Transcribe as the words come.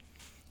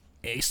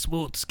Hey,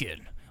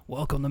 Smoothskin,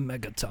 welcome to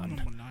Megaton.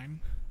 Number 9.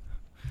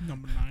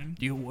 Number 9.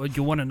 You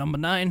want a number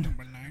 9?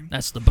 Number 9.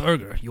 That's the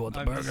burger. You want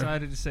the I've burger?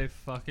 decided to say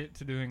fuck it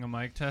to doing a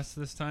mic test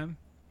this time.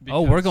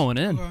 Oh, we're because- going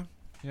in. Okay.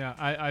 Yeah,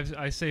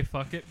 I say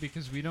fuck it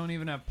because we don't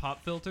even have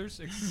pop filters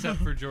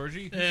except for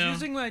Georgie. He's Yeah.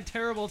 using my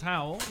terrible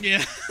towel.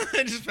 Yeah,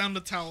 I just found a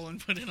towel and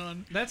put it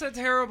on. That's a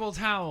terrible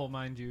towel,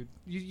 mind you.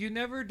 You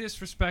never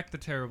disrespect the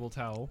terrible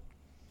towel.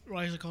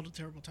 Why is it called a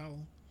terrible towel?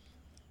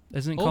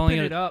 Isn't calling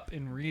Open it it up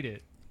and read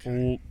it.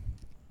 Oh,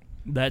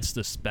 that's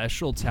the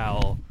special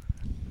towel.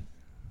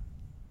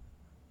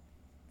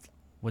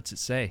 What's it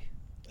say?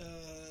 It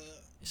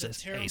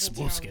says, "Hey, terrible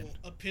Smoothskin." towel,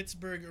 a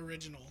Pittsburgh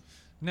original.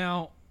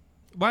 Now,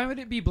 why would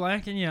it be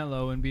black and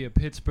yellow and be a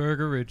Pittsburgh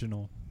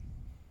original?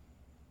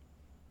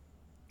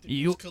 Did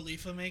You- Wiz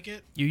Khalifa make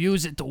it? You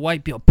use it to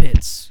wipe your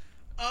pits.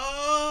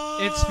 Oh!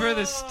 It's for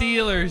the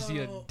Steelers,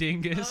 you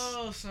dingus.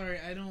 Oh, sorry,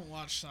 I don't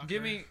watch soccer.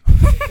 Give me.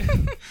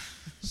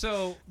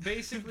 So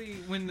basically,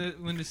 when the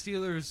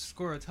Steelers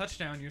score a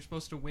touchdown, you're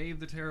supposed to wave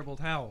the terrible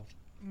towel.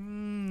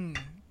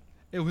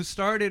 It was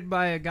started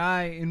by a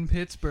guy in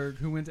Pittsburgh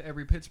who went to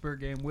every Pittsburgh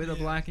game with a Yeah.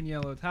 black and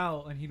yellow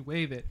towel, and he'd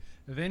wave it.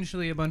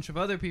 Eventually, a bunch of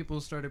other people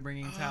started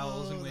bringing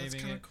towels and that's waving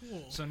kinda it.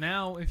 cool. So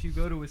now, if you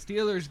go to a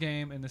Steelers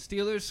game and the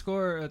Steelers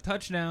score a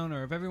touchdown,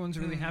 or if everyone's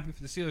really happy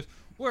for the Steelers,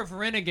 or if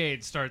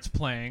Renegade starts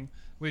playing,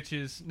 which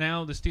is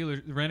now the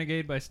Steelers,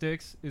 Renegade by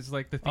Styx is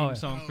like the theme Oh, yeah.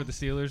 song for Oh. the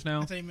Steelers I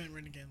now. thought you meant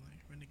Renegade, like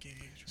Renegade.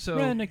 So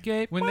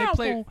Renegade. when they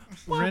play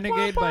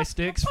Renegade by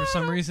Styx, for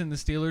some reason the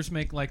Steelers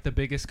make like the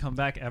biggest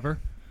comeback ever.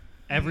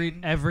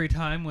 Every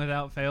time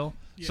without fail.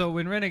 Yeah. So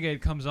when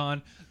Renegade comes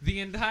on,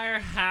 the entire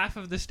half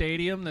of the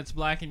stadium that's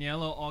black and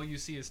yellow, all you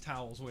see is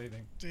towels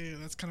waving.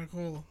 Dude, that's kind of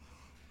cool.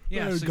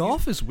 Yeah, so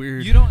golf is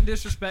weird. you don't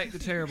disrespect the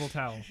terrible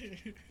towel.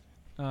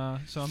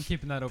 So I'm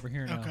keeping that over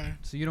here now. Okay.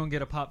 So you don't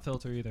get a pop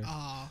filter either.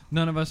 Ah,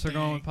 None of us are dang.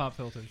 going with pop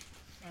filters.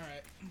 all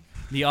right.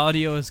 The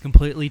audio is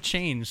completely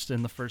changed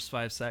in the first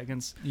 5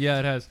 seconds. Yeah,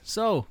 it has.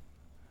 So,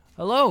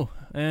 hello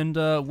and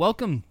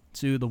welcome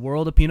to the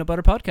World of Peanut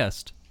Butter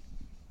podcast.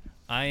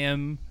 I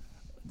am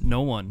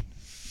no one.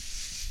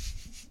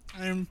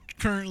 I am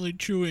currently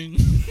chewing.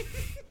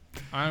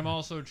 I'm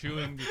also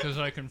chewing because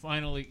I can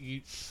finally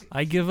eat.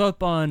 I give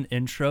up on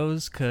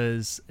intros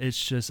because it's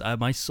just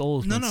my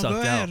soul's No, been go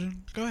sucked out. ahead.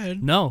 Go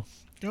ahead. No.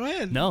 Go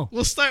ahead. No.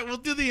 We'll start. We'll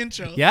do the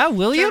intro. Yeah,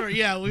 will you? Trevor,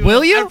 yeah, we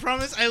Will you? I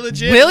promise. I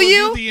legit Will will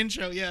you? do the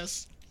intro.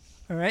 Yes.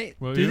 All right.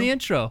 Will do you? the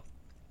intro.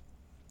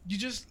 You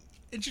just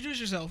introduce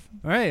yourself.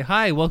 All right.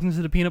 Hi. Welcome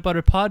to the Peanut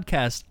Butter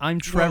podcast. I'm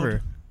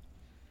Trevor.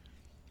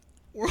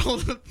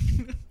 World.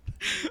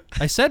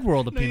 I said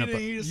World of No, you Peanut didn't.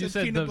 Butter. You just You said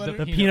said peanut the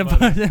butter. The peanut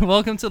butter.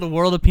 Welcome to the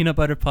World of Peanut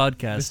Butter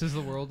podcast. This is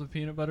the world of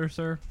peanut butter,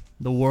 sir.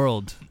 The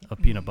world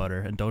of peanut butter,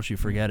 and don't you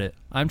forget it.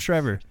 I'm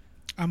Trevor.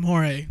 I'm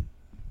Jorge.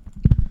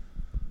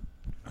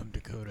 I'm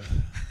Dakota.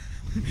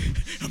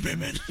 I'm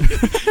Batman.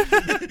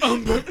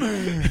 I'm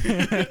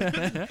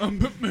Batman. I'm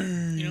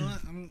Batman. You know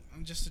what?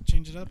 I'm just to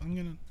change it up. I'm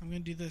gonna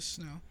do this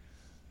now.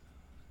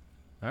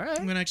 All I'm right.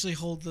 gonna actually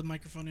hold the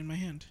microphone in my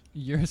hand.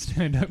 You're a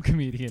stand-up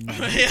comedian now.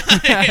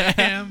 I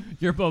am.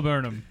 You're Bo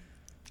Burnham.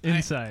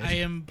 Inside. I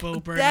am Bo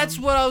Burnham. That's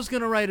what I was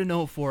gonna write a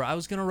note for. I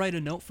was gonna write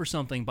a note for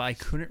something, but I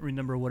couldn't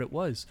remember what it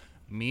was.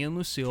 Me and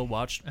Lucille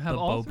watched Have the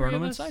all Bo three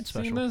Burnham of us Inside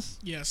seen special. this?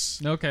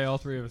 Yes. Okay, all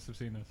three of us have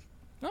seen this.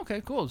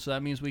 Okay, cool. So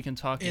that means we can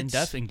talk in It's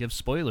depth and give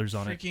spoilers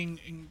on it. Freaking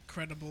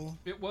incredible.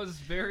 It was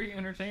very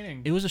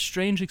entertaining. It was a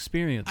strange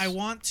experience. I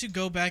want to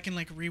go back and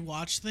like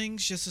rewatch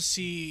things just to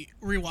see,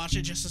 rewatch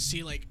it just to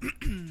see like,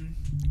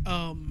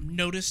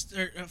 notice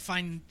or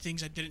find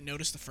things I didn't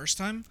notice the first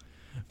time.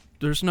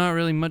 There's not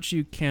really much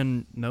you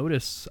can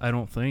notice, I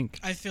don't think.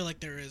 I feel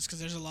like there is because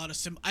there's a lot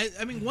of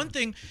I mean, one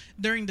thing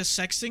during the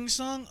sexting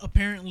song,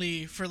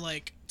 apparently for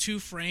like 2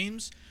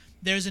 frames,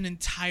 there's an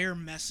entire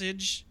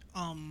message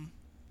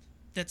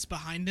that's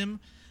behind him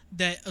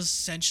that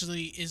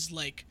essentially is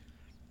like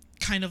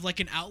kind of like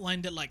an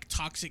outline that like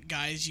toxic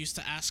guys used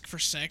to ask for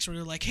sex, where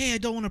they're like, hey, I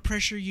don't want to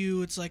pressure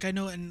you, it's like I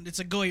know, and it's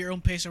like go at your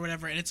own pace or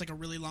whatever, and it's like a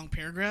really long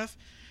paragraph,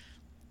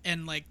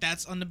 and like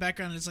that's on the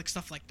background, and it's like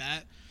stuff like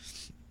that,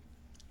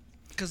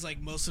 because like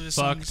most of his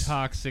Fuck songs,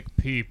 toxic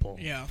people.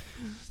 yeah.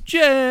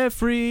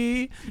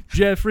 Jeffrey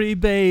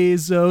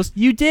Bezos,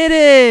 you did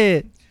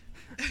it!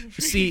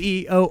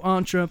 CEO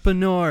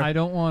entrepreneur. I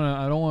don't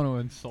want to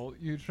insult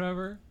you,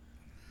 Trevor.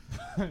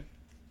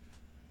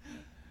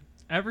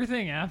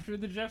 Everything after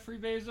the Jeffrey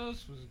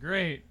Bezos was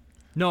great.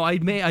 No, I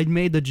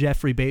made the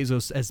Jeffrey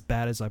Bezos as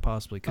bad as I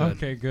possibly could.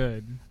 Okay,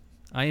 good.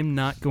 I am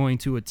not going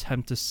to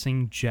attempt to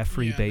sing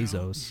Jeffrey Yeah, no.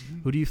 Bezos.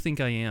 Who do you think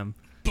I am?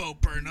 Bo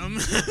Burnham.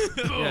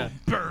 Yeah.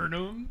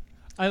 Burnham.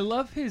 I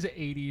love his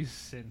 80s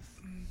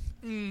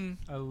synth.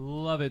 I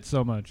love it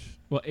so much.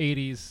 Well,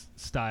 80s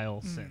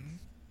style synth.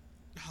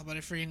 Oh, but I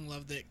freaking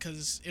loved it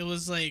because it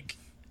was like,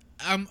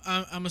 I'm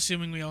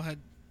assuming we all had,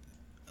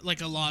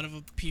 like a lot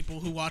of people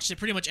who watched it.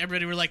 Pretty much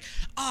everybody were like,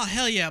 "Oh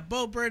hell yeah,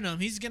 Bo Burnham,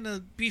 he's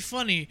gonna be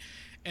funny,"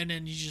 and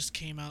then he just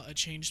came out a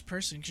changed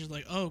person. She's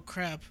like, "Oh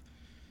crap."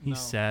 He's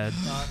sad.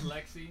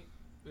 Lexi.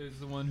 is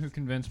the one who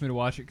convinced me to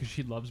watch it because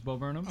she loves Bo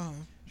Burnham. Oh.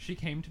 She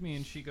came to me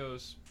and she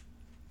goes,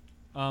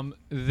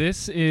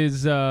 "This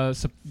is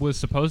was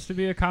supposed to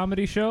be a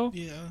comedy show.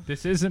 Yeah.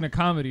 This isn't a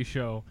comedy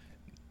show.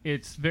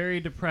 It's very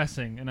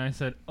depressing." And I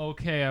said,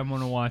 "Okay, I'm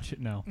gonna watch it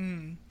now."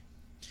 Mm.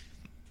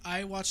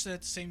 I watched it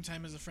at the same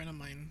time as a friend of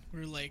mine. We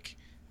were like,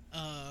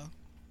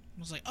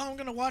 was like, "Oh, I'm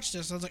gonna watch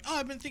this." I was like, "Oh,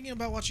 I've been thinking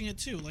about watching it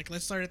too. Like,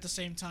 let's start at the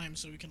same time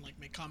so we can like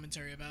make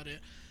commentary about it."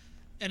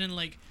 And then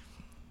like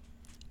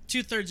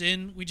 2/3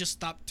 in, we just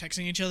stopped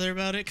texting each other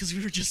about it because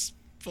we were just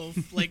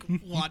both like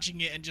watching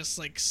it and just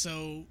like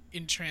so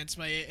entranced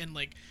by it and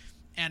like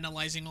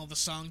analyzing all the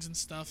songs and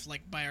stuff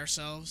like by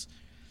ourselves.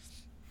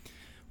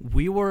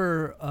 We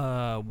were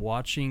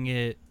watching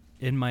it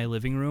in my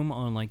living room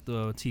on like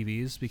the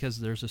TVs because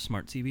there's a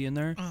smart TV in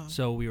there.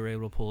 So we were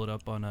able to pull it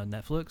up on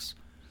Netflix.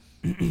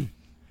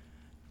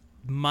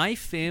 My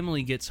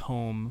family gets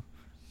home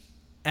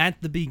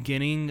at the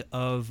beginning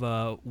of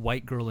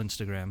White Girl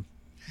Instagram.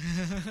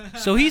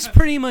 So he's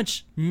pretty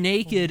much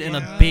naked in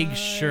a big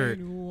shirt.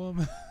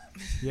 Woman.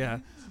 Yeah.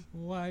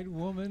 White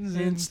woman's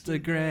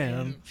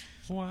Instagram.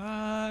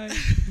 Why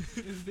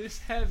is this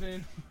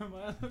heaven? What am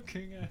I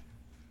looking at?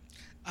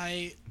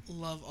 I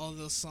love all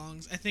those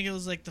songs. I think it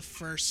was like the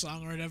first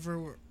song or whatever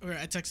where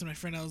I texted my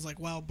friend. I was like,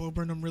 wow, Bo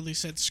Burnham really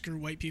said screw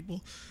white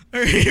people.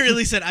 Or he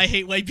really said I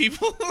hate white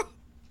people.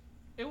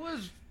 It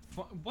was...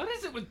 What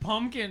is it with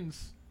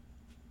pumpkins?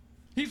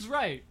 He's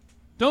right.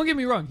 Don't get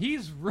me wrong.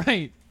 He's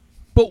right.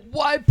 But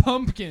why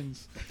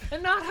pumpkins?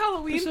 And not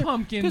Halloween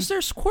pumpkins. Because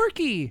they're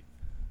quirky.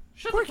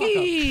 Shut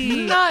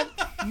Quirky. the fuck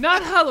up.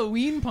 Not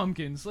Halloween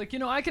pumpkins. Like, you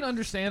know, I can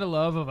understand a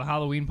love of a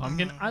Halloween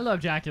pumpkin. I love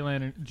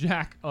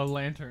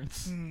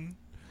jack-o'-lanterns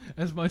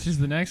as much as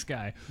the next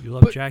guy. You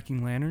love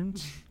jacking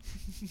lanterns?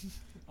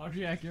 I'll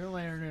jack your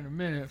lantern in a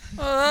minute.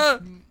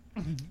 But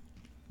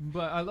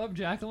I love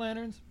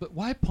jack-o'-lanterns. But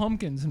why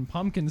pumpkins and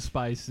pumpkin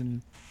spice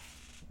and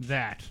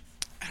that?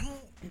 I don't...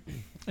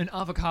 And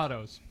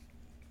avocados.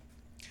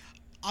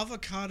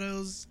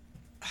 Avocados...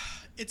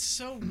 It's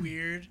so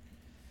weird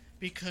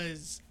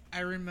because I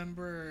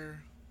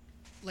remember,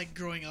 like,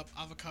 growing up,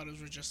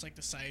 avocados were just, like,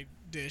 the side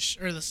dish,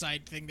 or the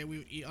side thing that we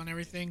would eat on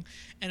everything,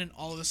 and then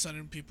all of a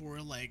sudden people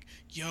were like,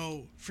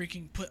 yo,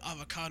 freaking put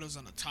avocados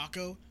on a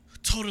taco?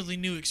 Totally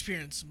new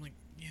experience. I'm like,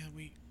 yeah,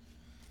 we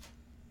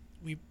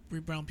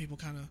brown people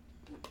kind of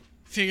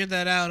figured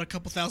that out a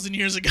couple thousand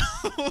years ago.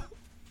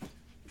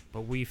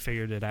 But we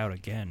figured it out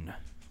again.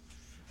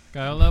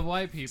 Gotta love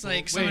white people.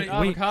 Like wait,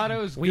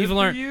 avocados we've good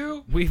learned, for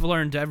you? We've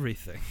learned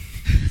everything.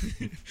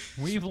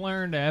 We've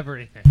learned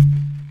everything.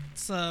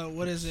 It's,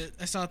 what is it?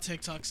 I saw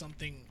TikTok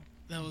something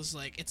that was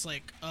like, it's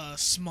like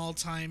small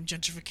time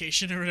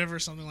gentrification or whatever,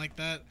 something like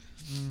that.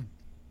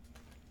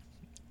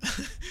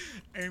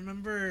 I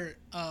remember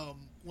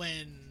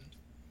when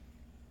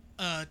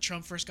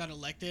Trump first got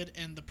elected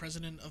and the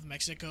president of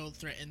Mexico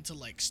threatened to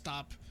like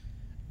stop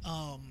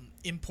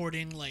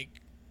importing like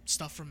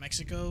stuff from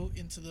Mexico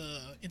into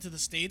the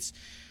States.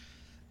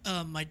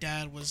 My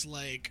dad was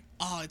like,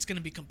 "Oh, it's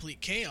gonna be complete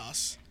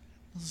chaos."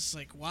 I was just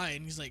like, "Why?"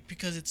 And he's like,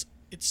 "Because it's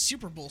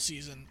Super Bowl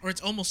season, or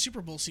it's almost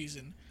Super Bowl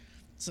season."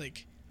 It's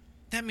like,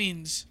 that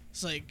means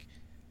it's like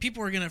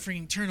people are gonna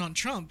freaking turn on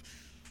Trump.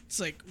 It's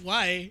like,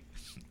 why?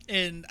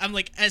 And I'm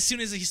like, as soon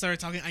as he started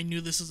talking, I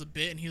knew this was a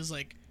bit, and he was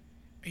like,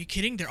 "Are you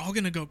kidding? They're all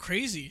gonna go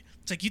crazy."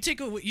 It's like,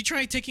 you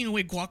try taking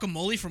away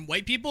guacamole from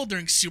white people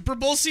during Super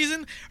Bowl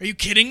season? Are you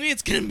kidding me?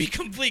 It's gonna be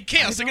complete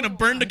chaos. They're gonna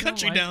burn the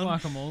country down.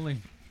 Guacamole.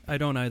 I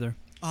don't either.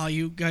 Oh,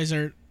 you guys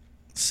are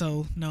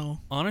so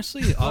no.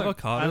 Honestly,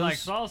 avocados. I like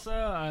salsa.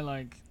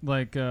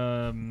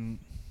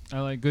 I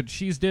like good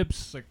cheese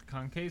dips, like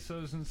con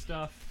quesos and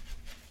stuff,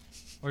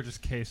 or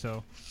just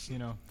queso. You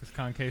know, because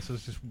con queso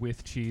is just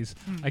with cheese.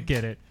 I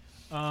get it.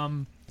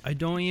 I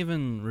don't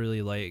even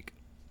really like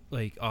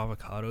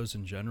avocados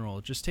in general.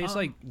 It just tastes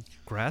like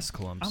grass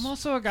clumps. I'm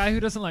also a guy who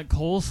doesn't like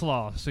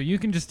coleslaw, so you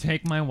can just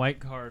take my white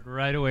card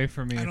right away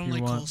from me I if don't you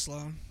like want.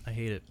 coleslaw. I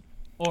hate it.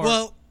 Or,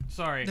 Well,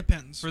 sorry,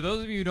 depends. for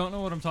those of you who don't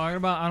know what I'm talking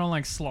about, I don't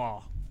like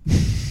slaw.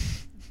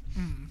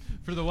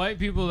 For the white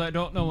people that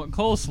don't know what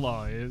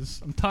coleslaw is,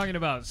 I'm talking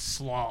about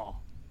slaw.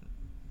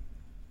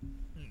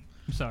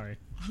 I'm sorry.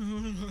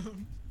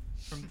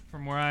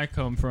 From where I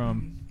come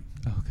from.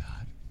 Oh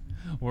God.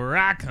 Where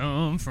I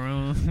come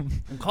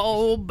from.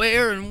 Cold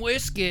beer and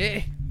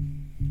whiskey.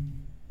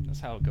 That's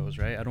how it goes,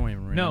 right? I don't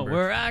even remember. No,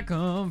 where I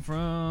come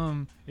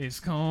from is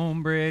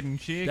cornbread and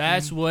chicken.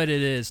 That's what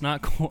it is.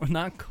 Not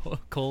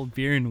cold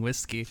beer and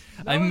whiskey.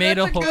 No, I made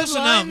a that's whole. good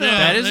line, though.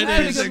 That is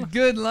That it is is. a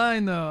good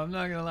line, though. I'm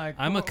not gonna lie.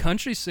 I'm a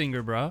country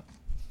singer, bro.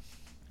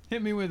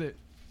 Hit me with it.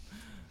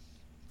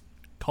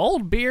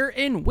 Cold beer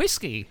and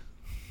whiskey.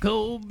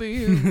 Cold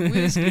beer,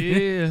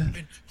 whiskey.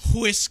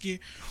 Whiskey.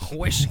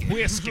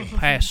 Whiskey.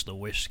 Pass the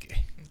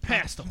whiskey.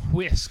 Pass the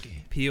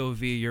whiskey.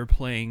 POV, you're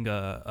playing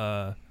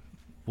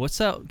what's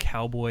that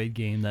cowboy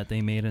game that they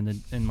made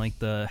in like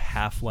the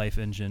Half-Life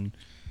engine?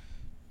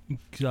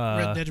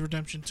 Red Dead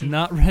Redemption 2.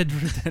 Not Red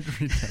Dead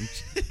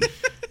Redemption.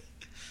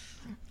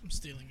 I'm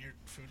stealing your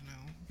food now.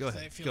 Go 'cause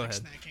ahead, I feel go like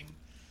ahead. snacking.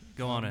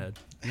 Go on ahead.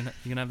 You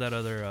can have that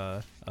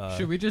other.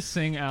 Should we just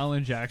sing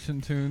Alan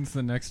Jackson tunes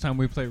the next time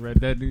we play Red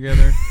Dead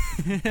together?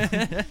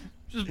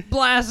 Just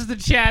blast the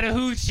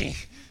Chattahoochee.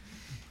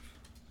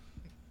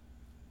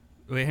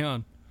 Wait, hang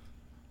on.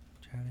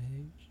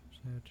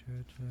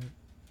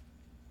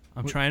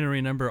 I'm trying to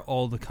remember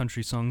all the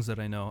country songs that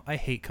I know. I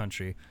hate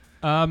country,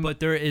 but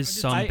there is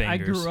some bangers. I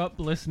grew up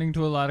listening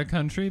to a lot of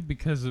country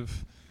because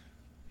of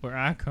where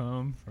I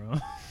come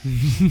from.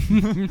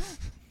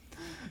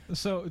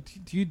 So,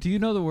 do you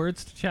know the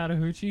words to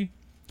Chattahoochee?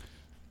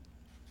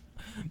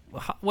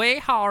 Way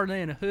harder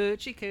than a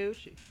hoochie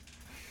coochie.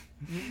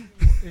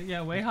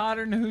 Yeah, way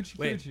hotter than a hoochie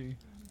coochie.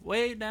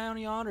 Way down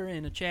yonder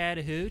in the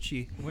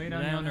Chattahoochee. Way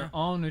down yonder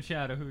on the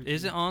Chattahoochee.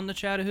 Is it on the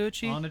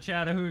Chattahoochee? On the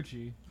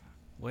Chattahoochee.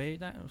 Way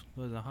down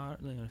with a heart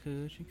than a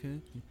hoochie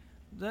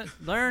coochie.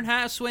 Learn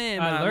how to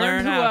swim. I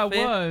learned who I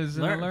was,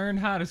 and I learned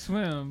how to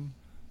swim.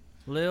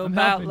 Little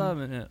about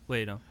loving it.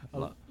 Wait, no. A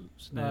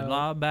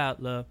lot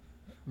about love.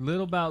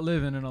 Little about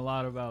living and a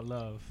lot about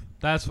love.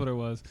 That's what it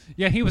was.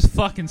 Yeah, he was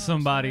fucking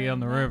somebody on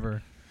the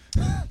river.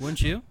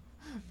 Wouldn't you?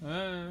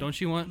 Don't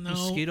you want No.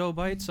 mosquito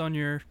bites on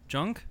your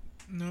junk?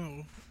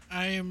 No,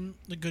 I am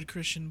a good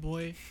Christian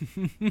boy.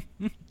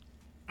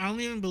 I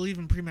don't even believe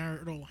in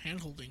premarital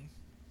handholding.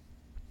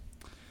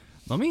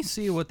 Let me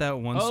see what that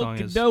one song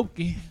is. Okie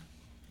dokie.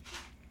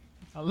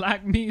 I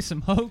like me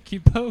some hokey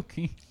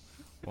pokey.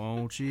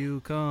 Won't you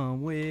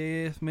come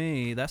with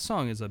me? That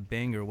song is a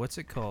banger. What's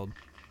it called?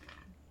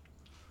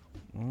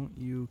 Won't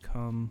you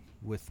come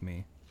with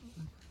me?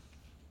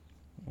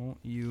 Won't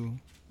you?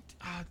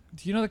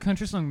 Do you know the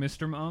country song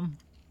Mr. Mom?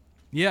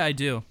 Yeah, I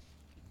do.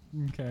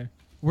 Okay.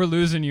 We're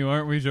losing you,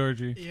 aren't we,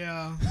 Georgie?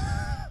 Yeah.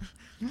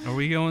 Are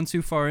we going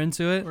too far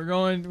into it? We're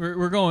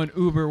going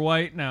uber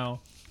white now.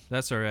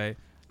 That's all right.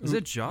 Is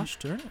it Josh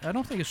Turner? I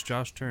don't think it's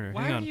Josh Turner.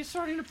 Why Hang are on. you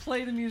starting to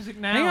play the music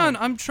now? Hang on.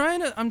 I'm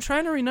trying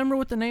to remember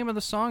what the name of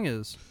the song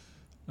is.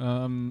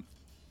 Yeah,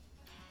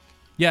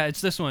 it's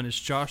this one. It's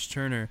Josh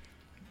Turner.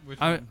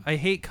 I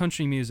hate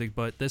country music,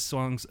 but this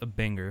song's a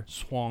banger.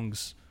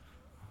 Swongs.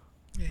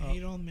 I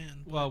hate all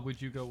men. Well, would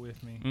you go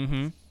with me?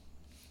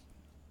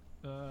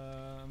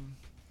 Mm-hmm.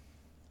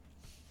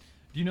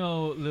 Do you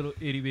know Little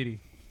Itty Bitty?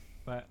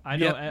 But I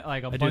know Yep,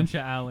 like a I bunch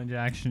of Alan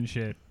Jackson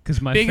shit.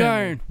 Cause my Big family,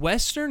 Iron.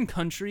 Western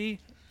country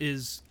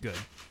is good.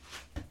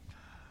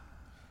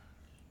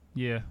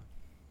 Yeah.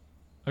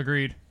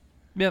 Agreed.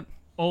 Yep.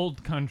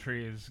 Old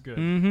country is good.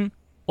 Mm-hmm.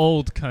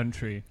 Old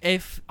country.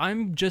 If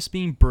I'm just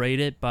being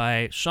braided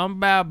by something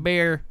about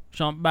beer,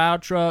 something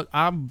about truck,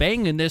 I'm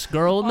banging this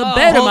girl in the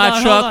bed of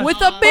my truck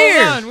with a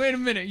beer. Hold on, wait a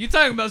minute. You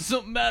talking about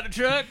something about a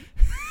truck?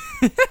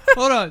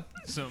 Hold on.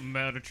 Something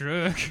about a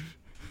truck.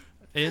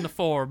 In a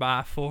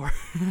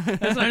 4x4.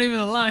 That's not even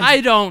a line. I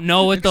don't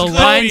know what the It's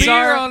lines beer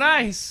are. on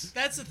ice.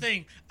 That's the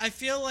thing. I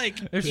feel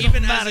like There's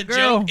even something as about a a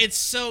girl. joke, it's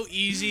so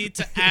easy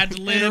to ad In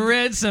a lib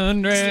red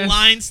sundress.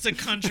 lines to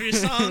country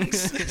songs.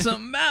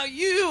 Something about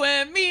you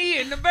and me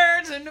and the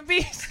birds and the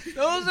bees.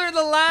 Those are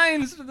the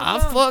lines. To the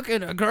I'm song.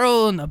 fucking a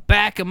girl in the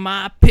back of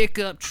my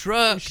pickup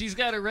truck. She's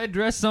got a red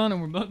dress on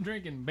and we're both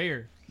drinking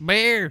beer.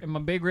 Beer. In my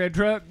big red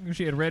truck,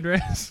 she had a red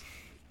dress.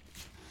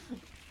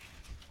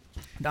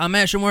 I'm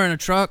actually wearing a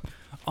truck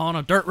on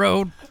a dirt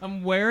road.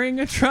 I'm wearing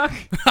a truck.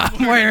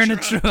 I'm wearing a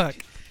truck.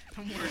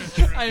 I'm wearing a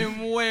truck. I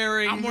am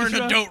wearing. I'm wearing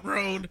a dirt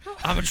road.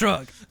 I'm a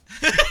truck.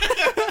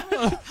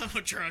 I'm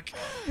a truck.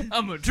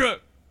 I'm a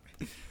truck.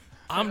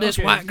 I'm this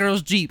Okay. white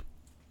girl's Jeep.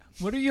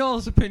 What are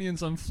y'all's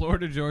opinions on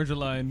Florida Georgia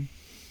line?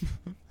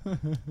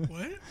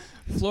 What?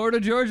 Florida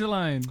Georgia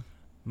line.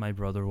 My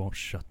brother won't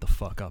shut the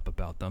fuck up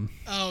about them.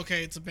 Oh,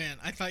 okay, it's a band.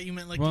 I thought you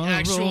meant like Wanna the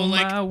actual roll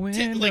like my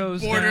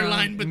windows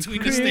borderline down between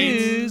and the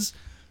states.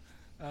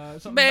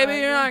 Something Baby,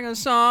 about you're like a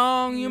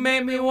song. You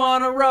make me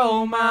want to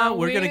roll my.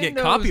 We're gonna get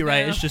windows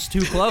copyright. down. It's just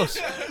too close.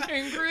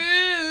 and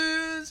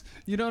cruise.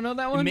 You don't know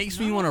that one? It makes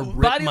me want to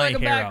rip Body my like a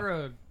hair back out.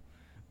 road.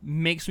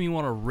 Makes me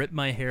want to rip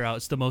my hair out.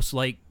 It's the most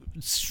like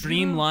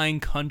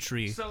streamlined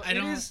country. So I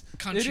don't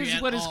country It is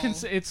at what is all.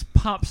 it's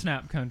pop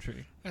snap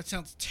country. That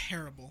sounds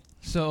terrible.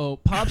 So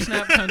pop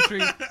snap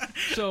country.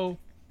 So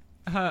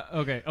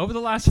okay, over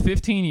the last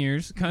 15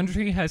 years,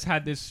 country has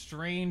had this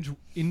strange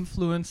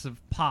influence of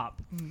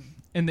pop,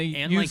 and they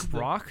And use like the-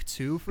 rock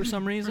too for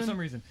some reason. For some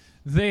reason,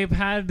 they've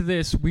had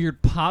this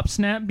weird pop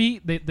snap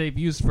beat that they've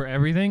used for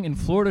everything. And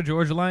Florida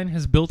Georgia Line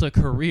has built a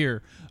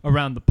career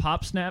around the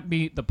pop snap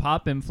beat, the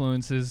pop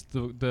influences,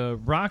 the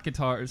rock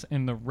guitars,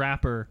 and the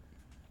rapper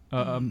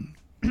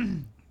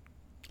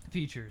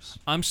features.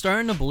 I'm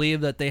starting to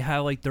believe that they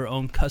have like their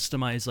own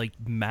customized like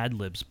Mad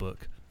Libs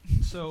book.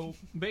 So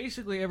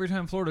basically, every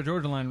time Florida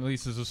Georgia Line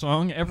releases a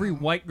song, every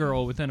white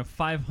girl within a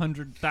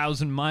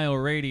 500,000-mile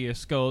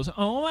radius goes,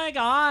 "Oh my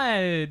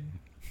god,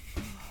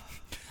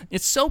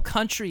 It's so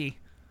country.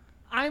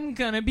 I'm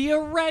gonna be a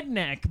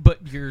redneck," but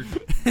you're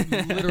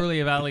literally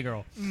a valley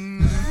girl.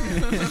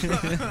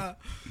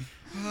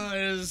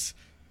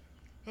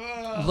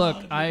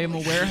 Look, I am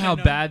aware how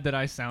bad that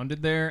I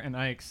sounded there, and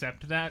I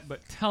accept that.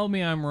 But tell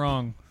me I'm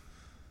wrong.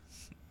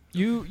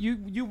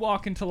 You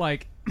walk into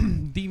like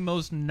the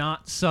most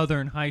not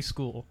southern high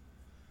school,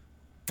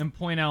 and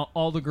point out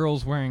all the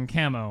girls wearing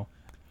camo.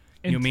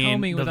 And You tell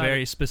mean me the without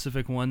very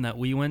specific one that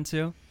we went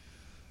to?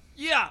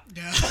 Yeah.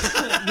 Yeah.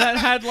 That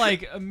had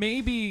like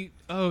maybe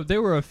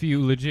there were a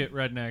few legit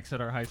rednecks at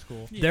our high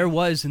school. There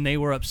was, and they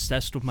were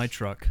obsessed with my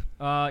truck.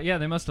 Yeah,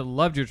 they must have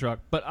loved your truck.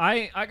 But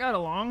I got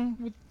along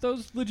with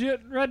those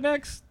legit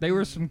rednecks. They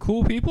were some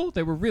cool people.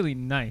 They were really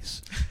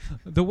nice.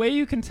 The way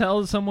you can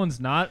tell someone's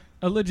not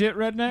a legit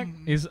redneck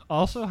is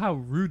also how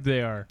rude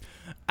they are.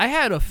 I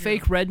had a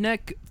fake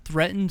redneck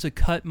threaten to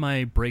cut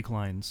my brake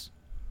lines.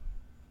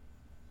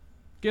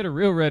 Get a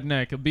real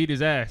redneck, he'll beat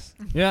his ass.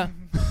 Yeah.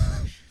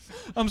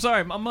 I'm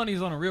sorry, my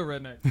money's on a real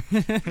redneck.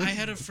 I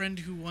had a friend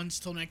who once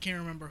told me, I can't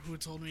remember who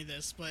told me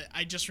this, but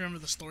I just remember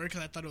the story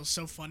because I thought it was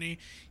so funny.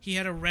 He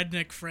had a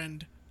redneck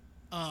friend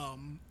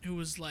who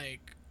was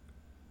like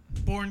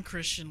born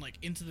Christian, like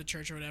into the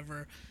church or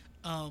whatever,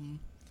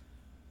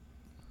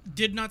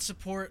 did not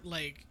support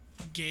like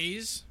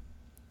gays,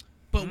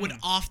 but would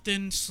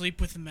often sleep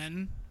with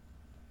men.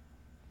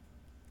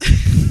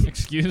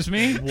 Excuse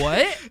me?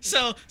 What?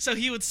 So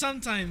he would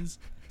sometimes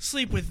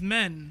sleep with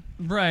men,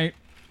 Right.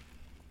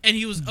 and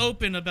he was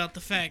open about the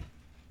fact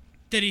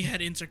that he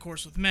had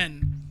intercourse with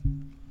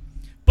men.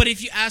 But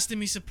if you asked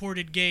him, he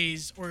supported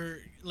gays or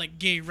like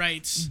gay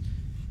rights,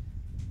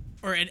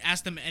 or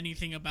asked him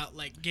anything about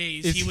like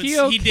gays, Is he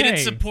he didn't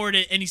okay? support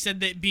it, and he said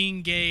that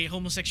being gay,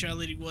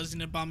 homosexuality was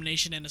an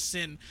abomination and a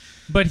sin.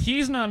 But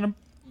he's not an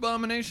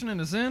abomination and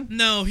a sin?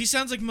 No, he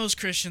sounds like most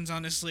Christians,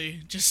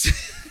 honestly. Just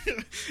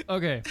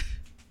Okay.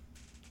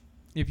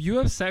 If you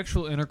have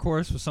sexual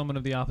intercourse with someone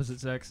of the opposite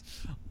sex,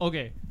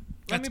 okay.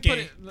 Let That's me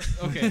gay. put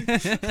it. Okay.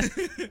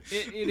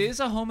 It is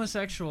a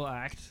homosexual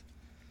act.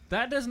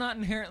 That does not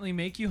inherently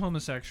make you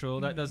homosexual.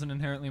 That doesn't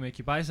inherently make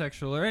you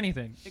bisexual or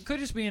anything. It could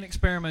just be an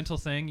experimental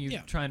thing. You're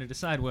Yeah. trying to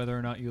decide whether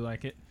or not you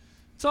like it.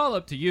 It's all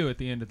up to you at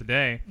the end of the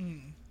day.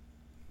 Mm.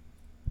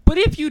 But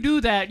if you do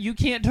that, you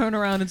can't turn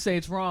around and say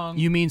it's wrong.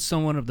 You mean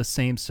someone of the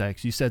same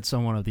sex? You said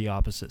someone of the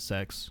opposite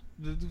sex.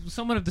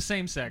 Someone of the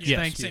same sex. Yes.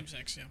 Thank you. Same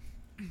sex, yeah.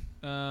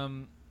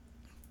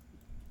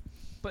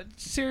 But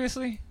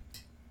seriously,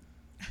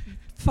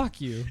 fuck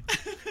you.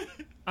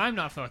 I'm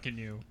not fucking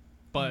you,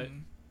 but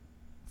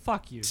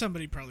fuck you.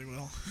 Somebody probably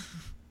will.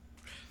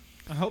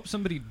 I hope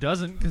somebody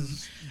doesn't,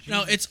 because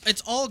No,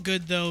 it's all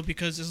good though,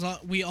 because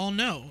we all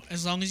know,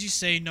 as long as you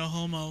say no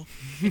homo,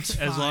 it's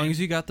fine. As long as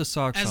you got the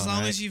socks on. As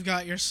long right? as you've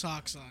got your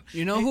socks on.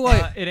 You know who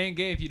I it ain't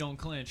gay if you don't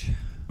clinch.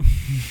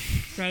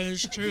 That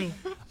is true.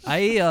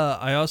 I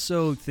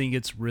also think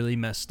it's really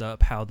messed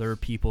up how there are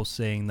people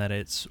saying that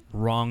it's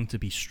wrong to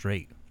be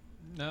straight.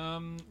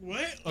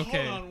 What?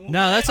 Okay. Hold on.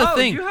 No, that's a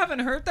thing. You haven't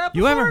heard that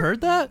before? You haven't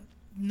heard that?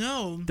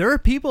 No. There are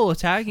people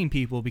attacking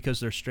people because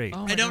they're straight.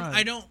 Oh my I don't.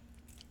 God.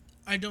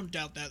 I don't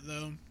doubt that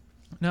though.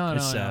 No,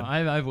 It's no, sad.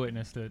 no. I've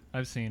witnessed it.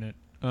 I've seen it.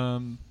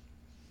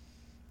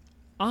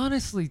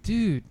 Honestly,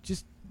 dude,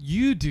 just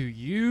you do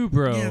you,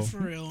 bro. Yeah, for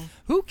real.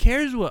 Who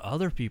cares what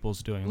other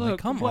people's doing? Look, like,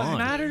 come what on.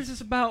 matters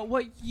is about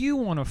what you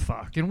want to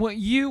fuck and what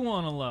you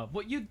want to love,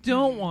 what you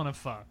don't want to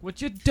fuck,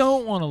 what you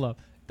don't want to love.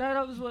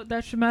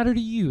 That should matter to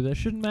you. That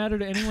shouldn't matter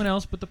to anyone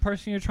else but the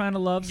person you're trying to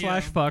love Yeah.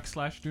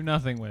 / do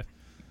nothing with.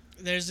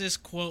 There's this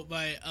quote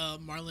by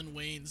Marlon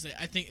Wayans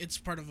that I think it's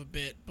part of a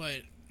bit,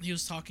 but he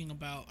was talking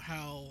about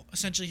how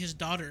essentially his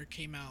daughter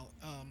came out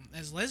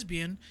as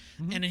lesbian,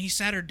 and then he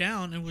sat her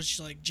down and was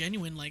like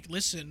genuine, like,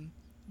 listen,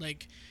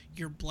 like,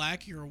 you're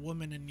black, you're a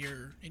woman, and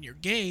you're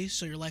gay,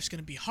 so your life's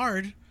gonna be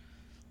hard,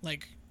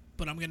 like,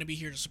 but I'm gonna be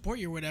here to support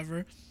you or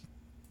whatever.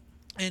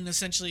 And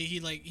essentially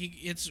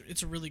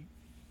it's a really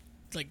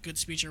like good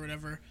speech or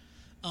whatever.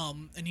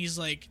 And he's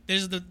like,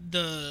 there's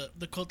the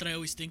quote that I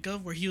always think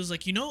of where he was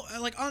like,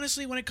 like,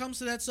 honestly, when it comes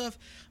to that stuff,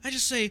 I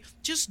just say,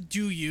 just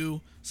do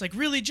you. It's like,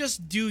 really,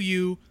 just do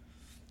you.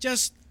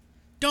 Just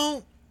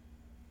don't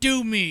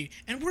do me.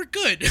 And we're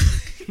good.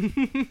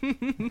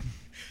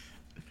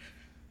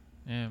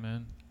 Yeah,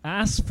 man.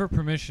 Ask for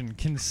permission.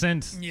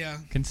 Consent. Yeah.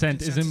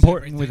 Consent is Consent is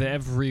important with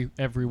everything.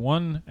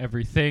 everyone,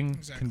 everything.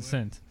 Exactly.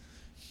 Consent.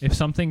 If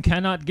something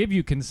cannot give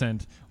you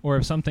consent, or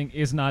if something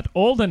is not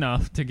old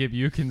enough to give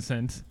you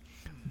consent,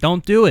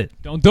 Don't do it.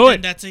 don't do And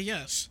it. that's a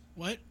yes.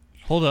 What?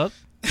 Hold up.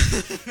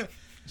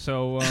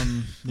 So,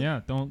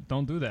 yeah,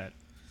 don't do that.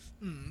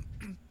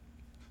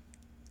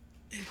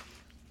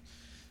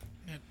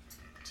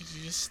 Did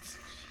you just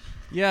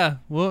Yeah.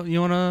 Well, you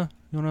wanna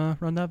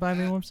run that by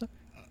me one second?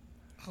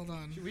 hold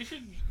on? We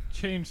should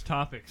change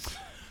topics.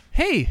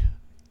 Hey,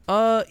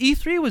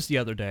 E3 was the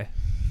other day.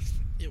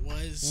 It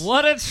was.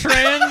 What a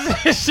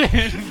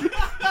transition!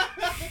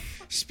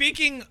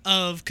 Speaking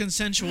of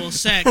consensual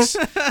sex,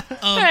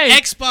 Hey.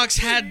 Xbox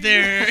had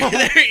their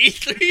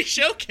E3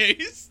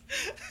 showcase.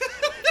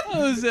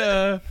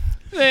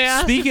 They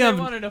asked Speaking if of-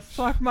 they wanted to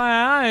fuck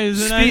my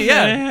eyes, and I said,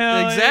 Yeah,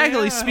 hell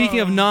exactly. yeah. Speaking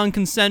of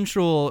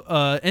non-consensual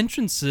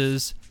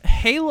entrances,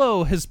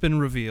 Halo has been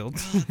revealed.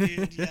 Oh,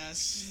 dude,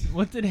 yes.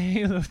 What did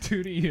Halo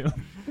do to you?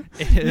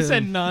 You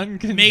said Made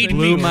non-consensual. me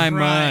blew my cry.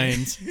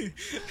 mind.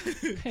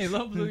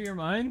 Halo blew your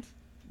mind?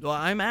 Well,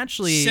 I'm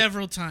actually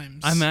several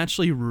times. I'm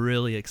actually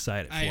really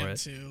excited for I am it.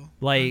 too.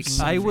 Like I'm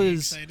so I very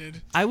was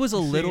excited. I was a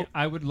See, little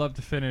I would love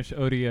to finish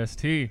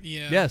ODST.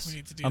 Yeah. Yes. We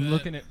need to do I'm that.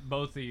 looking at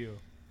both of you.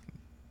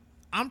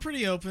 I'm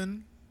pretty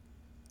open.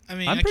 I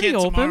mean, I'm I pretty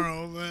can't open.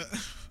 tomorrow, but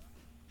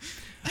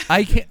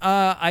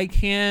I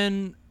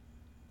can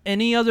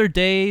any other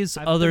days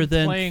I've other been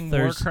than playing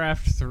Thursday.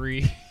 Warcraft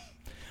 3.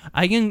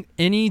 I can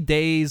any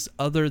days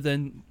other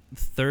than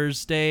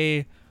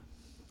Thursday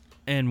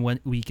and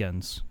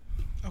weekends.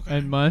 okay.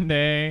 And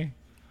Monday.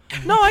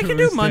 No, I can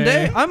do Tuesday.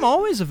 Monday. I'm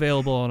always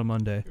available on a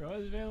Monday. You're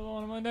always available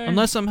on a Monday?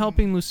 Unless I'm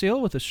helping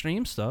Lucille with the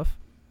stream stuff.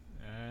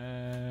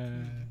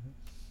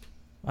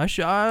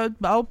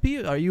 I'll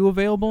be. Are you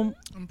available?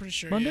 I'm pretty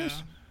sure.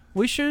 Mondays?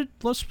 Yeah.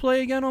 Let's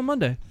play again on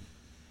Monday.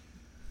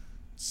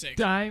 Sick.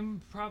 I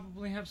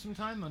probably have some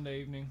time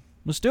Monday evening.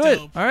 Let's do it.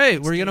 Dope. All right,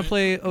 Let's we're do gonna it.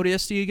 play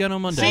ODST again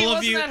on Monday. See, it All of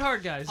wasn't you- that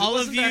hard, guys. It All of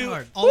wasn't that you,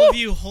 hard. all of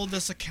you, hold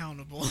us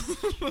accountable.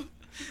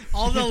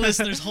 All the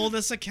listeners, hold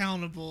us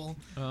accountable.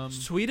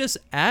 Tweet us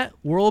at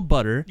World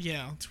Butter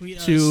Yeah, tweet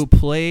to us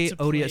play to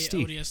play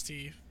ODST.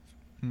 ODST.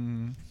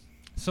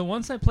 So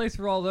once I play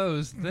through all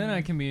those, then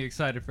I can be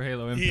excited for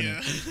Halo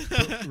Infinite.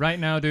 Yeah. Right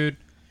now, dude,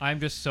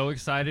 I'm just so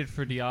excited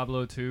for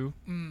Diablo 2,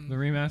 the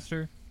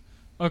remaster.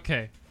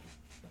 Okay.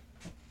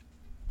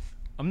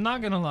 I'm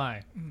not gonna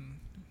lie.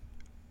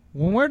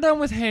 When we're done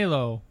with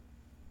Halo,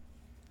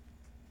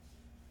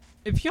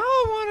 if y'all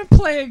want to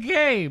play a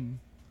game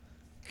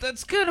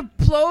that's gonna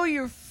blow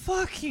your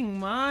fucking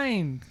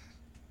mind,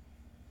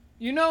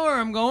 you know where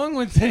I'm going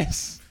with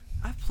this.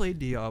 I've played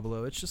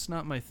Diablo. It's just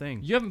not my thing.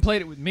 You haven't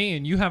played it with me,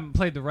 and you haven't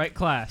played the right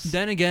class.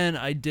 Then again,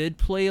 I did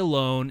play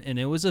alone, and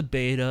it was a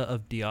beta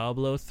of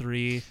Diablo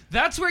 3.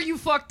 That's where you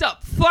fucked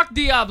up. Fuck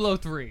Diablo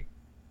 3.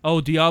 Oh,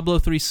 Diablo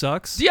 3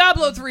 sucks?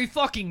 Diablo 3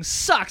 fucking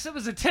sucks. It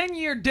was a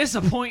 10-year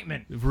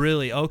disappointment.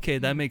 Really? Okay,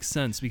 that makes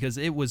sense, because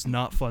it was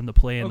not fun to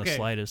play in the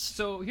slightest.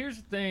 So here's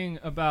the thing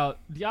about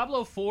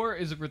Diablo 4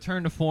 is a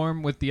return to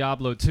form with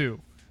Diablo 2.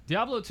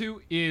 Diablo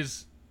 2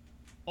 is,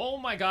 oh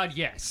my god,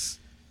 yes.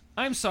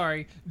 I'm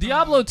sorry.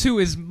 Diablo 2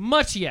 is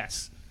much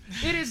yes.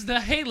 It is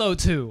the Halo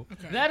 2.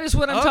 Okay. That is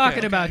what I'm Okay.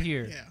 talking about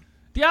here. Yeah.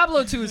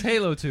 Diablo 2 is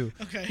Halo 2.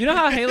 Okay. You know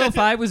how Halo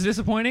 5 was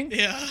disappointing?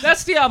 Yeah.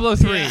 That's Diablo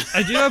 3. Yeah.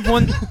 I do have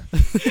one...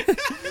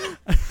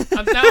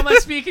 Now am I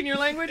speaking your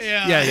language?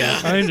 Yeah. yeah,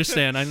 I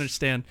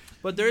understand.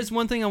 But there is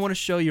one thing I want to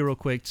show you real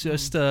quick,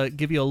 just to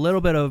give you a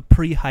little bit of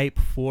pre-hype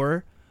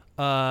for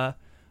Halo,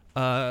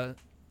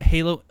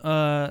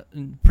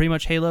 pretty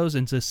much Halos,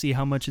 and to see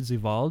how much it's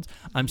evolved.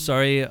 I'm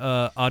sorry,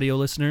 audio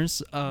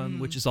listeners,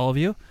 which is all of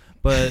you,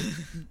 but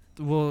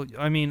well,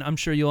 I mean, I'm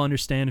sure you'll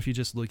understand if you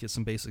just look at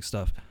some basic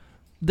stuff.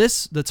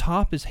 The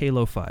top is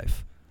Halo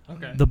 5.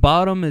 Okay. The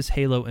bottom is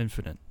Halo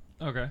Infinite.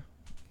 Okay.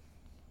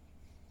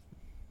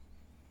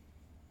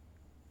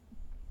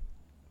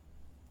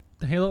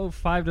 The Halo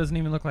 5 doesn't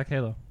even look like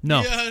Halo.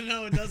 No. Yeah,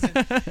 no, it doesn't.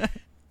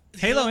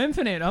 Halo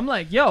Infinite, I'm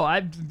like, yo,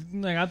 I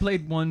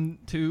played 1,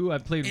 2, I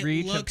played It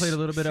Reach, I looks played a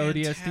little bit of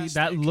ODST. That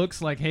fantastic.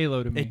 looks like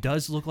Halo to me. It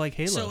does look like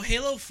Halo. So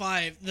Halo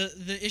 5,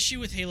 the issue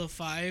with Halo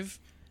 5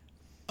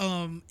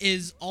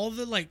 is all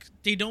the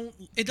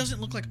it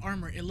doesn't look like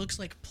armor. It looks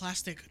like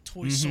plastic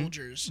toy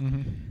soldiers.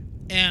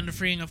 And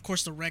of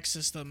course the rec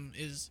system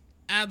is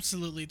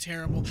absolutely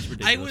terrible.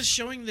 I was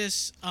showing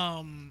this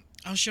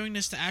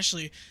to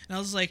Ashley, and I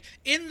was like,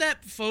 in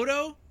that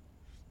photo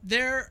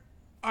there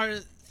are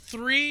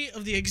 3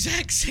 of the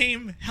exact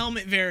same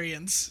helmet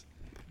variants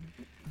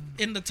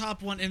in the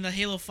top one, in the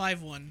Halo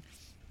 5 one.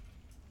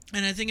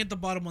 And I think at the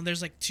bottom one,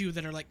 there's like 2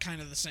 that are like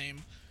kind of the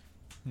same.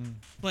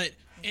 But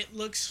it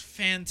looks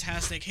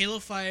fantastic. Halo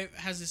 5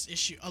 has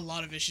a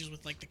lot of issues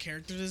with like the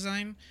character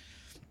design.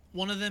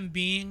 One of them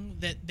being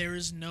that there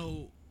is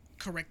no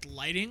correct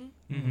lighting.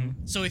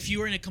 So if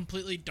you are in a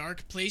completely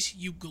dark place,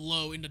 you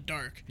glow in the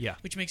dark. Yeah.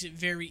 Which makes it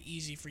very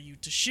easy for you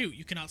to shoot.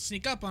 You cannot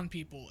sneak up on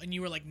people, and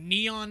you are like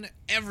neon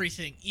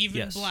everything, even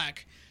Yes.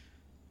 black.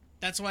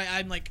 That's why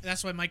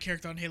my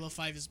character on Halo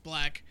 5 is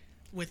black,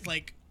 with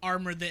like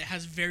armor that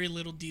has very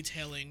little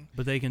detailing.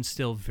 But they can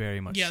still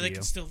very much see Yeah, they you.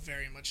 can still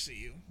very much see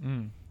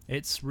you.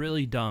 It's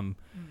really dumb.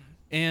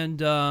 And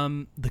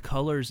the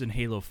colors in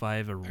Halo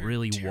 5 are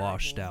really Terrible.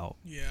 washed out.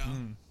 Yeah.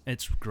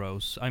 It's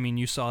gross. I mean,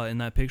 you saw it in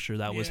that picture.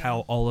 That was Yeah. how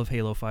all of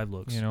Halo 5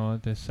 looks. You know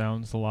what this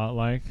sounds a lot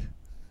like?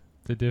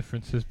 The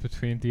differences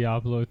between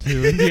Diablo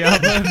 2 and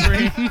Diablo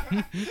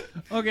 3.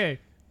 Okay.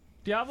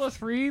 Diablo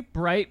 3,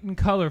 bright and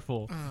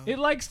colorful. It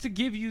likes to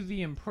give you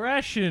the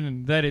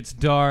impression that it's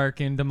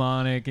dark and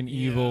demonic and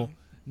evil.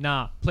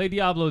 Nah, play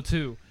Diablo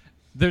 2.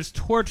 There's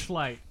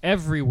torchlight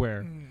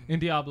everywhere in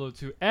Diablo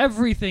 2.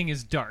 Everything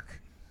is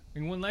dark.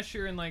 And unless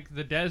you're in like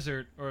the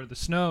desert or the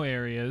snow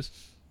areas,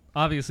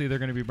 obviously they're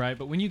going to be bright.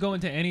 But when you go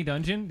into any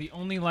dungeon, the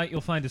only light you'll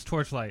find is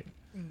torchlight.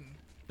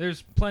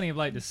 There's plenty of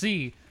light to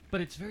see, but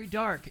it's very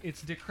dark.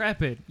 It's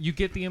decrepit. You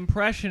get the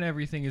impression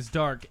everything is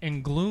dark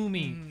and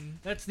gloomy.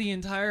 That's the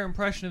entire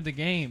impression of the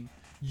game.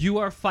 You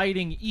are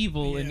fighting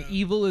evil, and Yeah.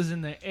 evil is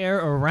in the air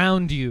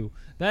around you.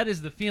 That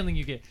is the feeling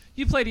you get.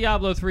 You play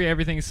Diablo 3,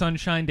 everything is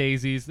sunshine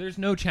daisies. There's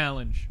no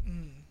challenge.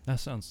 That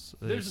sounds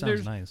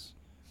There's- nice.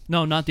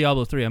 No, not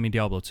Diablo 3. I mean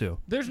Diablo 2.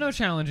 There's no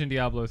challenge in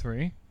Diablo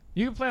 3.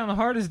 You can play on the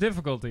hardest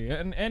difficulty,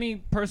 and any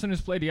person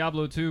who's played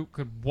Diablo 2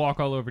 could walk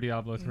all over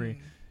Diablo 3.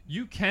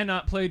 You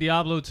cannot play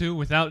Diablo 2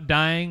 without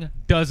dying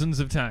dozens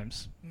of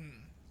times.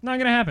 Not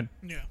gonna happen.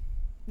 Yeah.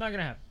 Not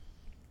gonna happen.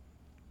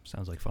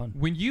 Sounds like fun.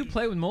 When you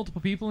play with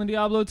multiple people in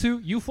Diablo 2,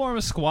 you form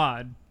a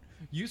squad.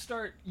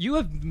 You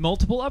have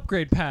multiple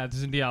upgrade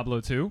paths in Diablo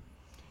 2.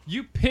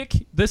 You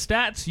pick the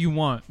stats you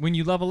want. When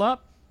you level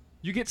up,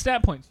 you get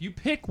stat points. You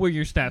pick where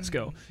your stats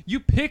go. You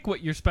pick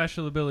what your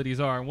special abilities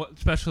are and what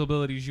special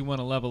abilities you want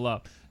to level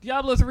up.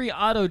 Diablo 3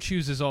 auto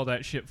chooses all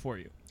that shit for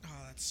you. Oh,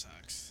 that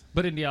sucks.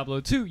 But in Diablo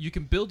 2, you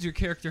can build your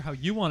character how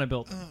you want to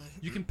build them.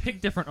 You can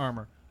pick different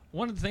armor.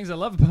 One of the things I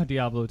love about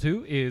Diablo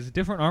 2 is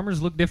different armors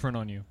look different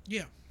on you.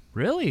 Yeah.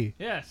 Really?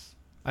 Yes.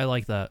 I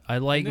like that. I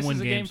like And this when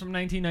is a game games. from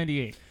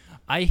 1998.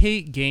 I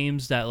hate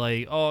games that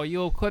like, oh,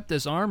 you equip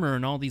this armor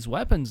and all these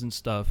weapons and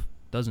stuff.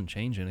 Doesn't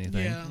change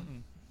anything. Yeah.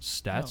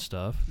 Stat No.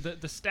 stuff. The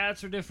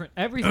stats are different.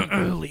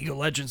 Everything. League of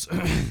Legends.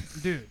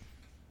 Dude,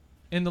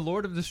 in the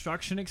Lord of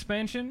Destruction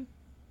expansion,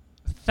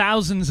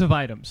 thousands of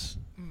items.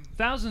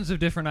 Thousands of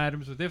different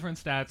items with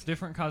different stats,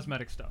 different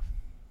cosmetic stuff.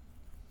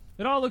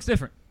 It all looks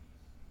different.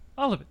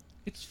 All of it.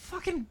 It's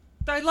fucking...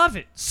 I love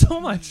it so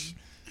much.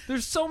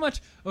 There's so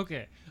much...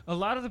 Okay, a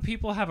lot of the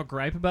people have a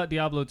gripe about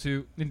Diablo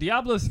 2. In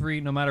Diablo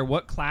 3, no matter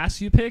what class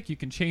you pick, you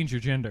can change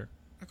your gender.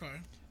 Okay.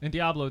 In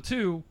Diablo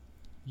 2,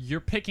 you're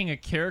picking a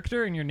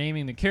character and you're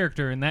naming the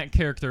character, and that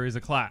character is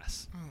a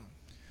class.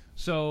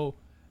 So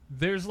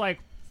there's like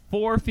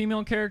 4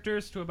 female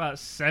characters to about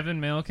 7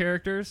 male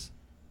characters.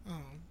 Oh.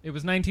 It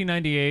was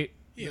 1998.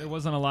 Yeah. There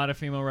wasn't a lot of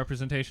female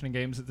representation in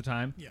games at the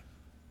time. Yeah.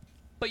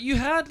 But you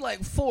had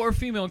like 4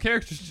 female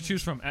characters to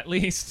choose from, at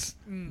least.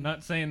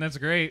 Not saying that's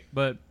great,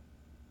 but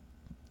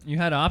you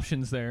had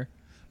options there.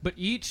 But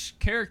each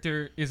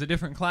character is a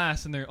different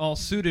class, and they're all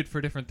suited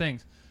for different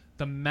things.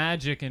 The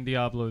magic in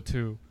Diablo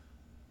 2.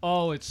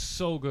 Oh, it's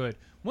so good.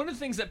 One of the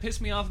things that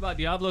pissed me off about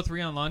Diablo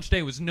 3 on launch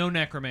day was no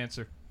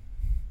Necromancer.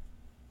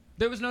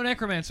 There was no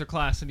Necromancer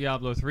class in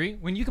Diablo 3.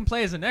 When you can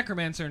play as a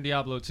Necromancer in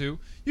Diablo 2,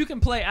 you can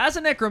play as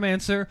a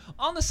Necromancer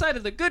on the side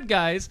of the good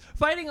guys,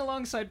 fighting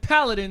alongside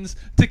paladins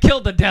to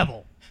kill the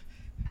devil.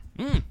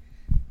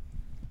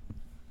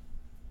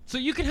 So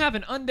you can have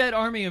an undead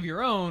army of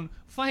your own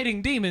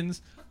fighting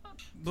demons.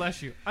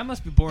 Bless you. I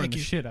must be boring Thank the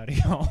you. shit out of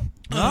y'all.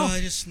 Oh, I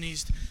just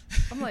sneezed.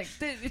 I'm like,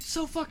 it's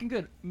so fucking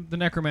good. The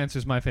Necromancer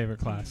is my favorite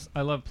class.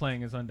 I love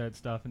playing as undead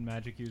stuff and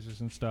magic users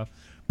and stuff.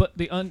 But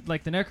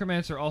the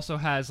Necromancer also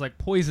has like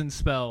poison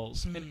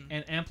spells and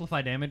an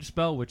amplify damage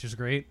spell, which is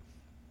great.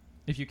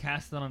 If you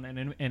cast that on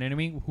an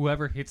enemy,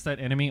 whoever hits that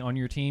enemy on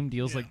your team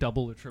deals like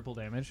double or triple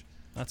damage.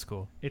 That's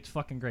cool. It's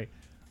fucking great.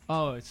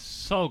 Oh, it's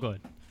so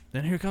good.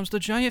 Then here comes the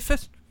giant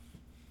fist.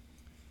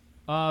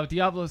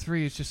 Diablo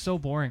 3 is just so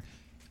boring.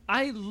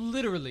 I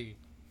literally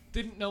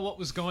didn't know what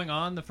was going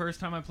on the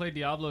first time I played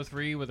Diablo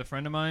 3 with a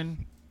friend of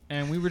mine,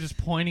 and we were just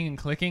pointing and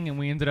clicking, and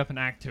we ended up in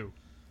Act 2.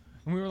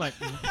 And we were like,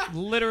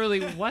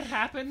 literally, what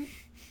happened?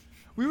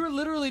 We were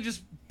literally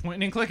just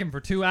pointing and clicking for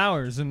 2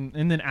 hours, and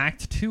then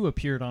Act 2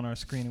 appeared on our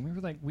screen, and we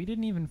were like, we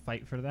didn't even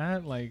fight for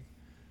that? Like,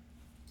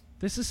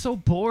 this is so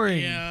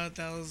boring. Yeah,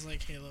 that was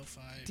like Halo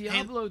 5.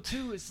 Diablo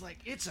 2 is like,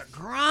 it's a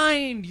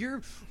grind.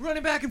 You're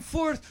running back and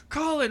forth,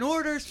 calling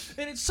orders,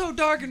 and it's so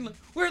dark. And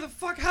how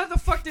the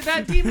fuck did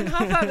that demon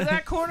hop out of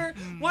that corner?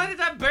 Why did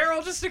that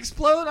barrel just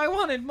explode? I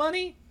wanted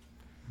money.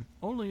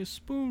 Only a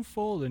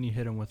spoonful. Then you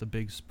hit him with a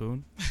big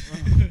spoon.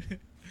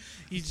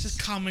 He's just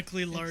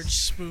comically large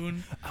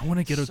spoon. I want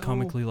to get a So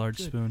comically large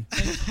good. spoon.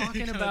 And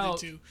talking Kinda about,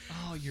 do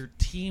too. your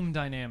team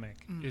dynamic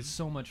is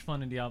so much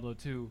fun in Diablo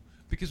 2.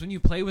 Because when you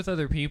play with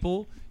other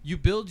people, you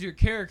build your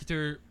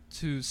character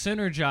to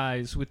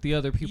synergize with the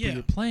other people Yeah.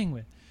 you're playing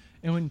with.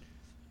 And when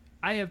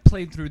I have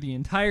played through the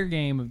entire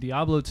game of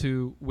Diablo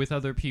 2 with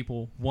other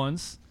people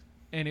once,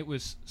 and it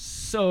was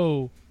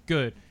so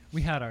good.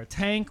 We had our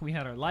tank, we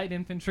had our light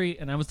infantry,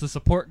 and I was the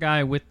support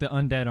guy with the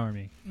undead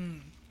army.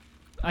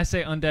 I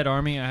say undead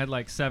army, I had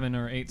like 7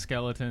 or 8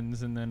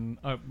 skeletons and then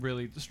a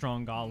really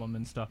strong golem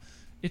and stuff.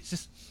 It's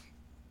just...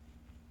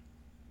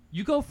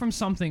 You go from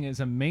something as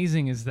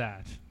amazing as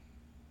that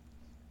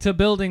to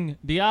building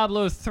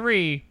Diablo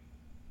 3,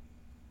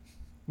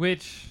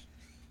 which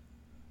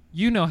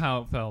you know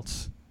how it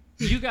felt.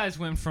 You guys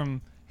went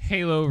from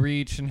Halo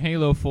Reach and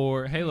Halo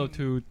 4, Halo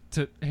 2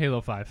 to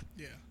Halo 5.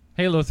 Yeah.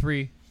 Halo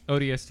 3,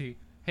 ODST,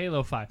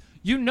 Halo 5.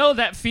 You know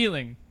that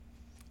feeling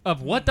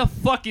of what the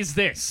fuck is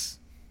this?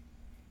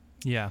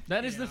 Yeah.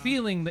 That is the Yeah.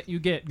 feeling that you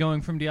get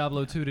going from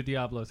Diablo 2 to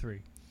Diablo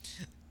 3.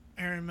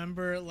 I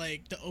remember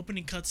like the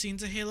opening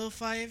cutscenes of Halo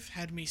 5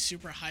 had me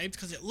super hyped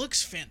because it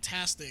looks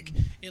fantastic.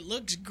 It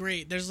looks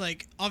great. There's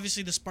like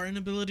obviously the Spartan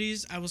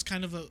abilities. I was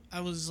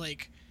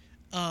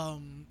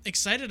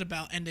excited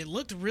about, and they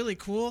looked really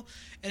cool.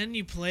 And then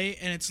you play,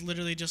 and it's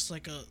literally just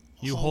like a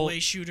hallway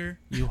shooter.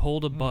 You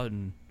hold a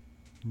button.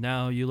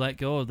 Now you let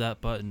go of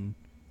that button.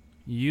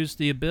 You use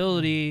the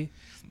ability.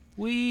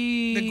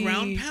 The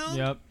ground pound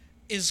Yep.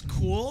 is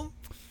cool.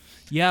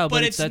 Yeah,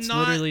 but that's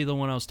not, literally the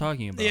one I was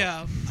talking about.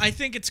 Yeah, I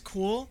think it's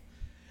cool,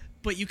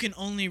 but you can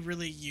only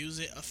really use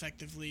it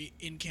effectively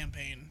in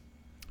campaign.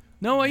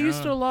 No, I used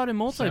Yeah. it a lot in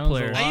Sounds a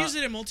multiplayer. lot. I use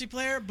it in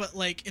multiplayer, but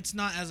like it's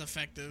not as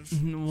effective.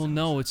 Well,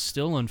 no, it's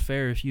still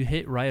unfair. If you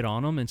hit right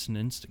on them, it's an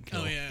instant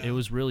kill. Oh, yeah. It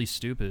was really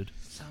stupid.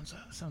 Sounds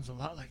a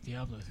lot like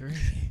Diablo 3.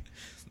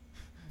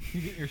 You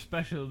get your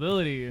special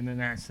ability, and then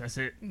that's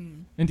it.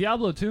 Mm. In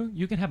Diablo 2,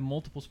 you can have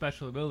multiple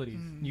special abilities.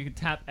 Mm. You can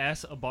tap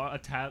S, a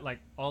tab, like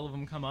all of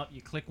them come up.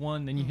 You click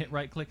one, then you hit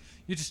right click.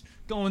 You're just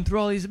going through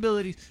all these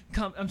abilities.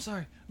 I'm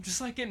sorry, I'm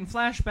just like getting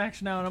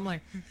flashbacks now, and I'm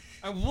like,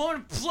 I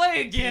want to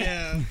play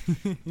again.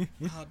 Yeah.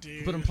 Oh,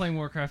 dude. But I'm playing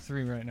Warcraft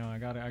 3 right now. I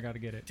gotta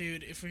get it.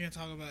 Dude, if we're gonna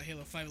talk about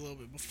Halo 5 a little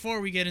bit before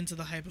we get into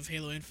the hype of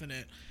Halo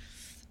Infinite,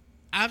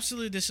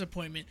 absolute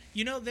disappointment.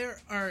 You know,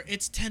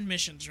 it's 10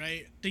 missions,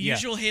 right? The Yeah.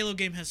 usual Halo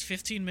game has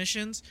 15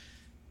 missions.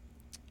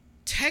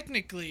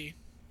 Technically,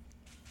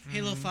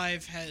 Halo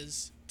 5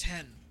 has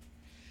 10,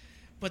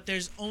 but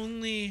there's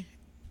only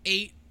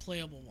 8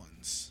 playable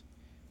ones.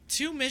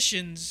 2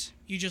 missions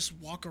you just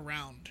walk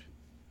around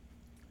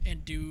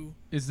and do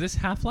Is this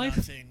Half-Life?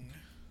 nothing.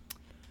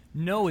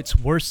 No, it's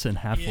worse than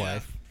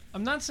Half-Life.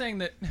 I'm not saying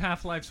that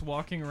Half-Life's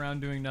walking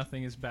around doing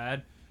nothing is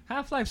bad.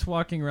 Half-Life's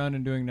walking around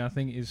and doing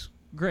nothing is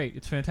great.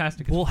 It's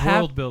fantastic. It's Well,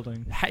 world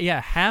building.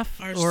 Half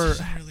Ours or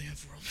doesn't really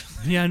have world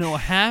building. yeah, no,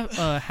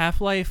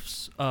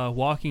 Half-Life's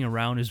walking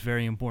around is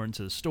very important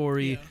to the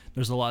story. Yeah.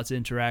 There's a lot to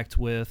interact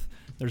with.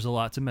 There's a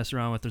lot to mess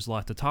around with. There's a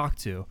lot to talk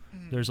to.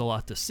 There's a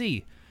lot to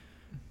see.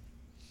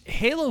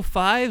 Halo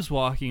 5's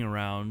walking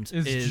around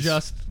Is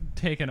just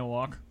taking a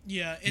walk.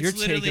 Yeah, You're it's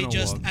literally taking a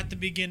just walk. at the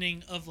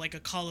beginning of like a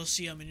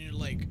coliseum, and you're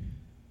like,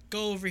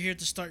 go over here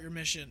to start your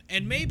mission.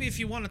 And maybe if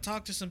you want to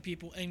talk to some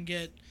people and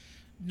get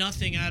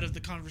nothing out of the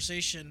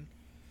conversation,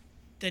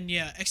 then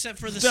yeah, except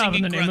for the Stop in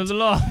singing the name of grunts. the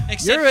law.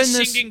 Except You're for in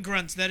this- singing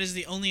grunts, that is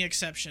the only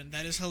exception.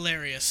 That is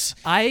hilarious.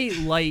 I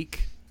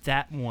like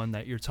that one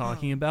that you're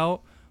talking Oh.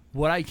 about.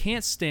 What I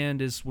can't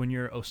stand is when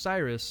you're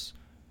Osiris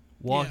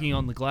walking Yeah.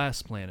 on the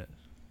glass planet.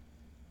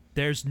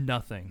 There's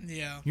nothing.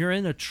 Yeah. You're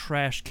in a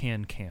trash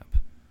can camp.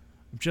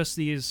 Just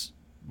these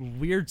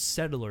weird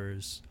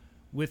settlers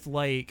with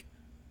like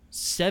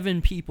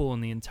 7 people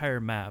in the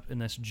entire map in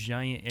this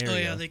giant area. Oh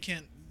yeah, they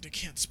can't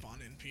spawn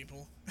in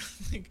people.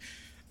 Like,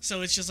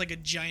 so it's just like a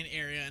giant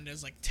area, and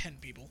there's like 10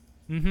 people.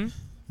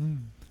 Mm-hmm.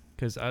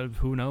 Because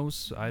who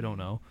knows? I don't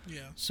know.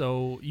 Yeah.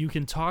 So you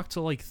can talk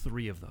to like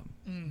 3 of them.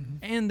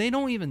 And they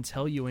don't even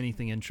tell you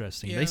anything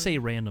interesting. Yeah. They say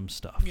random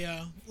stuff.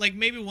 Yeah, like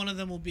maybe one of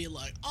them will be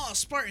like, "Oh,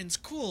 Spartans,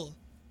 cool,"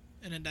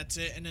 and then that's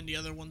it. And then the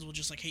other ones will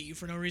just like hate you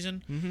for no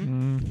reason.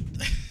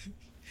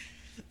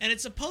 And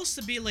it's supposed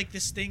to be like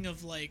this thing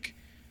of like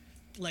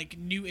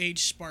New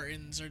Age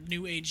Spartans or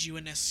New Age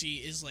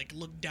UNSC is like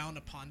looked down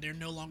upon. They're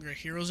no longer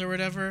heroes or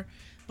whatever.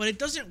 But it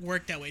doesn't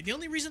work that way. The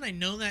only reason I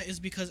know that is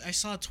because I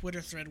saw a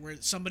Twitter thread where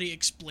somebody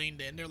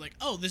explained it, and they're like,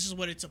 "Oh, this is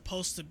what it's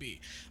supposed to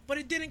be," but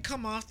it didn't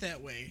come off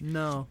that way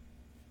No.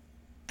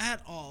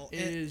 at all. It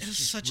It is was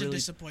just such a really-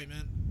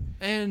 disappointment.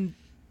 And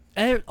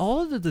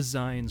all of the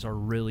designs are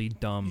really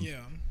dumb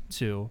Yeah.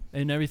 too.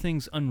 And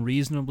everything's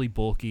unreasonably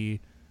bulky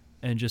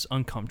and just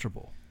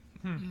uncomfortable.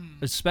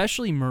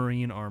 Especially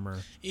marine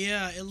armor.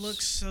 Yeah, it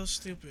looks so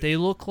stupid. They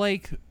look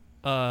like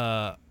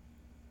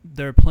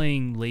they're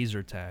playing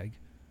laser tag.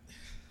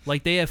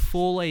 Like they have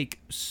full like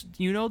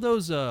you know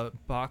those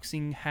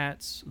boxing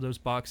hats, those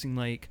boxing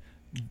like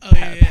Oh,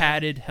 yeah, yeah.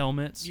 padded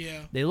helmets.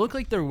 Yeah. They look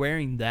like they're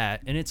wearing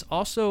that, and it's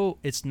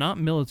not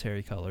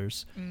military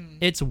colors. Mm.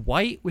 It's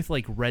white with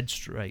like red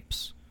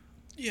stripes.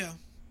 Yeah.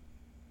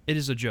 It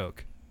is a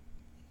joke.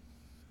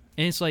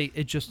 And it's like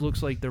it just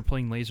looks like they're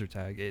playing laser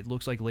tag. It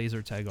looks like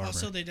laser tag armor.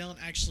 Also, they don't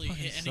actually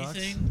Fucking hit sucks.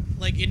 anything.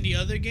 Like in the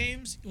other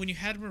games, when you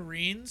had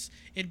Marines,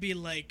 it'd be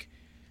like,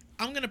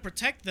 I'm gonna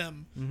protect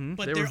them,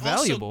 but They they're were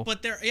valuable.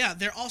 also,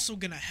 they're also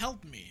gonna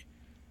help me.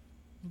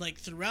 Like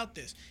throughout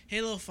this,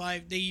 Halo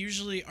 5, they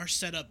usually are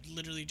set up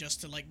literally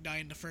just to like die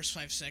in the first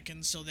 5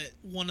 seconds, so that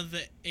one of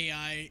the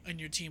AI on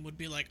your team would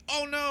be like,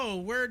 "Oh no,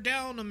 we're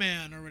down a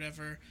man" or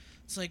whatever.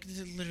 It's like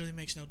it literally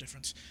makes no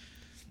difference.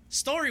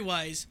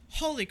 Story-wise,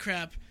 holy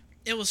crap,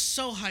 it was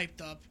so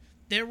hyped up.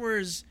 There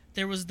was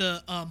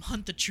the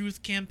Hunt the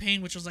Truth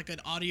campaign, which was like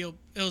it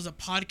was a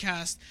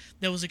podcast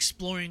that was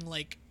exploring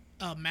like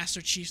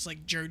Master Chief's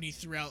like journey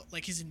throughout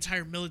like his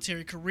entire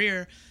military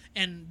career,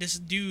 and this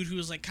dude who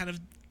was like kind of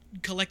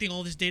collecting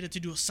all this data to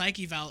do a psych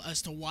eval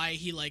as to why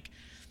he like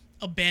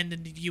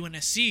abandoned the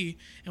UNSC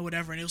and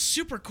whatever, and it was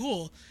super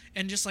cool,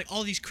 and just like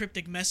all these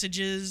cryptic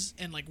messages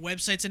and like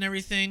websites and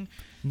everything.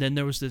 And then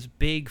there was this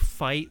big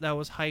fight that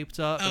was hyped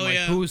up. and Oh, like,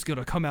 yeah. who's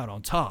gonna come out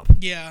on top?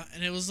 Yeah,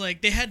 and it was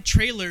like they had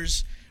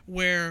trailers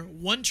where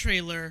one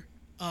trailer,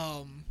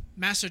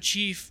 Master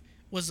Chief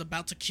was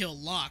about to kill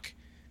Locke,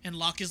 and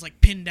Locke is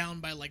like pinned down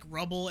by like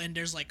rubble, and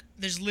there's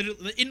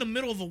literally in the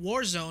middle of a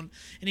war zone,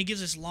 and he gives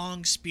this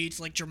long speech,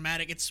 like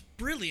dramatic. It's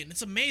brilliant.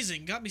 It's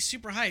amazing. Got me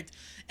super hyped.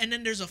 And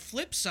then there's a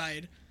flip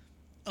side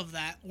of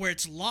that where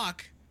it's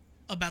Locke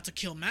about to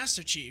kill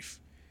Master Chief.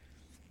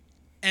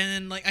 And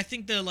then like I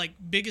think the like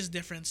biggest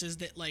difference is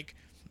that like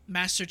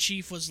Master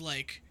Chief was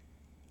like,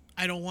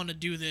 I don't want to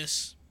do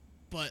this,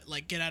 but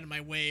like get out of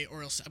my way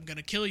or else I'm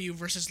gonna kill you.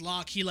 Versus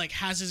Locke, he like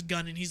has his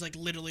gun and he's like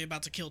literally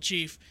about to kill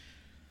Chief.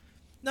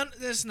 No,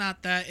 it's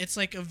not that. It's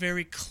like a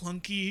very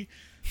clunky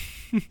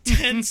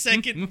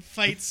 10-second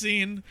fight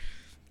scene,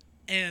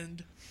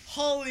 and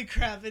holy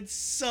crap, it's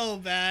so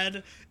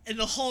bad, and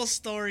the whole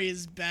story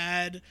is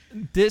bad.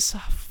 This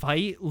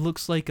fight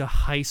looks like a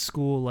high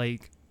school,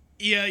 like...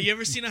 Yeah, you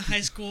ever seen a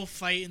high school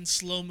fight in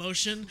slow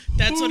motion?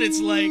 That's what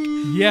it's like.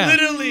 Yeah.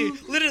 Literally.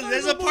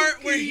 There's a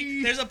part where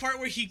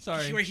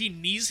he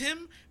knees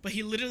him, but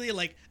he literally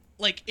like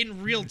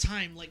in real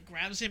time like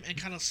grabs him and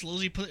kind of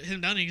slowly put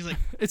him down, and he's like,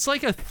 it's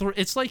like a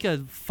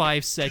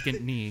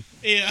 5-second knee.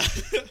 yeah.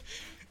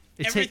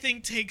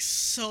 Everything takes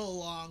so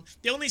long.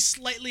 The only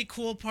slightly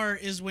cool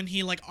part is when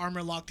he like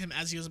armor locked him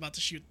as he was about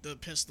to shoot the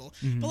pistol.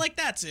 But like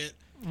that's it.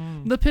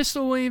 The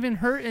pistol wouldn't even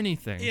hurt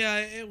anything. Yeah,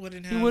 it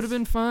wouldn't have. It would have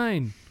been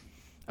fine.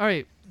 All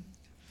right.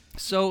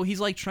 So he's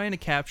like trying to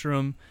capture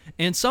him,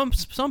 and some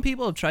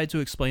people have tried to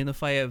explain the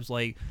fight. It was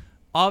like,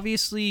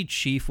 obviously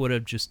Chief would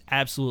have just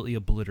absolutely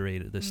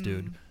obliterated this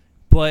dude,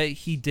 but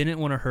he didn't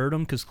want to hurt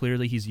him because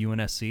clearly he's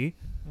UNSC.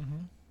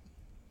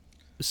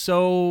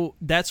 So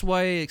that's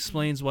why it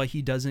explains why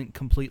he doesn't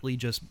completely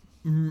just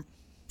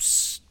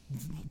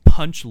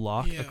punch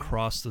Locke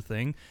across the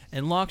thing.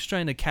 And Locke's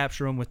trying to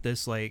capture him with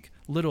this like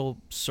little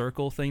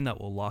circle thing that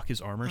will lock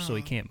his armor so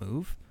he can't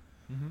move.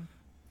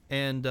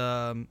 And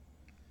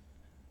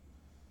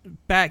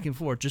back and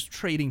forth, just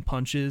trading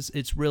punches.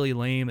 It's really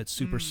lame. It's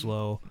super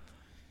slow.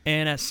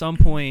 And at some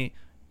point,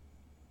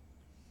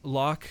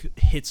 Locke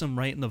hits him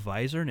right in the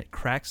visor, and it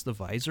cracks the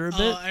visor a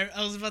bit.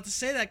 I was about to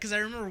say that because I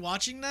remember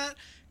watching that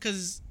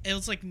because it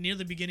was like near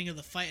the beginning of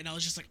the fight, and I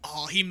was just like,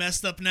 "Oh, he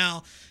messed up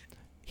now."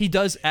 He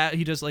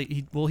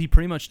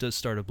pretty much does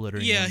start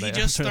obliterating. Yeah, him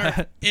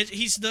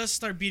he does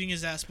start beating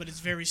his ass, but it's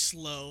very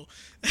slow.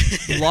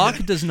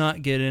 Locke does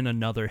not get in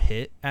another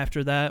hit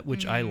after that,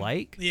 which I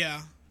like.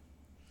 Yeah,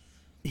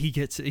 he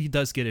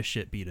does get his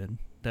shit beaten.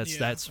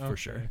 That's for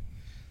sure.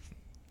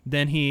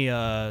 Then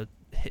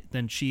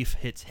then Chief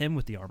hits him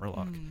with the armor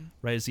lock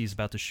right as he's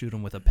about to shoot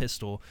him with a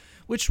pistol,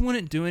 which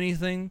wouldn't do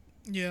anything.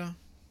 Yeah,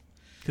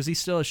 because he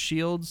still has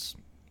shields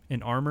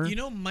and armor. You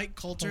know, Mike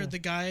Coulter, the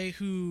guy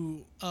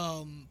who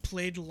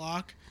played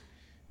Locke,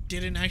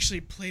 didn't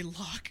actually play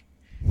Locke.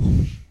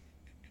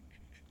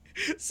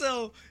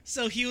 so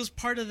he was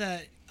part of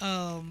that.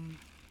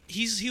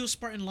 He was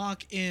Spartan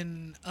Locke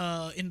in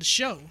the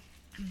show.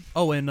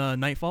 Oh, in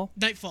Nightfall.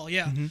 Nightfall,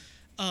 yeah.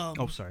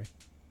 Oh, sorry.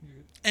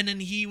 And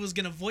then he was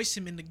gonna voice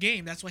him in the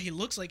game. That's why he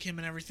looks like him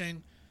and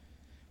everything.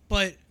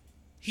 But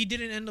he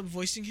didn't end up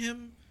voicing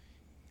him.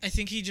 I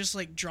think he just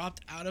like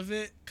dropped out of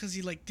it because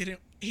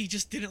he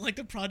just didn't like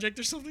the project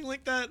or something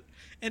like that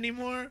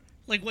anymore.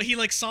 Like what he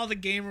like saw the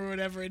game or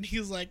whatever, and he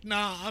was like,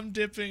 "Nah, I'm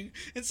dipping."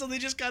 And so they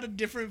just got a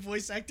different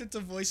voice actor to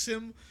voice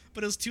him,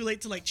 but it was too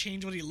late to like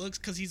change what he looks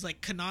because he's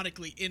like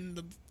canonically in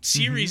the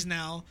series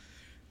now.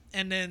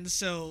 And then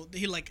so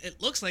he like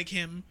it looks like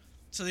him,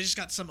 so they just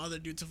got some other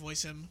dude to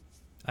voice him.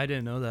 I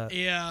didn't know that.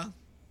 Yeah.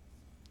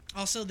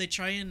 Also, they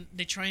try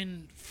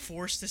and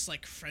force this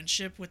like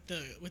friendship with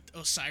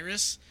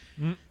Osiris.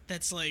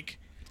 That's like.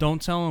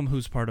 Don't tell him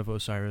who's part of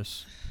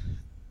Osiris.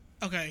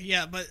 Okay,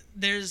 yeah, but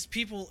there's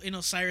people in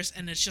Osiris,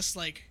 and it's just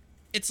like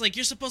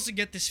you're supposed to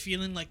get this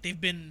feeling like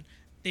they've been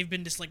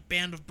this like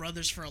band of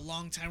brothers for a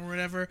long time or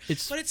whatever.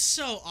 But it's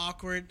so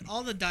awkward.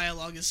 All the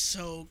dialogue is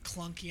so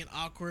clunky and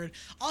awkward.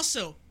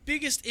 Also,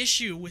 biggest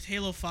issue with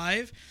Halo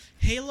 5,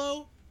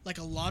 Halo, like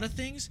a lot of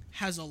things,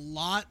 has a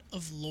lot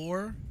of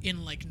lore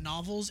in like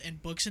novels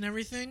and books and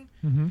everything.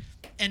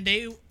 And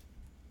they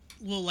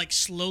will like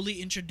slowly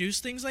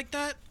introduce things like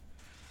that.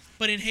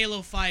 But in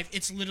Halo 5,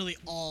 it's literally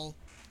all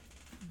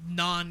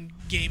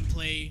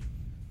non-gameplay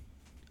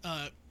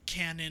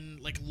canon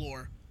like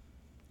lore.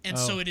 And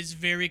so it is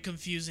very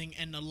confusing,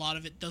 and a lot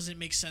of it doesn't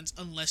make sense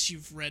unless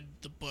you've read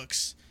the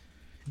books.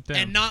 Damn.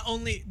 And not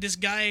only this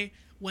guy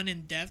went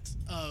in depth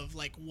of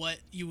like what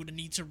you would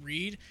need to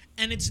read,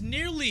 and it's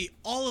nearly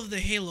all of the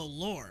Halo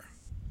lore.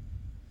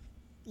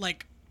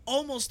 Like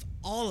almost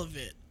all of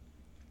it.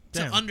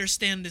 Damn. To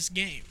understand this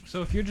game.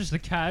 So if you're just a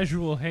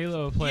casual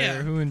Halo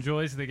player who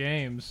enjoys the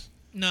games,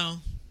 no,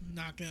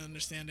 not gonna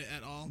understand it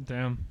at all.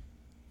 Damn.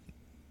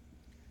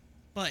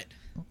 But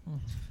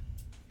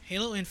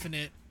Halo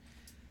Infinite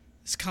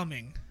is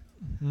coming,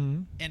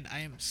 and I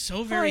am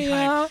so very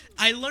hyped.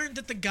 I learned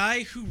that the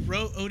guy who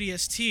wrote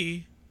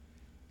ODST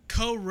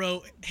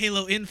co-wrote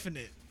Halo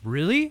Infinite.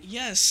 Really?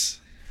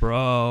 Yes.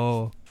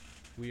 Bro,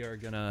 we are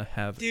gonna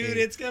have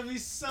it's gonna be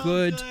so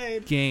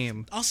good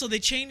game. Also, they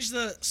changed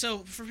so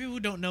for people who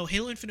don't know,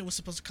 Halo Infinite was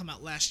supposed to come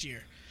out last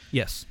year.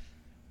 Yes.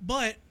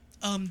 But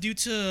due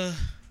to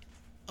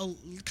a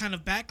kind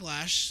of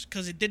backlash,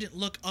 because it didn't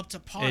look up to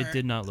par. It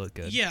did not look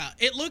good. Yeah,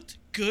 it looked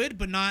good,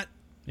 but not.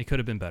 It could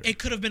have been better. It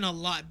could have been a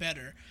lot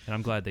better. And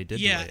I'm glad they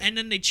did. Yeah, and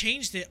then they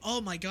changed it.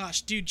 Oh my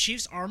gosh, dude,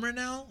 Chief's armor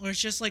now, where it's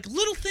just like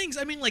little things.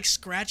 I mean, like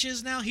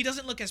scratches now. He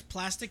doesn't look as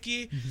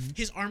plasticky.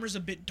 His armor's a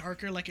bit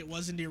darker, like it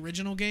was in the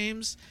original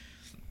games.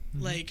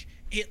 Like,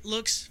 it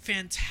looks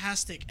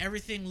fantastic.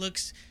 Everything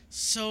looks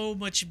so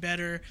much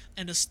better,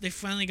 and they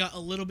finally got a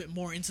little bit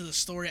more into the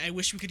story. I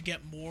wish we could get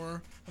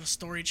more of a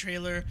story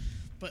trailer,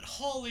 but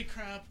holy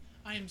crap,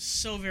 I am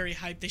so very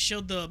hyped. They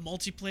showed the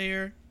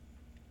multiplayer,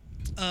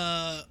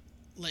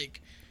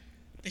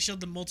 they showed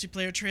the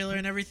multiplayer trailer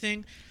and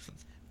everything,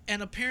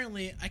 and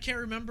apparently, I can't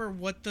remember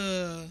what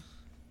the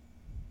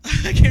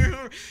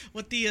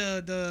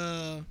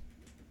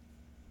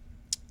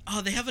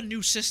they have a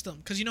new system,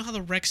 because you know how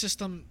the rec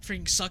system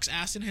freaking sucks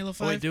ass in Halo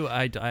 5? Oh, I do.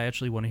 I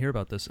actually want to hear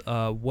about this.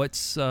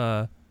 What's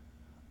the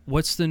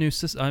new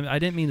system? I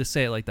didn't mean to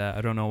say it like that.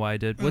 I don't know why I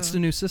did. What's the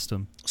new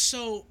system?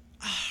 So,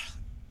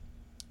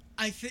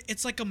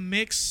 it's like a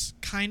mix,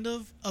 kind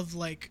of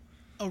like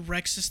a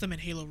rec system in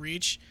Halo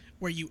Reach,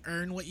 where you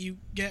earn what you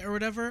get or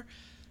whatever.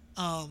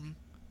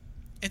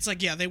 It's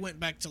like, yeah, they went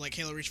back to like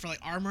Halo Reach for like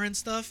armor and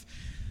stuff,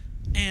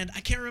 and I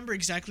can't remember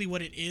exactly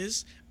what it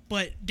is.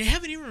 But they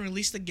haven't even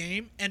released the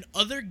game, and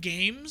other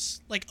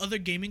games, like other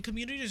gaming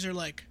communities, are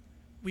like,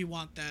 we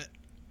want that.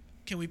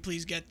 Can we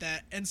please get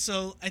that? And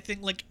so I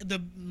think like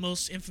the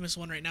most infamous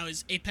one right now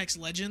is Apex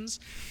Legends.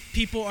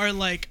 People are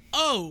like,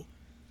 oh,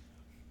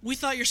 we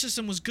thought your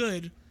system was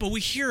good, but we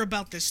hear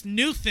about this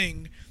new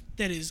thing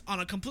that is on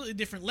a completely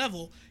different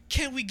level.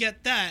 Can we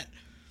get that?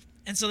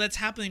 And so that's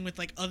happening with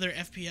like other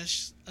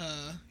FPS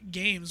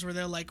games where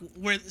they're like,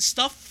 where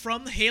stuff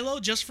from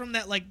Halo, just from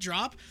that like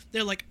drop,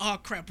 they're like, oh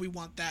crap, we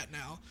want that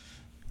now.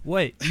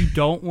 Wait, you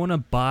don't want to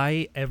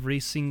buy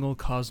every single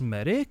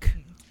cosmetic?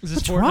 Is this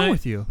What's Fortnite? wrong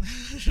with you?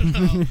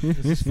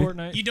 Is this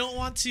Fortnite? You don't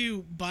want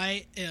to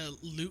buy a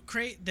loot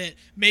crate that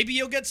maybe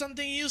you'll get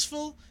something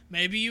useful,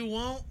 maybe you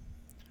won't.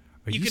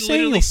 Are You can saying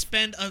literally you'll-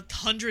 spend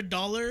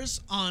 $100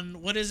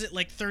 on, what is it,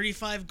 like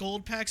 35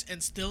 gold packs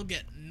and still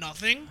get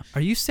nothing? Are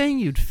you saying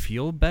you'd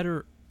feel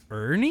better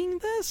earning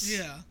this?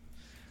 Yeah.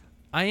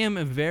 I am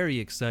very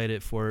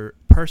excited for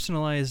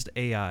personalized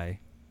AI.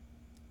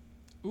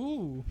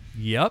 Ooh,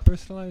 Yep.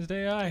 personalized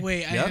AI.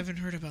 Wait, I Yep. haven't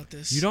heard about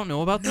this. You don't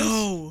know about this?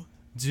 No.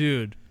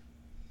 Dude,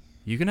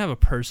 you can have a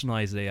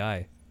personalized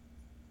AI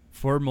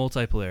for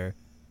multiplayer.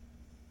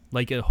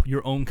 Like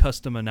your own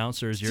custom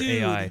announcer is your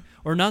Dude. AI.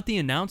 Or not the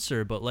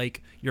announcer, but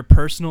like your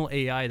personal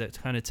AI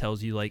that kind of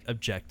tells you like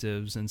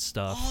objectives and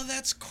stuff. Oh,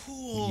 that's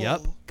cool.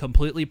 Yep.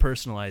 Completely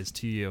personalized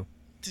to you.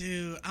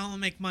 Dude, I want to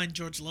make mine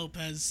George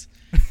Lopez.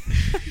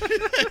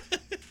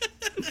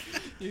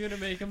 You're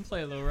gonna make him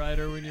play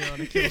lowrider when you're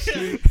on a kill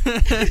streak.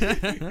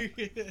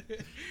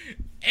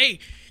 Hey,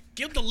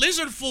 give the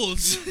lizard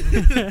fools.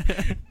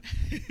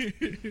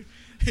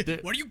 Where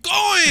are you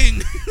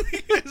going?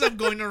 Because I'm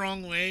going the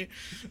wrong way.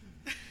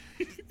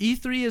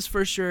 E3 has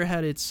for sure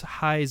had its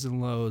highs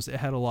and lows. It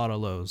had a lot of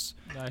lows.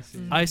 I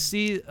see. I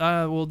see.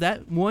 Well,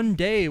 that one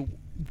day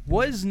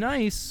was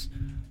nice.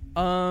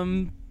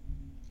 I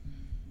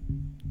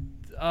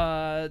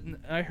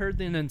heard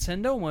the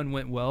Nintendo one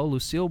went well.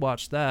 Lucille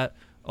watched that.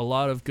 A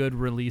lot of good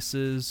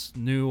releases.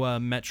 New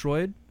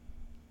Metroid.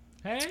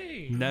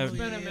 Hey, No- it's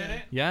been a Yeah.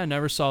 minute. Yeah, I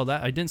never saw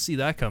that. I didn't see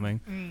that coming.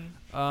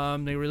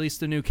 They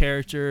released a new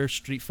character,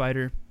 Street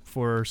Fighter,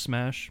 for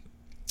Smash.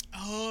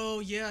 Oh,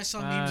 yeah, I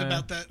saw memes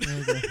about that.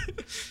 Okay.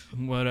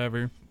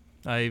 Whatever.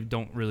 I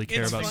don't really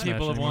care It's about fun. Smash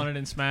People have anymore. wanted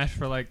in Smash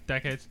for like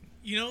decades.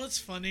 You know what's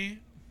funny,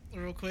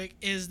 real quick,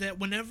 is that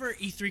whenever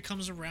E3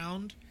 comes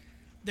around,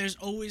 there's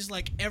always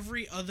like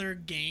every other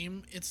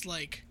game, it's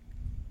like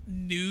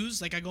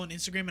news. Like I go on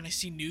Instagram and I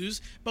see news,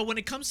 but when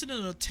it comes to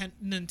the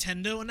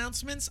Nintendo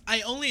announcements,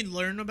 I only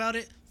learn about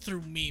it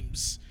through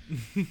memes.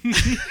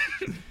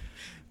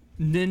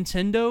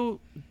 Nintendo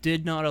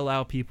did not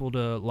allow people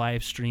to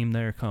live stream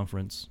their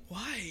conference.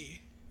 Why?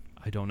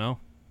 I don't know.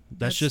 That's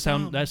That's just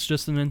dumb. that's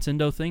just a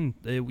Nintendo thing.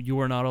 You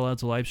are not allowed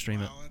to live stream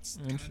Wow, that's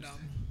kind of Interesting. dumb.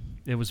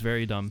 it. It was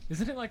very dumb.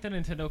 Isn't it like the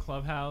Nintendo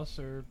Clubhouse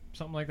or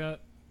something like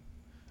that?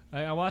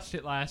 I watched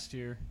it last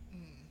year.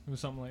 It was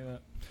something like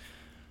that.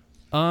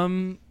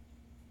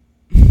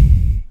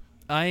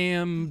 I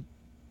am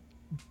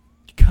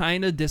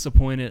kind of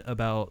disappointed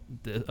about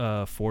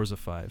the Forza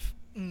 5.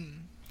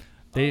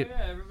 They oh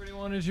yeah, everybody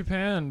wanted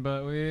Japan,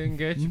 but we didn't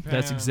get Japan.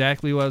 That's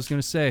exactly what I was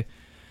going to say.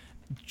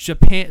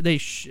 Japan,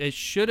 it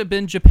should have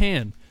been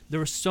Japan. There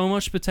was so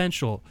much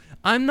potential.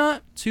 I'm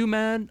not too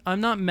mad.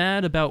 I'm not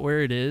mad about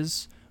where it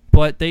is,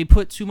 but they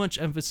put too much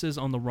emphasis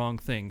on the wrong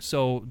thing.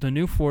 So the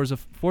new Forza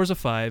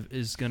 5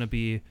 is going to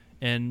be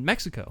in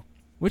Mexico,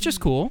 which is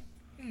cool.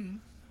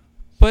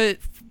 But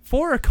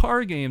for a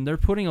car game, they're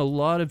putting a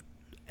lot of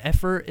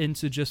effort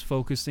into just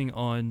focusing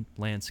on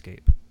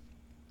landscape.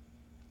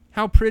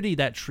 How pretty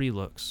that tree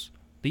looks.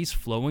 These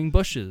flowing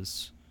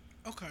bushes.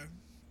 Okay.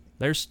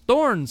 There's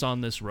thorns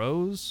on this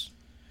rose.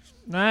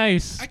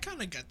 Nice. I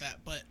kind of get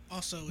that, but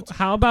also it's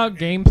How about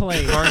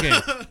gameplay? Car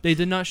game. They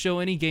did not show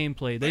any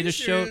gameplay. They Are you just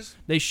showed serious?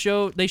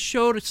 they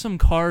showed some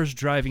cars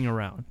driving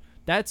around.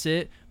 That's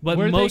it. But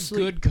Were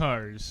mostly they good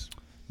cars?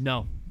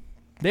 no.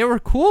 They were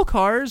cool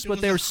cars, It but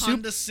was they a were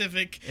Honda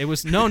Civic. It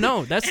was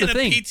no. That's the and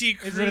thing. a PT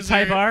Cruiser Is it a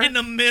Type R? in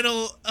the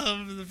middle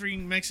of the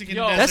freaking Mexican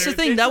Yo, desert. That's the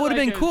thing. It's That would have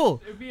like been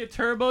cool. It'd be a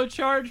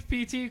turbocharged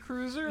PT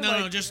Cruiser.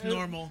 No, just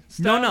normal.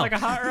 Style, No. like a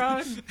hot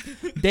rod.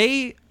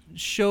 They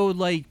showed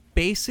like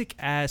basic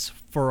ass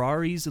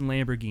Ferraris and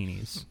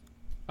Lamborghinis,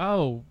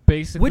 Oh,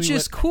 basically. which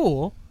is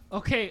cool.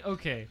 Okay.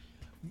 Okay.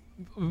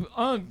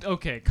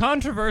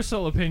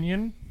 Controversial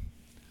opinion.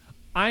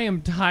 I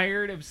am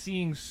tired of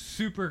seeing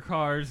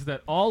supercars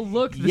that all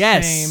look the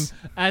Yes. same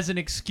as an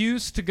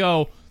excuse to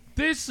go,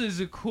 this is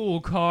a cool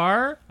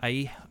car.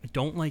 I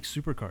don't like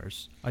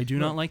supercars. I do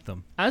not like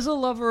them. As a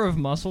lover of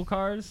muscle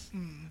cars,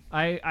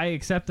 I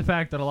accept the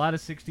fact that a lot of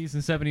 60s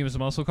and 70s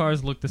muscle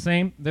cars look the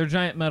same. They're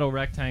giant metal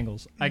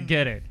rectangles. I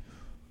get it.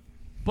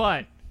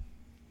 But,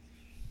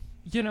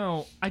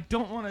 I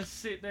don't want to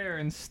sit there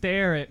and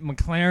stare at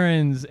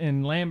McLarens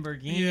and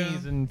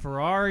Lamborghinis and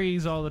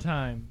Ferraris all the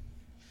time.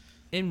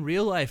 In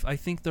real life, I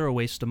think they're a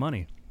waste of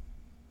money.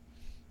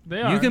 They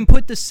are. You can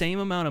put the same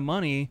amount of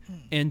money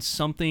in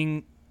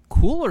something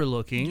cooler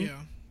looking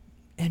Yeah.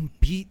 and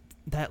beat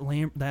that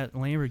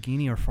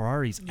Lamborghini or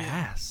Ferrari's Yeah.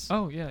 ass.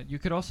 Oh, yeah. You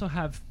could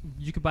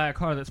buy a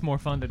car that's more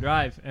fun to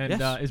drive and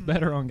Yes. is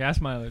better on gas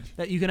mileage.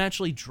 That you can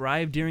actually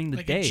drive during the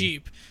Like day. a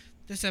Jeep.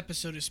 This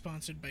episode is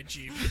sponsored by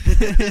Jeep.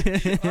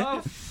 Oh,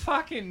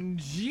 fucking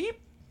Jeep?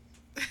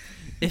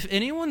 If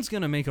anyone's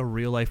gonna make a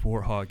real life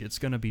Warthog, it's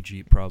gonna be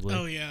Jeep probably.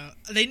 Oh yeah,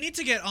 they need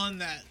to get on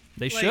that.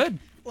 They Like- should.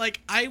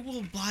 Like, I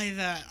will buy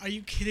that. Are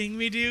you kidding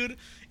me, dude?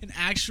 An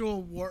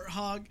actual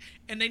Warthog,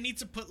 and they need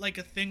to put like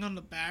a thing on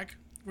the back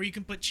where you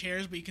can put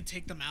chairs, but you can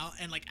take them out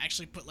and like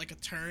actually put like a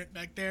turret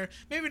back there.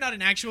 Maybe not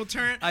an actual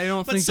turret. I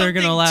don't but think they're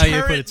gonna something allow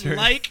you to put a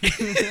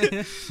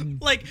turret.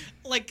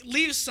 like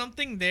leave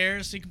something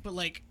there so you can put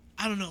like,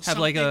 I don't know. Have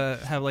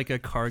like a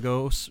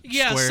cargo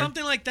Yeah, square.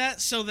 something like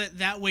that, so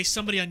that way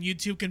somebody on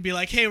YouTube can be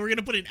like, "Hey, we're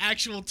gonna put an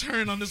actual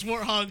turn on this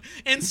Warthog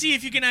and see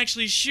if you can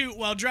actually shoot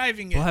while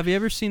driving it." Well, have you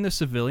ever seen the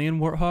civilian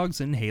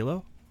Warthogs in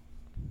Halo?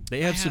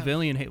 They have have.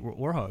 civilian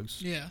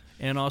Warthogs. Yeah.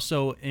 And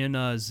also in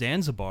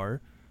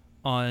Zanzibar,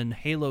 on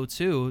Halo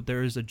 2,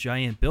 there is a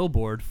giant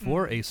billboard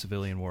for a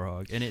civilian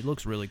Warthog, and it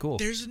looks really cool.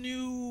 There's a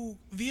new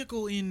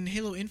vehicle in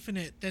Halo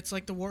Infinite that's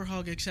like the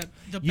Warthog, except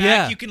the back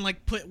Yeah. you can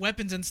like put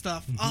weapons and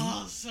stuff.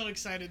 Oh, so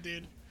excited,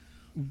 dude!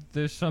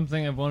 There's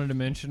something I've wanted to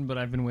mention, but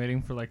I've been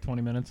waiting for like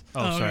 20 minutes.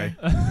 Oh, sorry.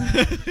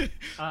 okay.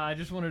 I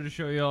just wanted to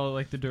show y'all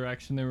like the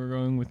direction they were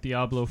going with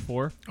Diablo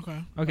 4.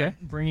 Okay. Okay.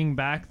 Bringing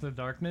back the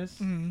darkness.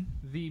 Mhm.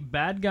 The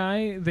bad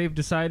guy they've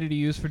decided to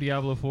use for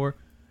Diablo 4.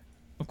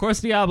 Of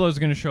course, Diablo is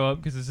going to show up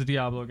because it's a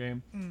Diablo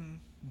game. Mm.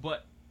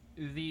 But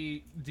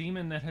the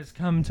demon that has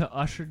come to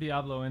usher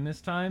Diablo in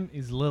this time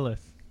is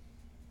Lilith.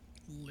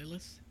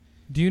 Lilith.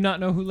 Do you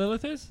not know who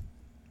Lilith is?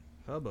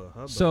 Hubba.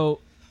 So,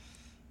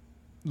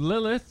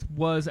 Lilith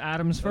was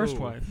Adam's first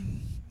Oh. wife.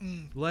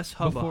 Less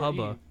hubba Before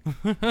hubba.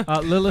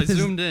 Lilith I is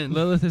zoomed in.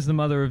 Lilith is the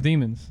mother of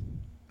demons,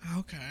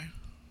 Okay.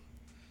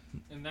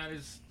 and that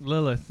is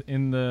Lilith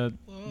in the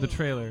Whoa.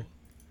 trailer.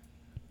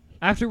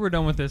 After we're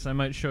done with this, I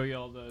might show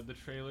y'all the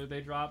trailer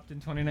they dropped in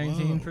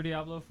 2019 Whoa. for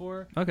Diablo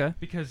 4 Okay.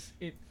 because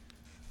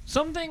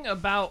something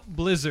about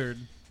Blizzard,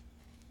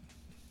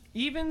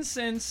 even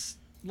since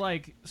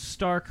like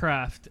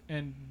StarCraft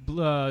and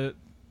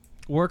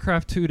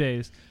Warcraft 2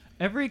 days,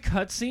 every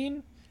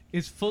cutscene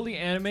is fully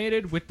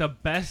animated with the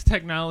best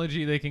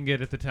technology they can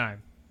get at the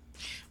time.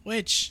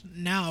 Which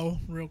now,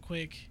 real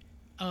quick,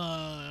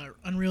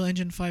 Unreal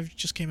Engine 5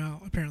 just came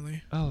out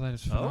apparently. Oh, that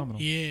is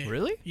phenomenal. Yeah.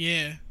 Really?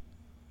 Yeah.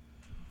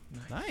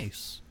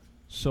 Nice.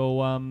 So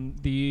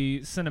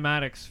the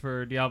cinematics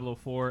for Diablo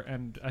 4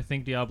 and I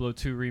think Diablo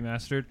 2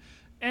 remastered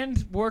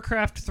and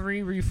Warcraft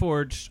 3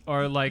 Reforged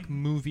are like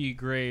movie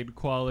grade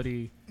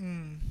quality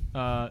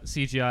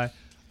CGI.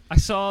 I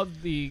saw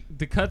the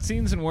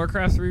cutscenes in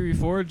Warcraft 3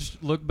 Reforged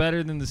look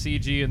better than the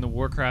CG in the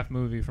Warcraft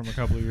movie from a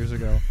couple of years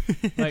ago.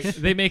 Like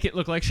they make it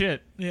look like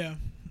shit, Yeah.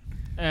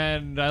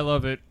 and I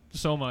love it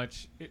so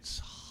much.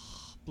 It's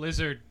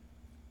Blizzard.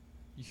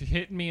 You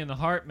hitting me in the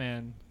heart,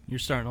 man. You're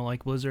starting to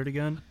like Blizzard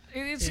again?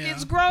 It's Yeah.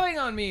 it's growing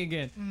on me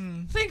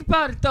again. Think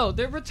about it though;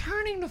 they're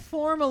returning to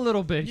form a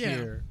little bit Yeah.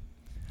 here.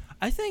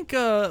 I think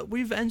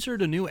we've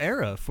entered a new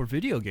era for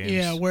video games.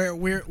 Yeah,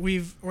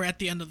 we're at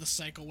the end of the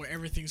cycle where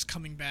everything's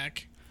coming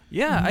back.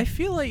 Yeah, I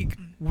feel like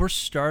we're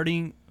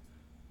starting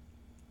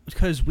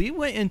because we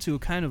went into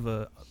kind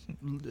of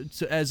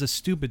as a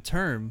stupid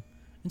term,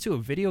 into a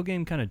video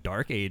game kind of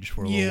dark age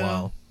for a little Yeah.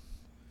 while.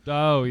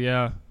 Oh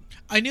yeah,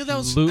 I knew that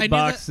was Loot I knew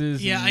boxes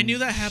That, yeah, I and knew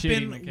that shitty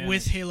happened mechanics.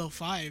 with Halo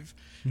 5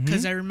 Mm-hmm.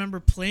 because I remember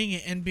playing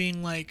it and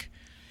being like,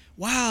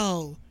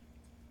 "Wow,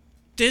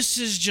 this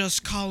is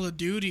just Call of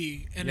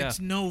Duty and Yeah. it's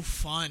no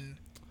fun."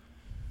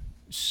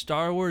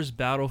 Star Wars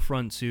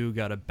Battlefront 2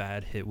 got a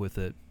bad hit with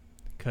it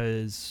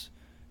because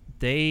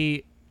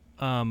they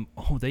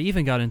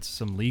even got into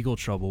some legal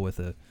trouble with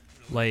it.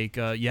 Like,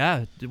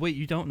 wait,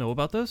 you don't know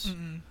about this?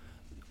 Mm-mm.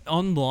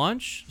 On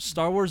launch,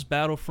 Star Wars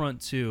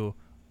Battlefront 2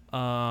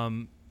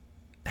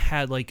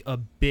 had like a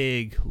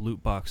big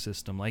loot box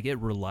system. Like it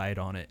relied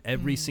on it.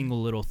 Every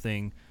single little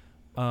thing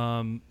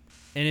And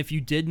if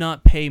you did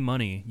not pay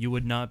money, you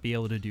would not be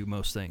able to do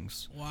most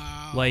things.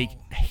 Wow. Like,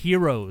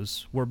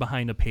 heroes were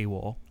behind a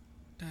paywall.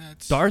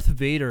 That's Darth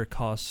Vader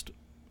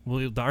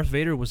Darth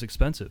Vader was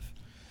expensive.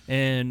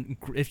 And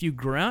if you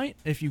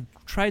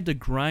tried to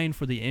grind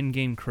for the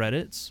in-game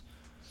credits,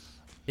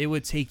 it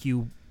would take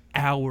you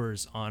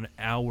hours on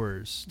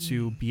hours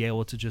to be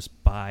able to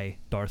just buy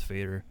Darth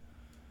Vader.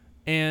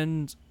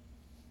 And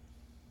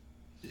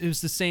it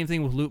was the same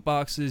thing with loot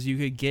boxes. You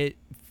could get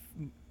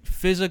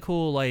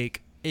physical,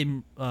 like,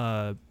 loot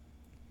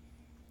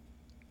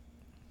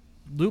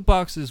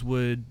boxes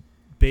would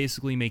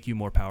basically make you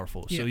more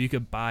powerful. So you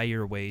could buy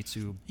your way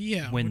to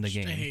win the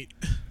game. I hate.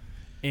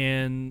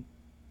 And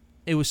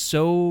it was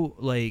so,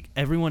 like,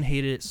 everyone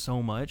hated it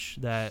so much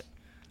that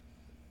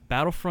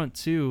Battlefront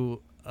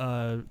 2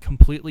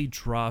 completely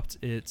dropped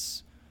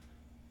its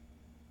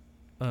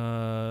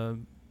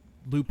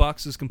loot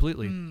boxes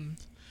completely.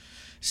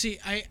 See,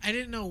 I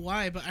didn't know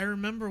why, but I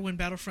remember when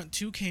Battlefront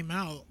 2 came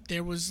out,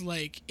 there was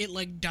like, it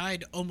like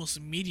died almost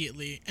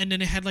immediately, and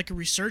then it had like a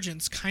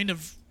resurgence kind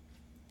of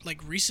like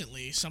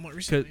somewhat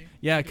recently.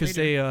 Because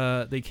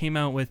they came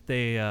out with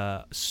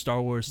a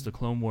Star Wars The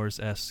Clone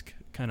Wars-esque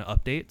kind of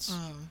updates.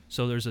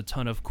 So there's a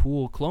ton of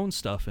cool clone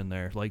stuff in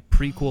there, like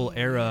prequel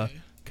era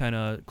kind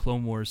of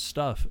Clone Wars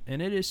stuff,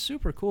 and it is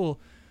super cool.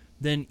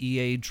 Then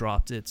EA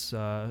dropped its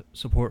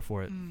support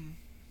for it.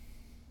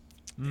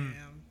 Damn.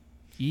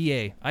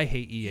 EA. I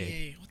hate EA.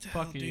 EA. What the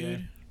Fuck hell, EA.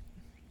 dude?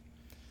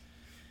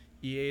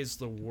 EA is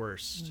the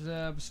worst.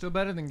 It's still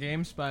better than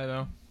GameSpy,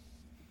 though.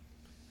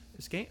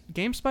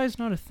 GameSpy is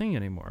not a thing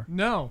anymore.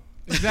 No,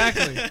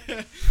 exactly.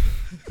 Do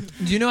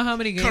you know how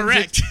many games?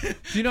 Correct.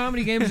 Do you know how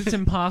many games it's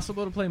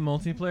impossible to play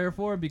multiplayer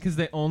for because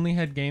they only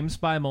had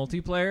GameSpy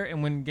multiplayer,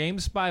 and when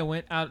GameSpy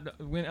went out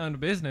of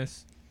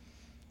business,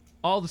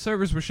 all the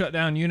servers were shut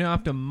down. You now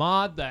have to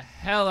mod the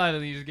hell out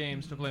of these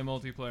games to play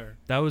multiplayer.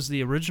 That was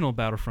the original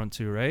Battlefront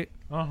 2, right?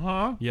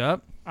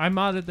 Yep. I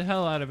modded the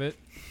hell out of it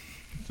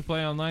to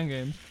play online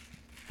games.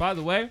 By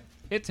the way,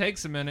 it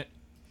takes a minute.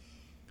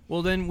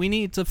 Well, then we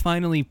need to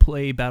finally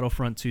play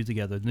Battlefront 2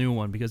 together, the new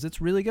one, because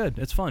it's really good.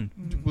 It's fun.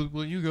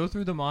 Will you go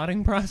through the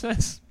modding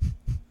process?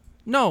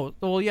 No,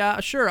 well, yeah,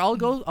 sure. I'll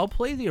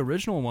play the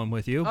original one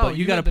with you, Oh, but you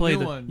you gotta got the play new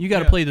the one. you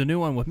gotta Yeah. play the new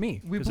one with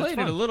me. We 'cause played it's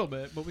it a fun. little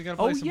bit, but we gotta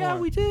play some more.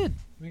 We did.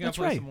 We gotta That's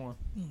play right. some more.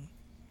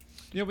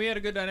 Yeah, we had a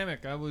good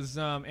dynamic. I was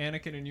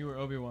Anakin and you were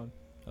Obi-Wan.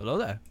 I love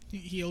that.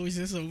 He always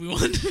is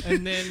Obi-Wan.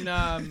 And then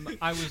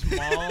I was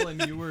Maul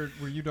and you were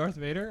you Darth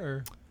Vader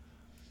or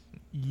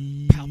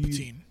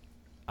Palpatine.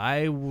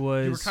 I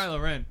was. you were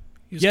Kylo Ren?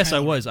 He was Yes, I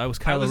Kylo was. Ren. I was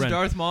I Kylo was Ren.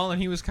 Darth Maul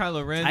and he was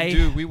Kylo Ren. I-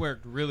 Dude, we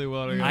worked really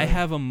well together. I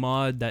have a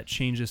mod that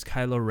changes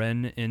Kylo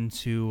Ren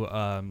into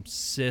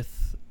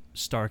Sith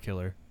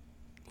Starkiller.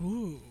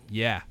 Ooh.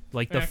 Yeah,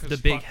 like Yeah, the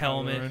 'cause big fuck Kylo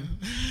helmet. Ren.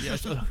 Yeah,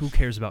 so who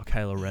cares about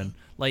Kylo Ren?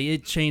 Like,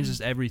 it changes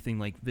everything.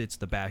 Like, it's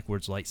the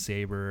backwards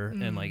lightsaber,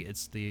 and like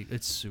it's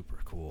super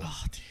cool.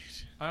 Oh, dude.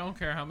 I don't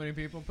care how many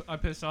people I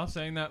pissed off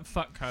saying that.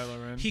 Fuck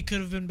Kylo Ren. He could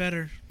have been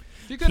better.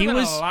 He could he have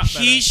been was- a lot better.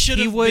 He should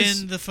He have was-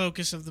 been the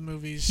focus of the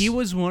movies. He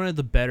was one of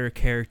the better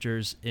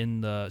characters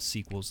in the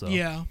sequels, though.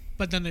 Yeah,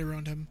 but then they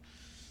ruined him.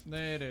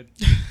 They did.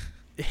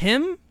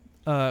 Him,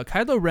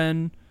 Kylo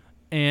Ren,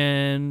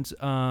 and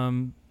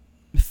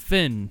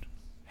Finn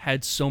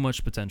had so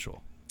much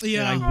potential.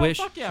 Yeah. I wish-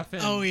 Fuck yeah,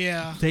 Finn. Oh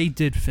yeah. They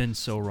did Finn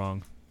so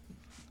wrong.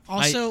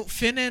 Also,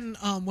 Finn and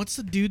what's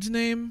the dude's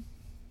name?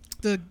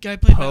 The guy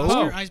played by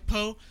Poe? Oscar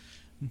Poe.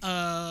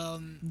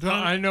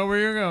 I know where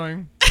you're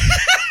going.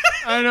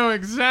 I know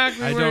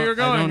exactly I where don't- you're I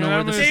going. don't know and where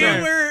I'm this gonna is They say,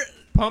 going. were.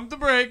 pump the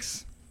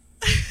brakes.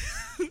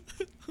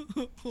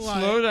 Why?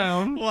 Slow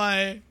down.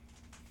 Why?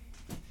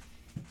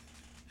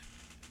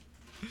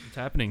 What's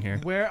happening here?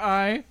 Where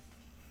I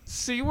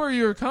see where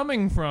you're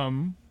coming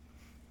from.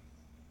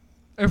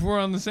 If we're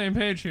on the same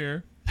page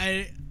here.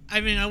 I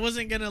mean, I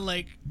wasn't gonna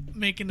like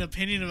make an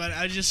opinion about it.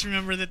 I just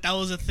remember that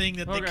was a thing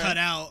that they Okay. cut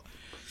out.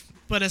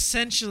 But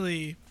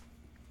essentially,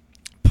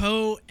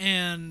 Poe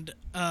and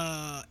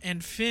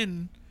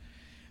Finn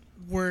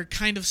were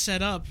kind of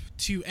set up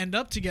to end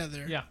up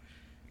together. Yeah.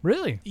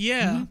 Really?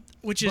 Yeah,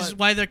 which is But-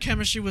 why their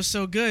chemistry was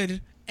so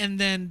good. And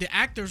then the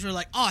actors were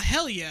like, "Oh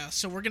hell yeah!"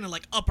 So we're gonna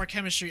like up our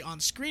chemistry on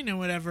screen and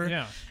whatever.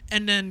 Yeah.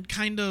 And then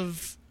kind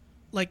of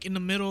like in the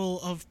middle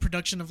of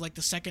production of like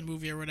the second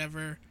movie or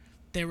whatever,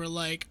 they were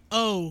like,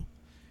 "Oh,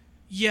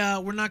 yeah,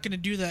 we're not gonna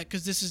do that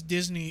because this is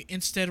Disney.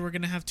 Instead, we're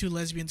gonna have two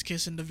lesbians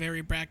kiss in the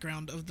very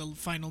background of the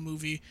final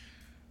movie."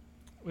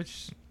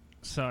 Which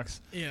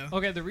sucks. Yeah.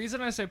 Okay, the reason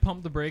I say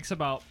pump the brakes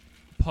about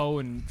Poe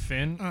and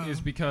Finn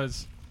is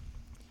because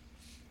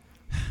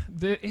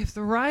if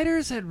the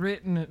writers had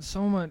written it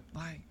so much,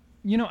 like,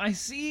 you know, I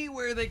see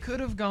where they could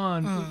have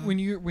gone. When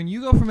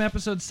you go from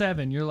episode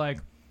 7, you're like,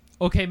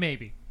 okay,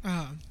 maybe.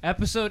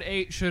 Episode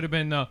 8 should have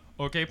been the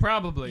okay,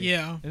 probably.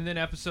 Yeah. And then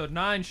episode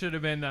 9 should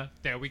have been the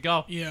there we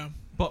go. Yeah.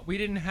 But we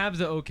didn't have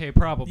the okay,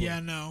 probably. Yeah.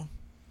 No.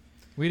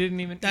 We didn't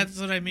even. That's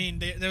what I mean.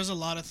 There's a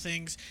lot of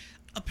things.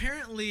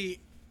 Apparently,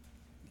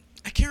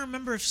 I can't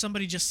remember if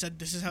somebody just said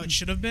this is how it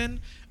should have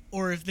been,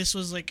 or if this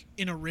was like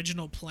an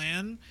original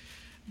plan.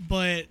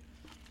 But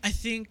I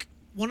think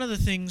one of the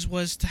things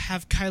was to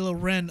have Kylo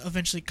Ren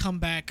eventually come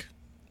back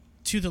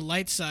to the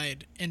light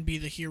side and be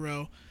the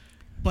hero.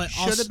 But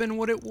Should have been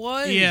what it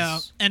was. yeah,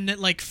 and that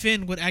like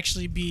Finn would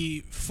actually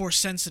be force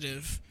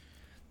sensitive.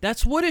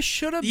 That's what it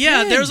should have been.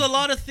 Yeah, there's a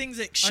lot of things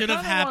that should have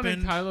I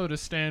happened. wanted Kylo to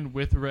stand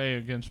with Rey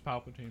against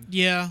Palpatine.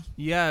 Yeah,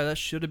 Yeah, that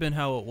should have been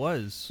how it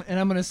was. And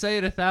I'm going to say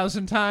it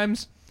 1,000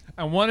 times.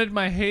 I wanted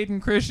my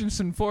Hayden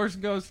Christensen Force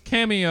Ghost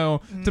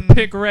cameo to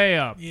pick Rey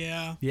up.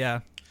 yeah. Yeah.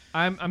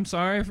 I'm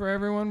sorry for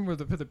everyone with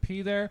the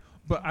P there,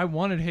 but I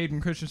wanted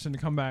Hayden Christensen to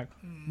come back.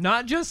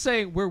 Not just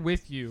say, we're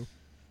with you.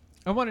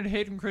 I wanted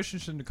Hayden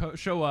Christensen to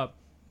show up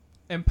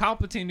and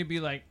Palpatine to be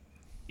like,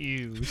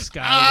 ew,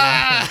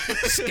 Skywalker.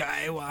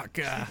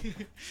 Skywalker.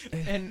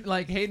 And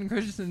like Hayden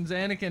Christensen's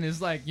Anakin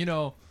is like, you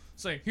know,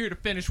 it's like here to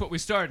finish what we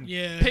started.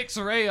 Yeah. Picks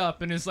Rey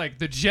up and is like,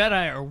 the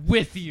Jedi are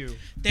with you.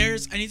 I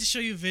need to show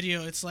you a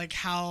video. It's like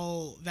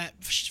how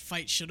that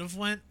fight should have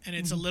went, and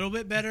it's a little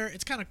bit better.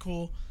 It's kind of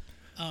cool,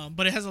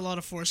 but it has a lot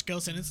of Force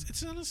ghosts, and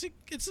it's honestly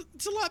it's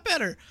a lot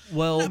better.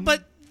 Well,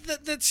 But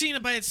that scene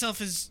by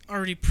itself is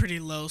already pretty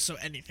low, so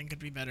anything could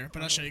be better.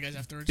 But I'll show you guys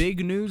afterwards.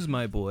 big news,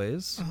 my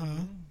boys. Uh-huh.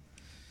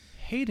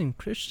 Hayden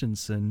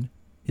Christensen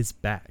is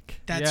back.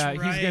 That's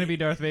right. He's gonna be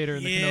Darth Vader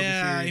in the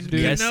Kenobi series. Dude.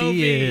 Yes, he Kenobi.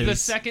 is. The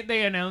second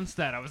they announced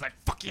that, I was like,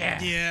 fuck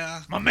yeah.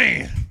 Yeah. My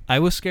man. I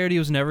was scared he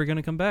was never going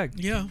to come back.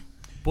 Yeah.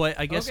 But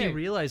I guess he Okay.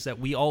 realized that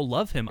we all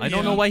love him. I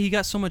don't Yeah. know why he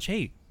got so much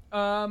hate.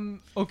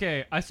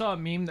 Okay, I saw a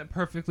meme that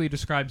perfectly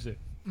describes it.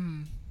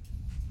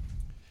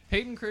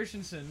 Hayden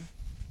Christensen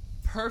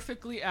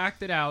perfectly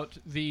acted out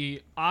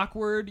the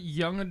awkward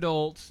young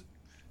adult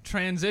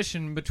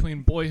transition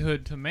between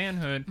boyhood to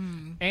manhood,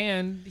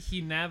 and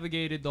he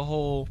navigated the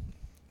whole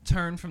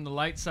turn from the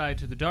light side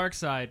to the dark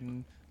side,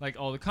 and like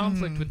all the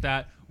conflict with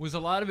that was a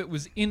lot of it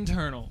was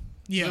internal.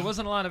 Yeah. There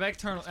wasn't a lot of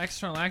external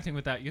acting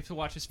with that. You have to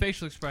watch his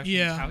facial expressions,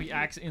 Yeah. how he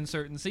acts in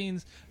certain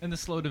scenes, and the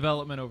slow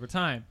development over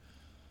time.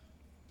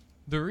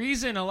 The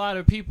reason a lot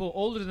of people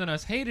older than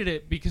us hated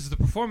it because the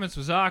performance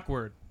was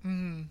awkward.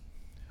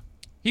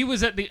 He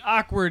was at the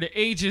awkward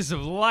ages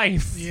of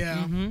life.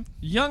 Yeah.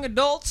 Young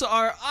adults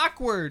are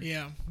awkward.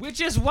 Yeah. Which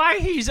is why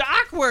he's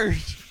awkward.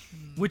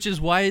 Which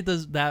is why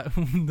that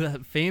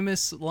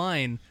famous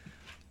line,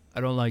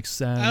 I don't like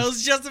sand. I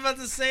was just about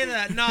to say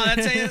that. No,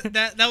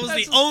 that was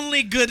the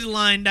only good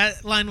line.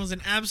 That line was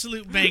an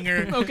absolute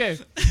banger. Okay.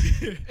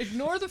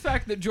 Ignore the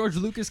fact that George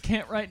Lucas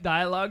can't write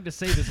dialogue to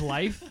save his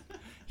life.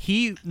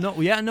 He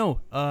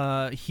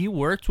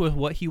worked with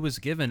what he was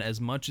given as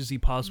much as he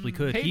possibly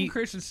could. Hayden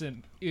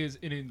Christensen is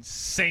an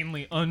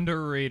insanely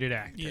underrated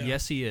actor. Yeah.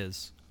 Yes, he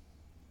is.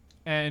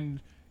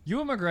 And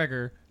Ewan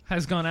McGregor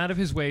has gone out of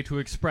his way to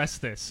express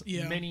this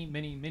Yeah. many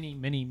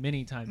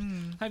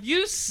times. Have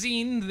you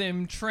seen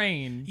them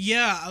train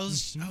Yeah, I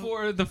was.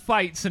 for the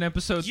fights in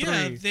episode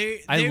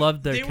 3? I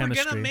loved their They were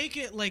chemistry. gonna make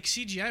it like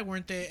CGI,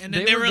 weren't they? And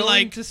then They were were going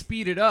like, to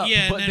speed it up,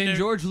 Yeah, but and then then they're-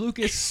 George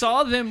Lucas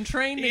saw them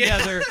train Yeah.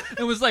 together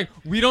and was like,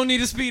 "We don't need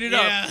to speed it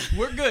Yeah. up.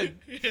 We're good."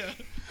 yeah.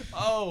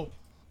 Oh,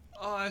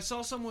 I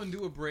saw someone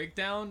do a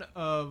breakdown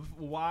of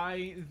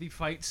why the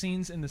fight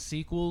scenes in the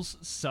sequels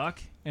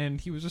suck,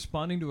 and he was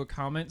responding to a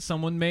comment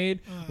someone made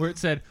where it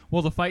said,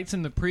 "Well, the fights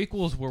in the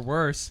prequels were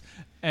worse."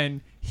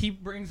 And he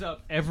brings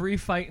up every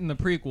fight in the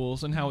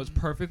prequels and how it's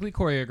perfectly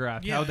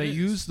choreographed, Yeah, how it they is.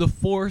 use the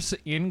Force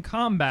in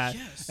combat,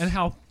 Yes. and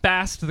how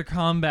fast the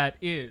combat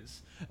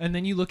is. And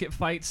then you look at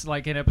fights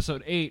like in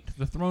Episode 8,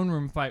 the throne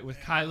room fight with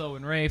Kylo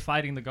and Rey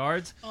fighting the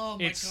guards. Oh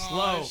my It's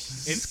gosh.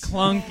 slow. It's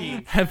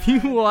clunky. Have you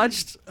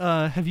watched?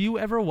 Have you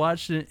ever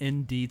watched an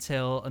in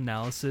detail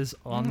analysis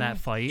on that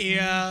fight?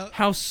 Yeah.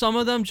 How some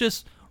of them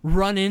just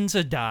run in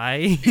to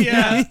die.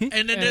 Yeah.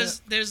 And then Yeah.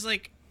 there's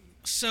like,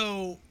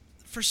 so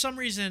for some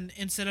reason,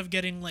 instead of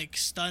getting like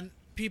stunt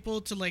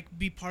people to like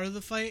be part of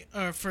the fight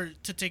or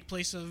to take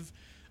place of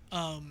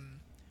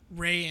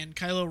Rey and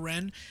Kylo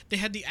Ren, they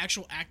had the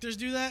actual actors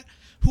do that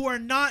who are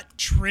not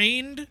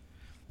trained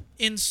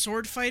in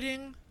sword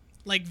fighting,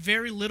 like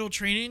very little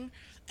training,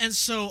 and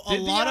so a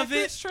Did lot the of it,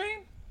 actors train?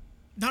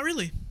 not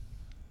really.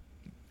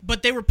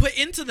 But they were put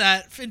into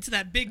that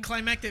big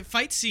climactic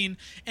fight scene,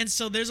 and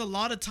so there's a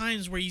lot of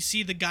times where you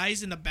see the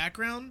guys in the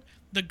background,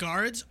 the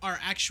guards are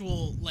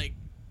actual like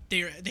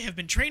they have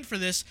been trained for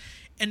this,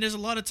 and there's a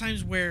lot of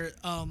times where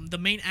the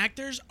main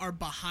actors are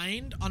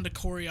behind on the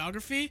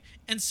choreography,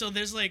 and so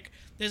there's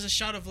a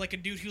shot of like a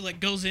dude who like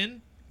goes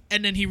in,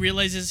 and then he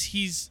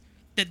realizes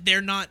that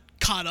they're not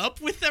caught up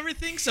with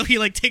everything, so he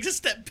like takes a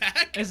step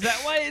back. Is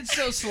that why it's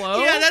so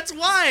slow? Yeah, that's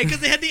why,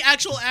 because they had the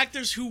actual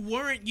actors who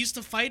weren't used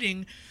to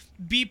fighting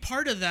be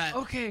part of that.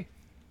 okay.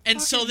 And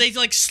so fucking- they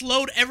like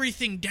slowed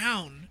everything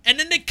down, and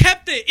then they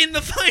kept it in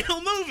the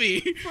final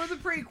movie. For the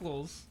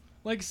prequels,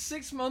 like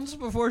 6 months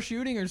before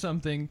shooting or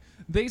something,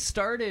 they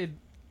started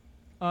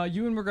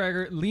Ewan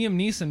McGregor, Liam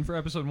Neeson for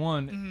episode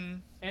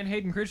 1, and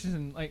Hayden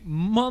Christensen like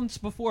months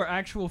before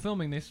actual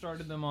filming. They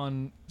started them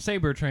on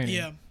saber training.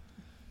 Yeah,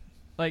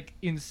 Like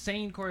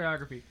insane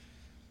choreography.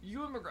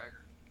 Ewan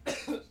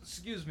McGregor,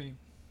 excuse me,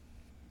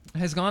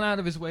 has gone out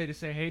of his way to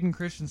say Hayden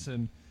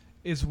Christensen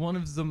is one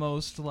of the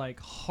most like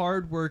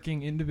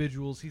hardworking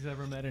individuals he's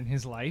ever met in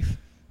his life.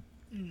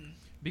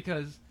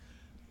 Because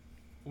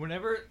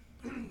whenever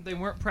they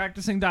weren't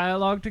practicing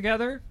dialogue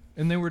together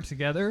and they were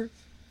together,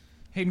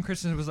 Hayden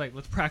Christensen was like,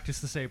 let's practice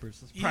the sabers.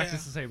 Let's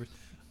practice the sabers.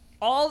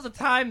 All the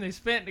time they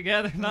spent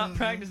together not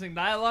practicing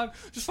dialogue,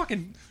 just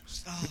fucking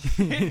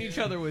hitting each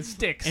other with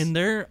sticks. And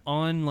their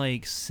on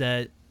like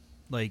set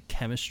like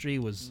chemistry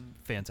was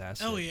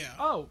fantastic. Oh yeah.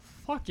 Oh,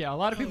 fuck yeah. A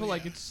lot of people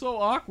like, it's so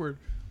awkward.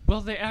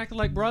 Well, they act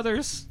like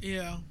brothers.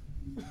 Yeah.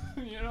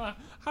 You know,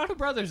 how do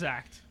brothers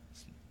act?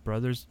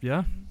 Brothers,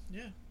 yeah.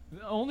 Yeah.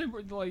 Only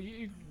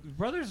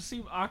brothers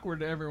seem awkward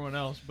to everyone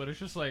else, but it's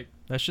just like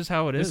That's just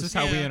how it is. this is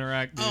how we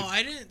interact. Dude. Oh,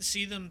 I didn't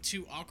see them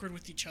too awkward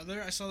with each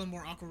other. I saw them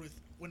more awkward with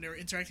when they were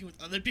interacting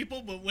with other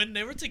people. But when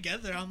they were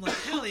together, I'm like,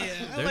 hell yeah,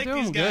 I They're like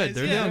doing these guys. good.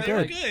 They're yeah, doing they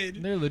were good.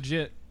 good. They're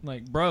legit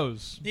like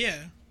bros.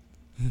 Yeah.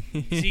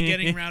 Is he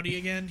getting rowdy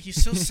again?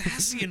 He's so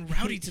sassy and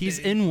rowdy today. He's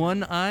in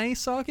one eye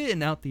socket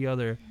and out the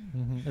other.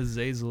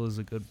 Azazel is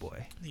a good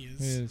boy. He It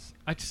is. is.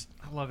 I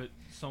love it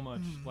so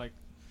much. Like,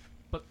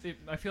 but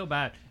I feel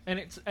bad, and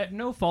it's at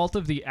no fault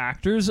of the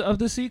actors of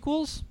the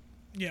sequels.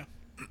 Yeah.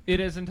 It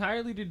has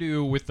entirely to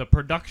do with the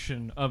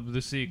production of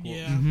the sequels.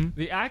 Yeah.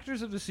 The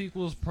actors of the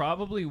sequels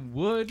probably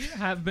would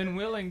have been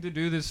willing to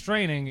do this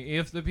training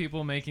if the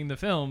people making the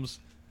films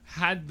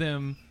had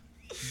them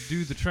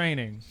do the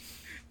training.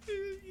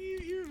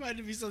 You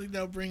reminded me of something that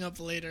I'll bring up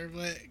later,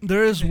 but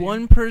There is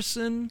one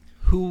person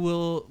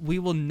who we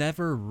will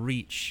never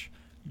reach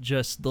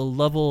just the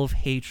level of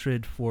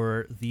hatred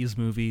for these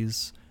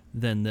movies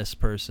than this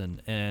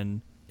person,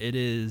 and it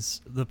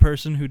is the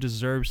person who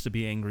deserves to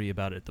be angry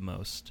about it the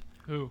most.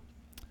 Who?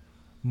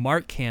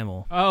 Mark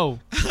Hamill. Oh,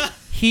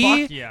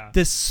 He fuck yeah.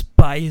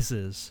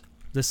 despises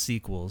the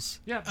sequels,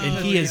 Yeah, and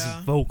Oh, he is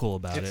yeah. vocal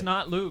about it's it.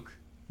 not Luke.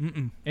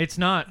 Mm-mm. It's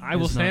not. I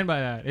will It's stand not. by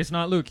that. It's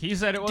not Luke. He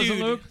said it wasn't dude,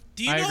 Luke.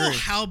 do you I know agree.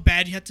 how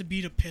bad you have to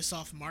be to piss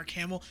off Mark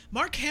Hamill?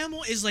 Mark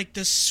Hamill is like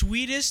the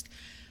sweetest,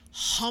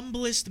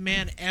 humblest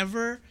man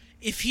ever.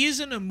 If he is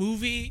in a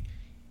movie,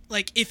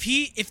 like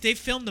if they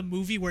filmed a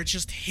movie where it's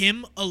just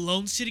him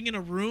alone sitting in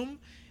a room,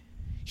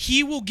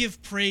 he will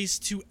give praise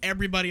to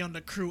everybody on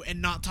the crew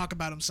and not talk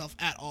about himself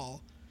at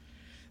all.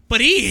 But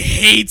he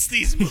hates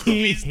these He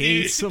movies,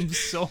 hates dude. them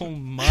so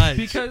much.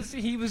 Because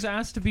he was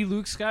asked to be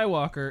Luke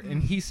Skywalker,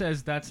 and he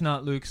says that's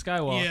not Luke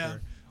Skywalker. Yeah.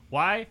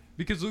 Why?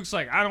 Because Luke's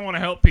like, I don't want to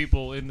help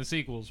people in the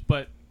sequels,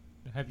 but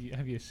have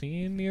you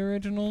seen the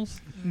originals?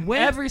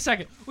 Every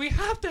second, we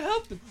have to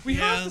help them. We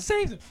have Yeah. to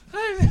save them.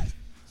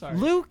 Sorry.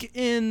 Luke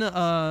in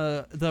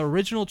the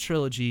original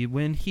trilogy,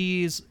 when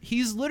he's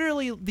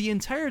literally the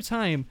entire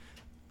time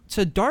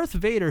to Darth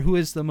Vader, who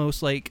is the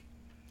most like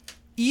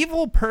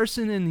evil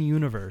person in the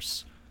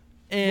universe,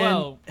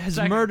 and has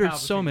second murdered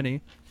so Palpatine.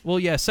 many. Well,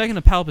 yeah, second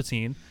to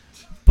Palpatine,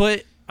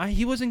 but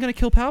he wasn't gonna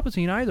kill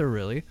Palpatine either,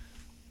 really.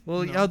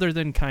 Well, No. other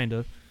than kind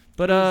of,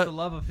 but It was the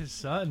love of his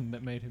son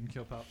that made him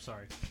kill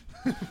Sorry.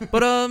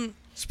 but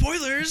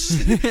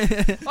Spoilers.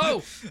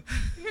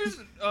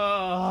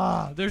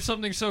 Oh, there's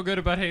something so good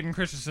about Hayden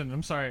Christensen.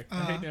 I'm sorry.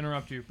 I hate to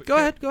interrupt you. But go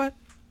ahead.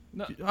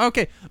 No,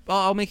 Okay,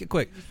 I'll make it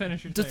quick. just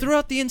finish your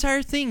Throughout the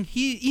entire thing,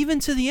 he even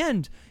to the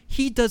end,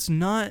 he does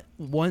not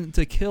want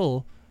to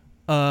kill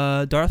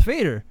Darth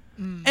Vader.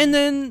 And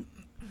then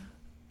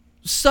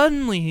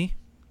suddenly,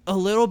 a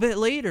little bit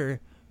later,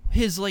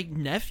 his like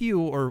nephew,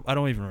 or I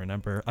don't even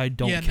remember, I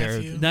don't Yeah,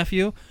 care,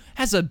 nephew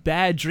has a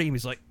bad dream.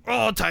 He's like,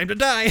 oh, time to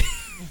die.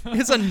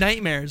 It's a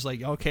nightmare. It's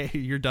like, okay,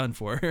 you're done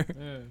for.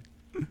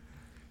 Yeah.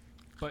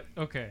 But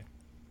okay,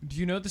 do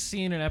you know the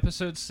scene in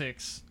Episode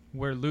 6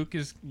 where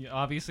Luke's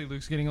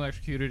getting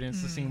electrocuted, and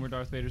it's the scene where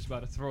Darth Vader's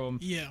about to throw him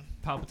Yeah.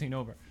 Palpatine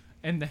over,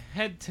 and the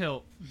head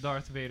tilt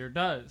Darth Vader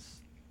does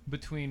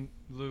between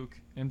Luke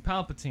and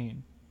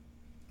Palpatine.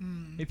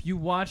 If you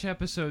watch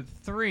Episode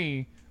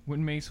 3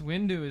 when Mace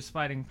Windu is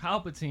fighting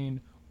Palpatine,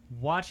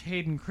 watch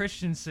Hayden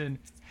Christensen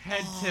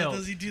head tilt.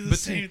 does he do the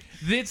between- same?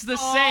 It's the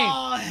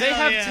Oh, same. They hell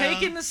have yeah.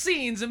 taken the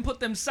scenes and put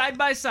them side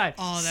by side.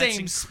 Oh, that's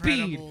same speed,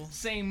 incredible.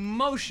 same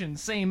motion,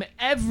 same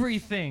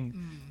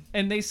everything.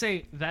 And they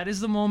say that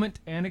is the moment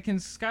Anakin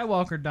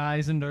Skywalker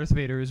dies and Darth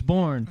Vader is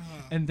born.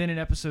 And then in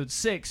Episode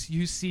 6,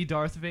 you see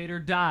Darth Vader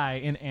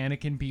die and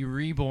Anakin be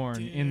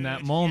reborn in that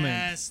Dude, moment.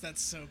 Yes, that's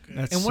so good.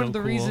 That's And one so of the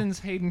cool. reasons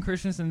Hayden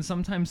Christensen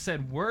sometimes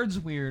said words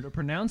weird or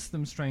pronounced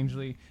them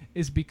strangely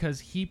is because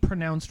he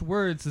pronounced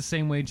words the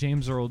same way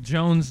James Earl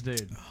Jones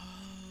did.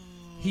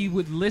 He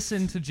would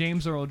listen to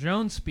James Earl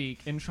Jones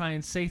speak and try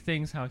and say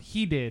things how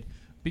he did,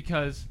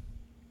 because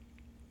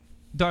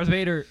Darth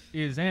Vader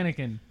is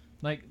Anakin.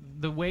 Like,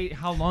 the way,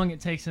 how long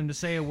it takes him to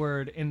say a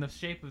word and the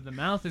shape of the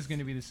mouth is going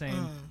to be the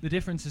same. The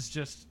difference is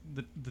just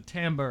the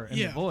timbre and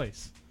Yeah. the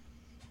voice.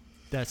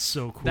 That's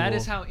so cool. That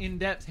is how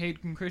in-depth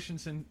Hayden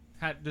Christensen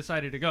had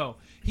decided to go.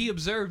 He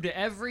observed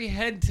every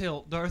head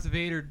tilt Darth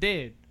Vader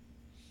did.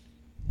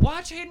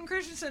 Watch Hayden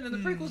Christensen in the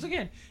prequels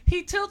again.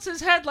 He tilts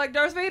his head like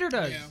Darth Vader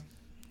does. Yeah.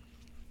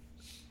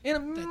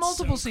 In That's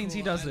multiple so scenes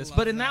he cool. does I this, love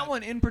but in that. that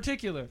one in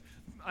particular,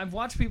 I've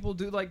watched people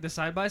do like the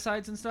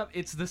side-by-sides and stuff.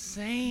 It's the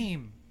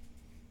same.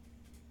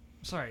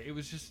 Sorry, it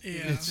was just.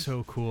 Yeah. It's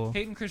so cool.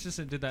 Hayden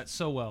Christensen did that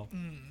so well.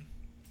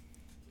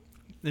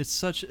 It's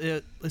such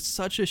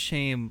a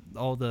shame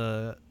all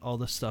the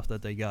stuff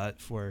that they got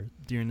for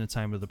during the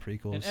time of the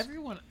prequels. And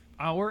everyone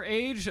our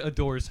age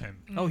adores him.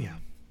 Oh yeah,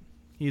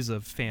 he's a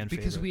fan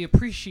Because favorite. we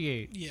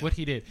appreciate Yeah. what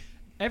he did.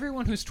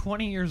 Everyone who's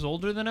 20 years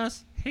older than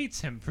us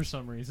hates him for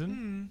some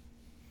reason.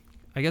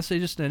 I guess they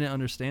just didn't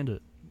understand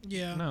it.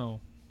 Yeah. No,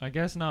 I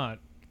guess not.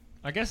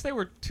 I guess they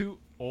were too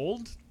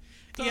old.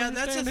 To Yeah,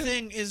 that's the understand it.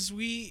 thing is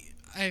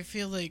I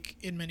feel like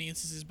in many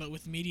instances, but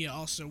with media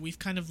also, we've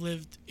kind of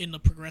lived in a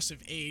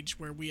progressive age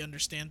where we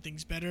understand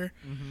things better.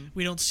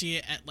 We don't see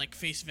it at like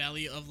face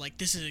value of like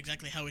this is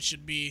exactly how it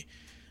should be.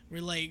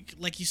 We're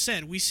like you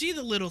said, we see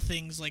the little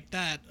things like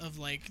that of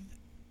like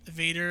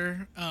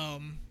Vader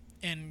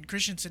and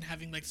Christensen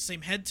having like the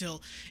same head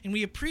tilt, and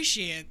we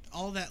appreciate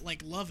all that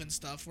like love and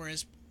stuff.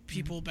 Whereas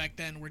people back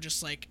then were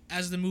just like,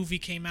 as the movie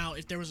came out,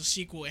 if there was a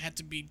sequel, it had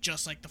to be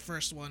just like the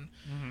first one.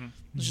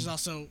 Which is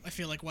also, I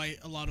feel like, why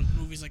a lot of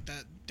movies like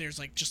that, there's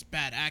like just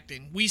bad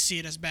acting. We see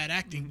it as bad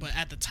acting, but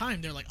at the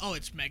time they're like, oh,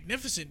 it's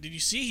magnificent. Did you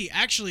see he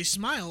actually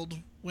smiled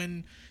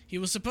when he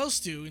was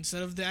supposed to,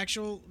 instead of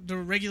the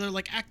regular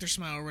like actor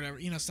smile or whatever,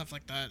 stuff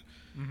like that.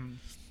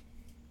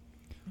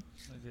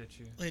 I get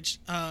you. Which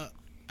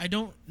I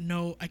don't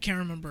know, I can't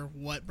remember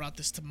what brought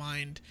this to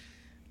mind.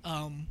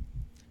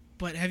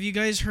 But have you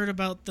guys heard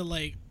about the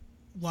like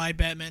why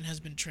Batman has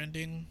been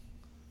trending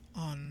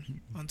on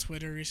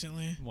Twitter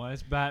recently? Why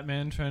is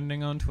Batman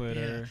trending on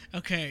Twitter? Yeah.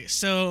 Okay,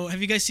 so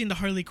have you guys seen the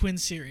Harley Quinn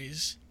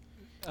series?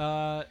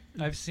 I've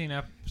seen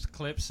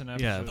clips and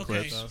Yeah, episodes.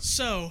 Okay, clips.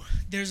 so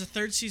there's a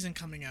third season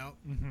coming out,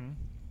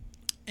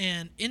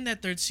 and in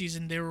that third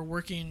season, they were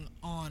working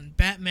on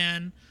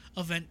Batman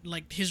event,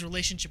 like his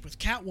relationship with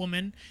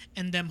Catwoman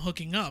and them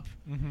hooking up.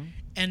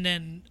 And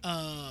then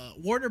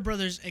Warner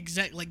Brothers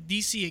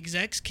DC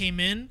execs came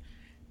in,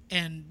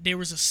 and there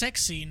was a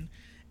sex scene,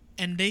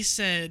 and they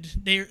said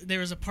there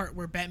was a part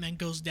where Batman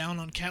goes down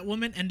on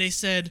Catwoman, and they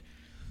said,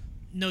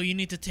 no, you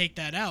need to take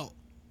that out.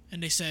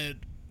 And they said,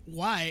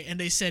 why? And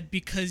they said,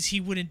 because he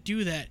wouldn't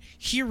do that.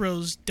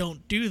 Heroes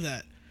don't do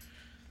that.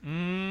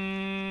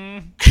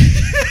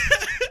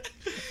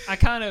 I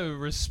kind of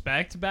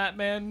respect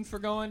Batman for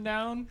going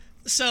down.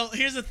 So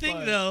here's the thing,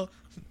 But- though.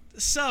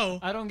 So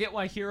I don't get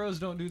why heroes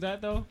don't do that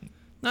though.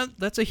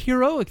 That's a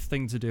heroic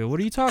thing to do. What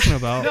are you talking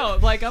about? No,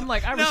 I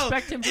No,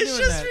 respect him for it's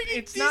doing just that. freaking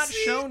It's not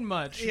DC. shown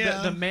much.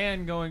 Yeah. The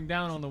man going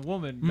down on the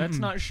woman. That's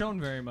not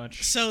shown very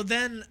much. so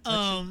then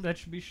That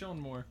should be shown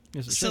more.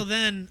 Yes, it so should.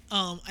 then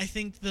I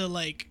think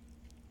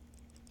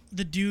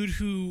the dude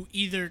who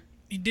either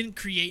he didn't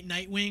create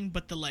Nightwing,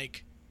 but the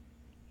like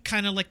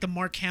kind of like the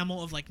Mark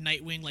Hamill of like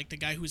Nightwing, like the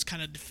guy who's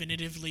kind of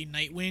definitively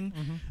Nightwing,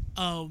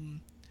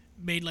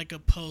 made like a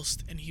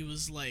post, and he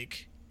was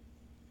like,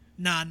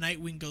 nah,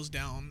 Nightwing goes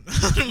down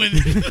on women.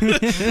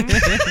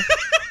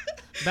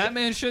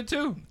 Batman should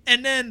too.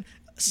 And then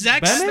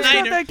Zack Batman's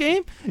Snyder, got that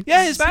game.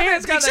 Yeah, his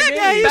Batman's got parents, that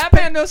yeah, game. his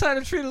Batman knows how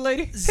to treat a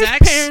lady. His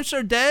Zack parents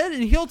are dead,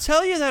 and he'll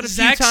tell you that a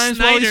Zack few times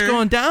while he's Snyder-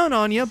 going down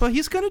on you, but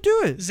he's gonna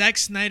do it. Zack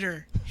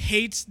Snyder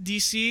hates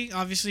DC,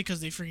 obviously,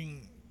 because they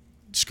freaking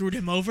screwed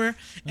him over.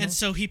 And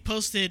so he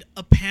posted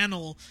a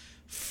panel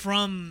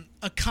from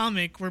a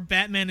comic where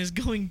Batman is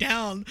going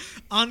down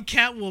on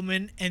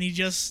Catwoman, and he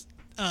just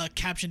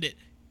captioned it,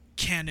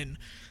 canon.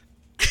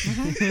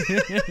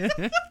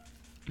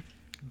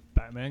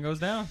 Batman goes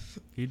down.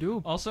 You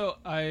do. Also,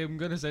 I'm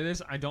gonna say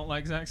this: I don't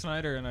like Zack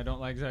Snyder, and I don't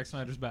like Zack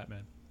Snyder's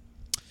Batman.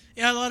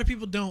 Yeah, a lot of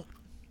people don't.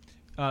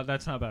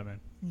 That's not Batman.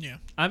 Yeah,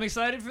 I'm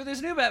excited for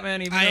this new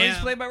Batman, even I though he's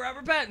am. played by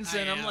Robert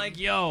Pattinson. I I'm am. like,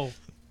 yo,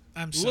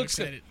 I'm so looks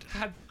excited.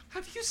 good.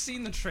 Have you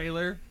seen the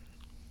trailer?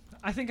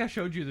 I think I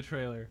showed you the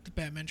trailer. The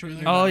Batman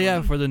trailer. Oh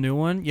yeah, for the new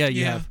one. Yeah,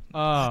 you Yeah. have.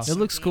 Oh, It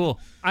looks cool.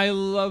 I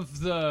love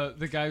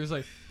the guy who's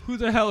like, "Who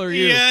the hell are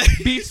you?" Yeah.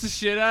 Beats the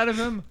shit out of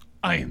him.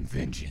 I am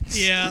vengeance.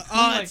 Yeah. I'm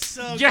Oh, like, it's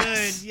so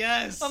yes! good.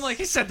 Yes. I'm like,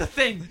 he said the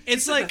thing. He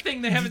It's said like- the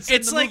thing they haven't said in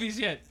it's the like- movies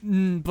yet.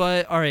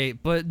 But all right,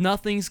 but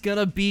nothing's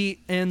gonna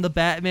beat in the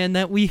Batman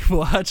that we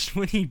watched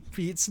when he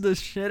beats the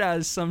shit out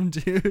of some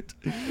dude.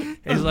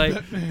 He's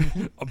like,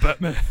 a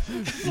Batman.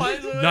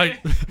 Flies away. Night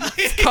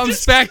It comes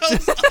just back.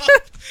 goes To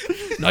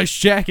up. nice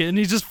jacket, and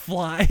he just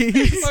flies.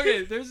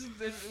 Okay,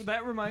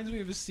 that reminds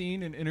me of a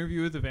scene in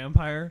Interview with the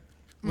Vampire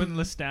when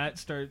Lestat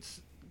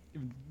starts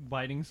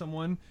biting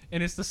someone,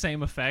 and it's the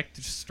same effect,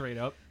 just straight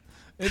up.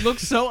 It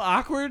looks so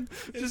awkward,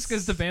 just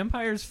because the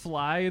vampires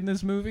fly in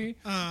this movie,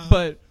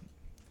 but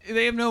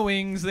they have no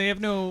wings. They have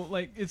no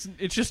it's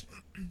just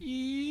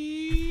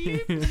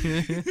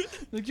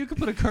like you could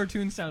put a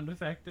cartoon sound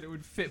effect that it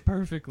would fit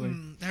perfectly.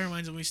 That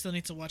reminds me, we still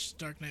need to watch The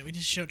Dark Knight. We need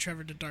to show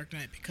Trevor The Dark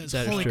Knight because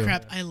That is holy true.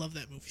 crap, I love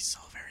that movie so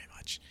very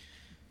much.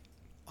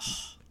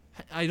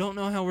 I don't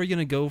know how we're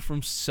gonna go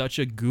from such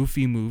a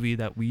goofy movie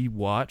that we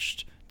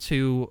watched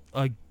to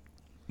a.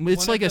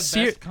 It's One like of a the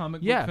series. best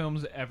comic yeah. book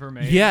films ever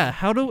made. Yeah,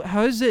 how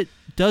does it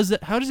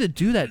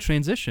do that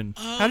transition?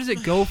 How does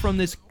it go from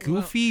this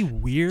goofy,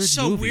 weird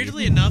So movie?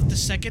 weirdly enough, the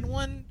second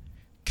one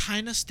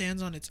kind of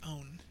stands on its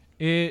own.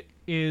 It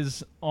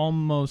is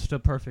almost a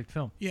perfect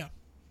film. Yeah.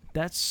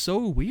 That's so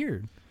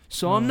weird.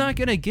 So I'm not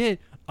gonna get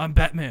I'm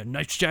Batman,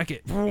 Knight's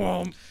jacket.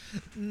 No.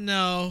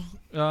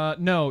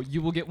 No,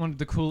 you will get one of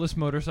the coolest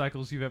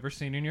motorcycles you've ever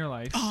seen in your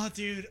life. Oh,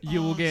 dude.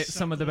 You will get so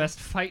some of the cool. best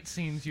fight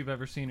scenes you've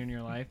ever seen in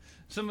your life.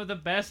 Some of the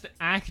best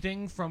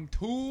acting from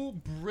two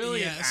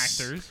brilliant Yes.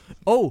 actors.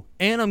 Oh,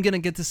 and I'm gonna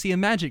get to see a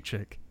magic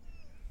trick.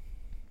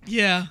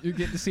 Yeah. You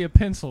get to see a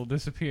pencil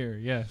disappear.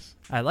 Yes.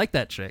 I like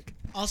that trick.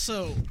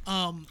 Also,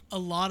 a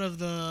lot of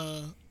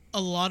the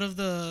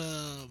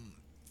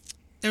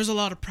there's a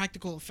lot of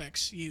practical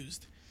effects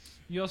used.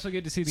 You also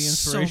get to see the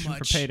So inspiration for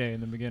much. Payday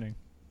in the beginning.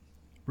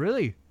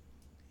 Really?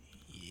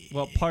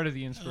 Well, part of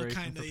the Oh, inspiration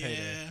kind for of,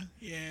 Payday.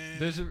 yeah.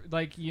 There's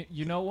like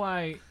you know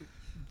why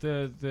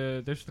there's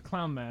the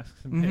clown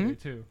masks in Mhm. Payday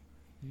too.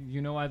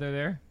 You know why they're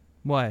there?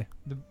 Why?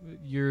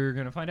 You're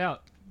gonna find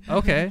out.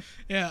 Okay.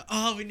 Yeah.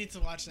 Oh, we need to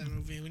watch that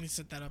movie. We need to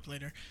set that up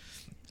later.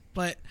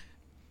 But,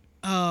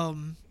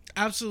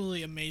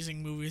 absolutely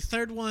amazing movie.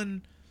 Third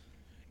one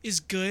is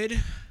good,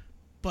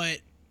 but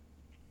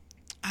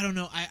I don't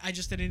know. I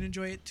just didn't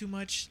enjoy it too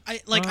much.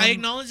 I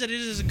acknowledge that it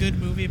is a good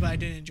movie, but I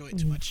didn't enjoy it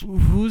too much.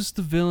 Who's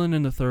the villain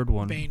in the third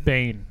one? Bane.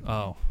 Bane.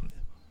 Oh.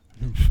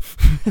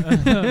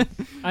 I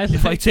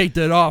If I like- take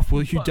that off,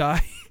 will you But-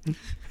 die?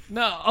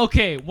 No,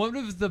 okay. One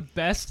of the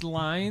best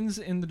lines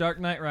in The Dark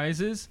Knight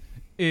Rises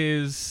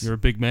is You're a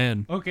big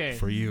man. okay.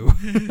 For you.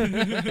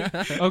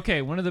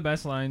 Okay, one of the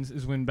best lines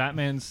is when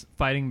Batman's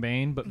fighting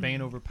Bane, but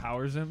Bane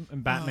overpowers him,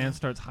 and Batman Oh.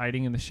 starts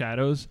hiding in the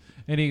shadows.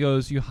 And he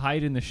goes, "You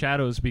hide in the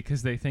shadows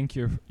because they think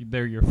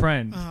they're your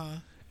friend."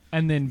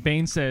 And then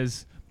Bane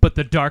says, "But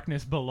the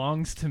darkness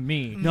belongs to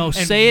me." No, and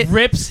say it.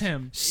 rips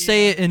him.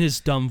 Say it in his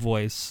dumb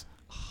voice.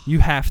 You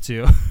have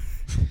to.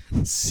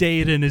 Say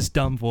it in his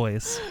dumb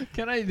voice.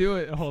 Can I do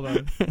it? Hold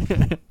on.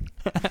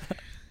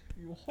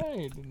 You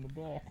hide in the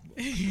dark.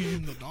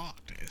 In the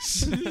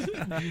darkness.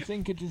 You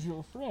think it is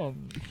your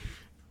friend.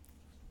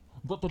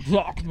 But the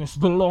darkness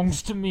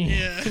belongs to me.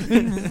 Yeah.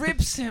 And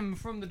rips him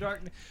from the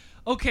darkness.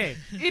 Okay,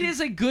 it is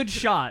a good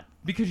shot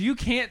because you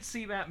can't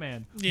see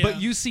Batman, Yeah.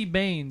 but you see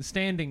Bane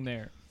standing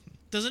there.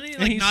 Doesn't he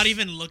And like he's- not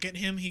even look at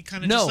him? He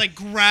kind of No. just like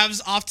grabs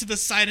off to the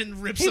side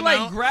and rips He him like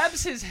out.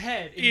 grabs his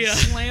head and Yeah.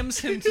 slams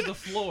him to the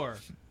floor,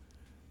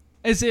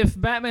 as if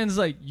Batman's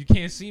like, "You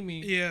can't see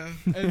me." Yeah.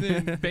 And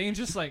then Bane's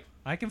just like,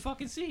 "I can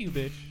fucking see you,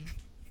 bitch."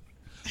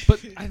 But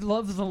I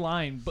love the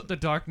line, "But the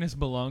darkness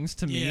belongs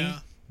to me," Yeah.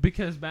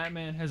 because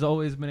Batman has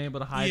always been able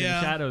to hide in Yeah.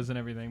 the shadows and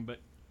everything, but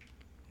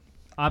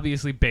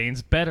obviously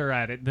Bane's better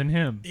at it than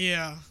him.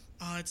 Yeah.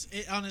 Oh,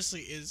 it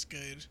honestly is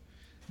good.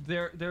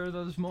 There are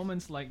those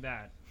moments like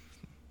that.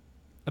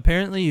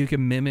 Apparently, you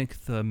can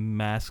mimic the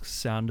mask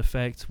sound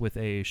effect with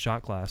a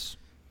shot glass.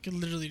 You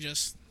could literally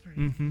just.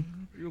 Mm-hmm.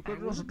 You could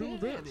just do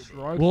this,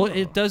 right? Well,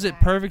 it does it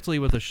perfectly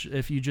with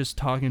if you just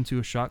talk into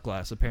a shot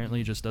glass.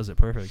 Apparently, it just does it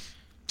perfect.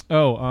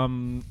 Oh,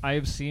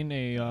 I've seen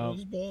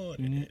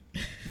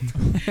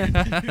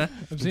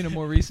I've seen a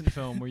more recent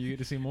film where you get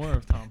to see more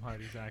of Tom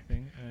Hardy's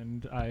acting,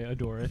 and I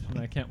adore it, and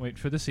I can't wait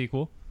for the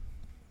sequel,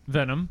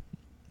 Venom.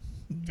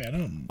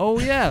 Venom. Oh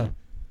yeah,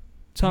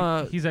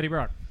 He's Eddie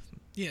Brock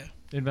Yeah.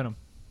 in Venom.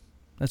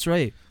 that's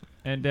right.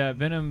 And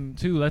Venom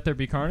 2, Let There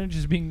Be Carnage,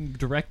 is being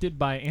directed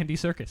by Andy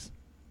Serkis.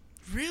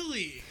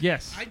 Really?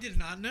 Yes. I did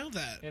not know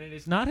that. And it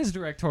is not his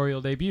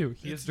directorial debut.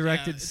 He has It's-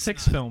 directed yeah, it's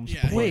 6 not. films.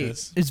 Yeah, before Wait,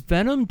 this. is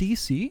Venom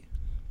DC?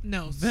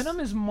 No. Venom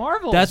is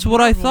Marvel. That's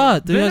what I Marvel.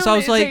 thought. Because Venom I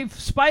was is like, a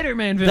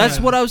Spider-Man villain. that's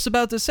what I was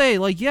about to say.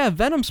 Like, yeah,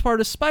 Venom's part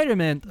of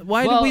Spider-Man.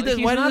 Why Well, did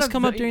he's why did not this a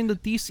come up vi- during the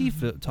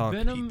DC talk?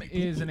 Venom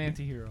is an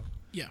anti-hero.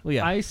 Well,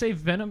 yeah, I say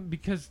Venom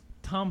because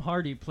Tom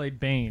Hardy played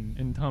Bane,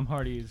 and Tom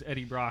Hardy is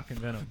Eddie Brock in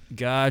Venom.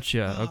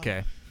 gotcha. Oh.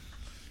 Okay.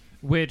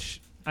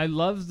 Which I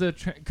love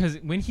because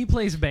when he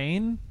plays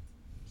Bane,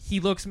 he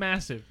looks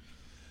massive.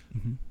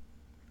 Mhm.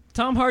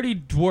 Tom Hardy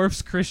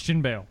dwarfs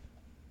Christian Bale.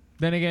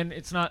 Then again,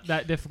 it's not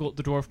that difficult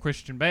to dwarf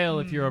Christian Bale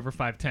if you're over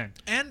 5'10".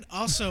 And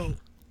also,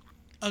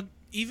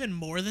 even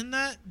more than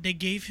that, they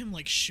gave him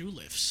like shoe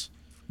lifts.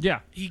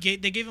 Yeah. They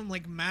gave him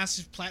like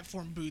massive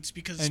platform boots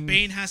because And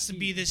Bane has to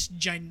be he- this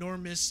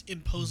ginormous,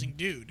 imposing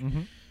dude.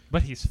 Mm-hmm.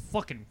 But he's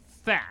fucking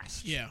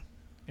fast Yeah.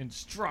 and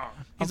strong.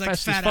 He's I'm like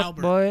fast as Fat fuck,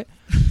 Albert. boy.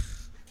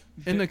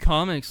 In the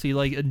comics, he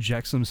like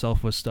injects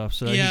himself with stuff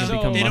so that Yeah, he So- can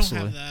become they muscly.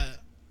 don't have that.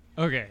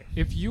 Okay,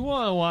 if you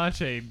want to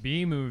watch a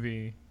B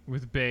movie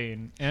with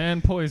Bane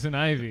and Poison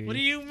Ivy, What do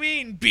you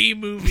mean B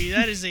movie?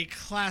 That is a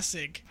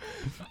classic.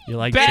 You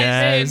like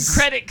Batman jazz?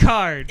 credit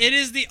card. It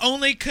is the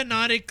only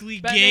canonically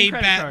Batman gay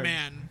credit card.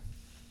 Batman.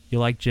 You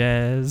like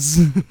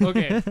jazz?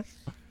 Okay,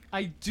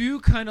 I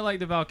do kind of like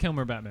the Val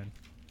Kilmer Batman.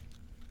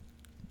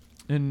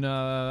 And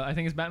I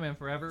think it's Batman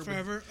Forever. with-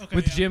 Forever? Okay.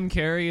 With yeah. Jim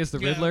Carrey as the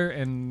Yeah. Riddler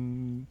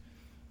and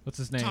what's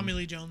his name? Tommy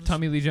Lee Jones.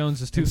 Tommy Lee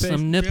Jones as Two-Face.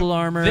 Some nipple Yep.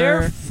 armor.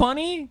 They're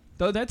funny,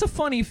 though. That's a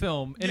funny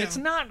film, and Yeah. it's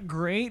not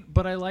great,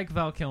 but I like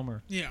Val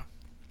Kilmer. Yeah.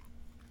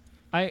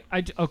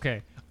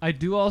 Okay. I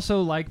do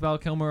also like Val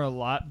Kilmer a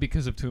lot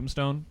because of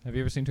Tombstone. Have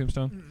you ever seen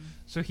Tombstone? Mm-mm.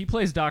 So he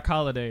plays Doc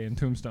Holliday in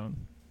Tombstone.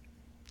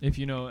 If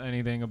you know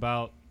anything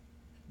about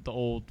the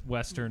old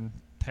Western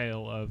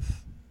tale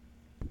of.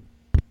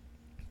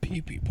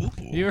 Pee pee poo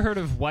poo. You ever heard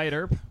of Wyatt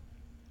Earp?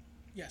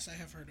 Yes, I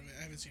have heard of it.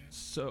 I haven't seen it.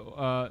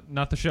 So,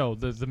 not the show,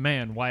 the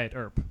man Wyatt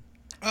Earp.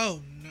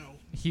 Oh no.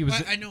 He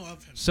was. I know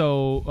of him.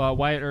 So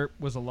Wyatt Earp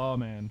was a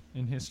lawman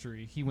in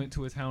history. He went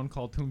to a town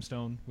called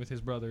Tombstone with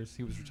his brothers.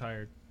 He was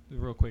retired. A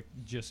real quick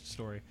gist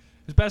story.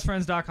 His best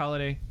friend's Doc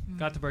Holliday.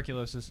 Got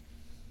tuberculosis,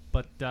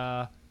 but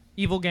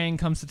evil gang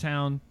comes to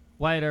town.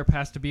 Wyatt Earp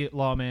has to be a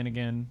lawman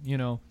again. You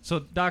know. So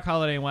Doc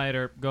Holliday and Wyatt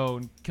Earp go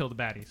and kill the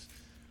baddies.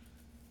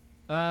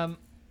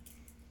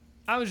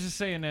 I was just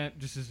saying that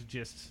just as a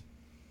gist.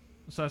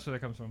 So that's where that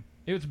comes from.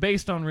 It was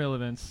based on real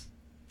events.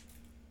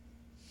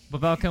 But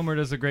Val Kilmer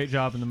does a great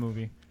job in the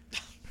movie.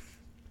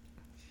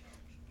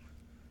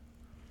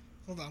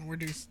 Hold on,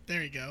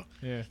 there you go.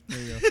 Yeah, there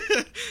you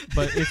go.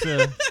 But it's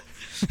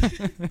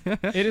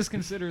it is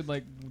considered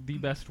like the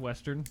best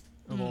Western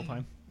of all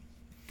time.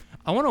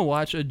 I want to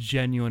watch a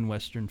genuine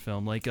Western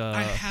film. Like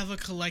I have a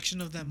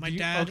collection of them. My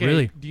dad. Okay,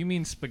 Really? Do you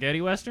mean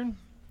spaghetti Western?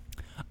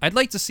 I'd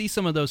like to see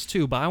some of those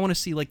too, but I want to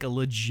see like a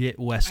legit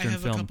I Western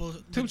have a film. couple.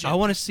 I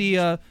want to see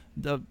the.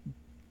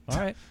 All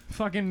right,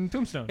 fucking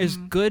Tombstone. Is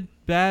Good,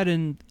 Bad,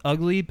 and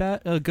Ugly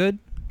good?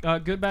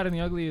 Good, Bad, and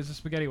the Ugly is a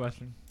spaghetti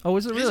Western. Oh,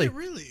 is it really? Is it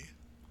really?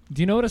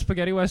 Do you know what a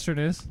spaghetti Western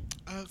is?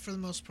 For the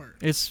most part.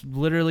 It's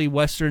literally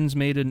Westerns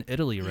made in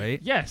Italy,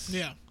 right? Yes.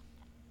 Yeah.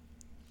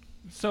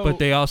 So, But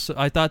they also,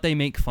 I thought they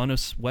make fun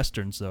of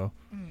Westerns though.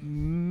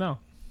 no,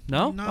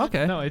 No? Not-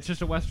 Okay. no, it's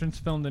just a Western's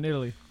filmed in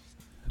Italy.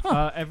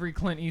 Huh. Every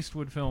Clint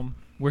Eastwood film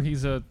where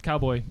he's a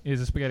cowboy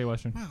is a spaghetti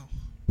Western. Wow.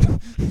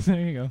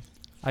 There you go.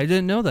 I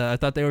didn't know that. I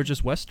thought they were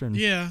just Western.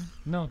 Yeah.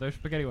 No, they're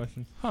spaghetti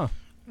Westerns. Huh.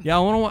 Yeah,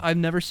 I've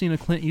never seen a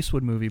Clint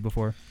Eastwood movie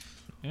before.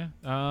 Yeah.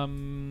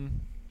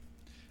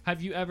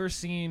 Have you ever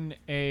seen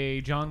a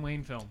John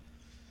Wayne film?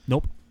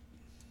 Nope.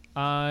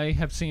 I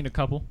have seen a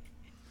couple.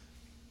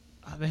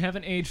 They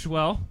haven't aged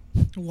well.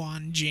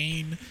 Juan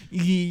Jane.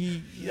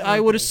 I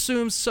would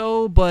assume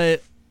so,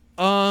 but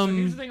So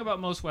here's the thing about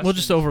most Westerns. we'll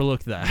just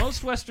overlook that.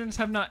 Most Westerns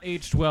have not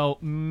aged well,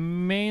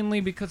 mainly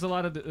because a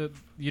lot of the...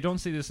 you don't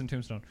see this in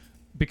Tombstone,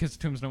 because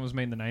Tombstone was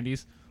made in the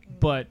 90s,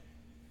 but...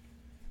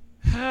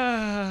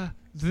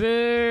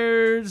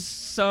 there's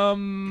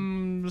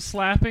some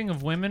slapping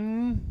of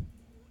women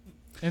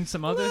and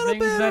some other Little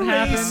things bit that of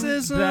happen.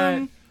 racism.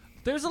 That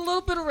there's a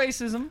little bit of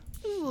racism.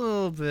 A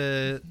little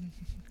bit.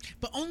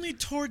 But only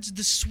towards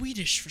the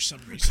Swedish for some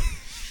reason.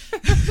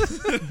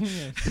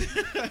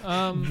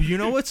 You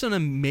know what's an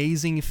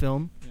amazing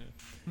film?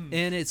 Hmm.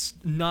 And it's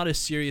not a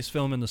serious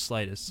film in the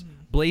slightest.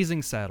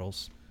 Blazing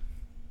Saddles.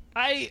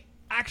 I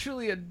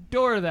actually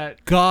adore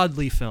that.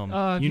 Godly film.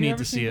 Have you need ever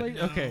to see seen it.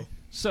 No. Okay,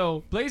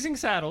 so Blazing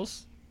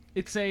Saddles,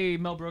 it's a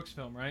Mel Brooks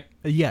film, right?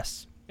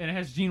 Yes. And it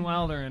has Gene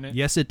Wilder in it.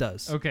 Yes, it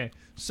does. Okay,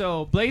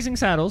 so Blazing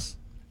Saddles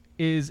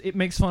it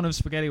makes fun of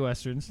spaghetti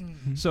westerns.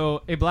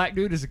 So a black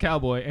dude is a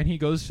cowboy, and he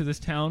goes to this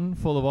town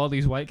full of all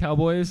these white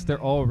cowboys. They're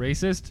all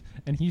racist,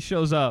 and he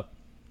shows up.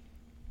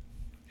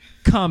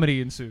 Comedy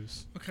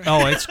ensues. Okay.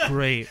 Oh, it's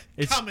great.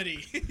 It's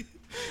Comedy.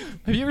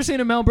 Have you ever seen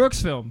a Mel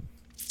Brooks film?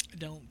 I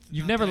don't.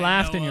 You've not never that I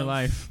laughed know in your of.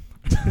 life.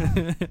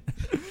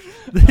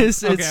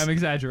 this Okay, is I'm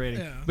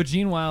exaggerating. Yeah. But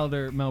Gene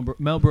Wilder,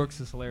 Mel Brooks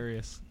is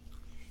hilarious.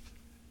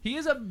 He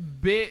is a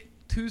bit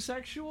too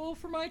sexual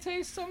for my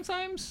taste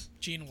sometimes.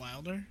 Gene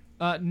Wilder.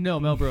 No,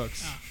 Mel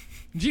Brooks. Ah.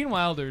 Gene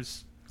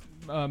Wilder's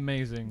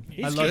amazing. I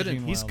he's love good.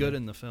 Gene He's Wilder. good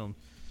in the film.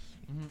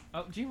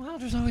 Oh, Gene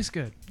Wilder's always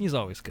good. He's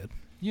always good.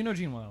 You know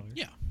Gene Wilder.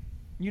 Yeah.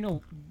 You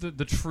know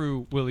the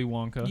true Willy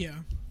Wonka. Yeah.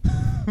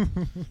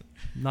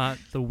 Not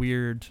the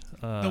weird.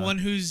 The one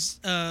whose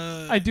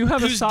I do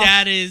have a whose soft-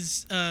 dad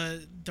is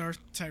Darth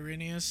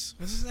Tyrannus.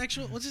 What's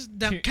his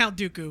Count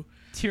Dooku.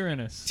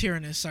 Tyrannus.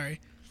 Tyrannus, sorry.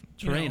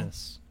 You know,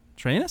 Tyrannus.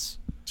 Tyrannus?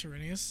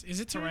 Tyrannus? Is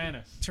it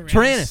Tyrannus.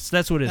 Tyrannus.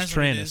 That's what it is. That's what it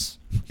Tyrannus.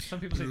 Some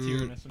people say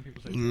Tyrannus. Some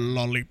people say.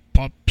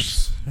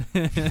 Lollipops.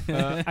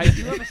 I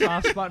do have a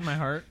soft spot in my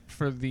heart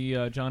for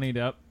the Johnny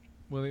Depp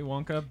Willy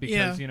Wonka because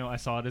Yeah. you know I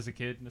saw it as a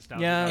kid.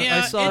 Nostalgia. Yeah, Yeah,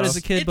 I saw it as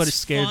a kid, but it it's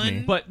scared fun.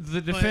 me. But the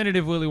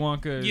definitive Willy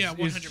Wonka is, Yeah,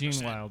 is 100%.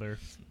 Gene Wilder.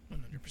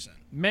 100%.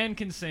 Man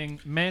can sing.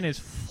 Man is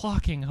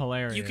fucking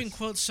hilarious. You can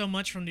quote so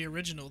much from the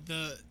original.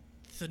 The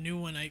new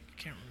one I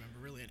can't remember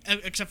really,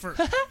 except for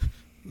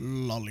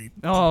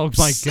Lollipops. Oh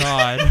my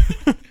god.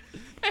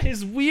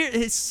 His weird.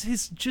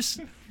 His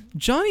just.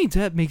 Johnny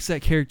Depp makes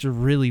that character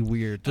really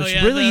weird. Oh, Just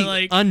yeah, really they're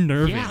like-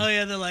 unnerving. Oh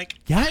yeah, they're like,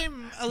 Yeah.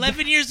 I'm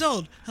 11 years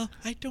old. Oh,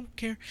 I don't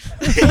care.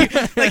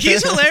 Like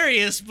he's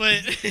hilarious, but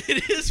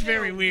it is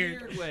very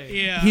weird. way.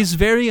 Yeah. He's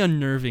very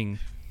unnerving.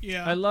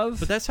 yeah. I love.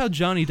 But that's how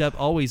Johnny Depp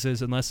always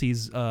is, unless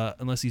he's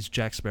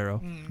Jack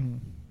Sparrow.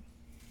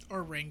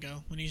 Or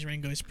Rango. When he's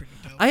Rango, he's pretty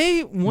dope.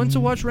 I want to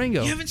watch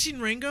Rango. You haven't seen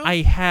Rango?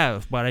 I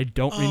have, but I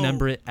don't Oh,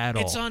 remember it at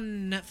all. It's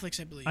on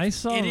Netflix, I believe. I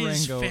saw it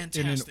is Rango in an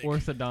fantastic.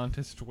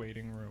 orthodontist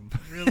waiting room.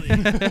 Really?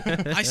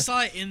 I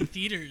saw it in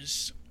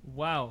theaters.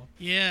 Wow.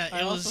 Yeah, it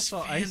I was also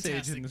saw Ice fantastic,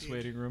 Age in this dude.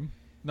 waiting room.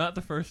 Not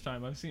the first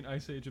time. I've seen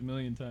Ice Age a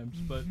million times,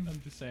 but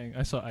I'm just saying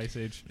I saw Ice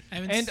Age I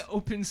haven't and s-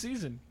 Open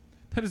Season.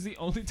 That is the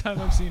only time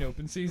I've seen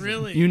Open Season.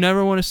 Really? You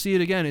never want to see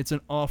it again. It's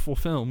an awful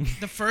film.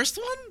 The first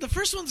one? The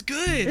first one's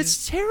good.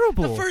 It's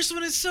terrible. The first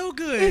one is so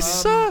good. It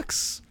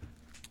sucks.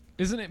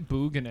 Isn't it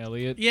Boog and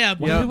Elliot? Yeah,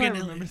 Why Boog do I and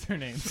remember Elliot. their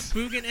names?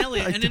 Boog and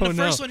Elliot. I And in the don't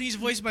first know. one, he's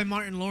voiced by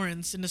Martin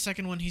Lawrence. In the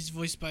second one, he's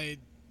voiced by,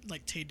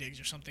 like, Taye Diggs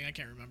or something. I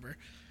can't remember.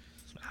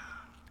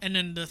 And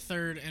then the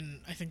third,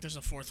 and I think there's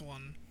a fourth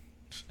one.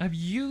 Have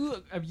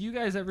you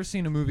guys ever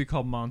seen a movie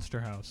called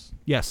Monster House?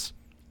 Yes.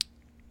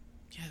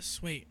 Yes,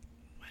 wait.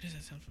 Why does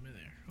that sound familiar?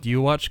 Do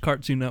you watch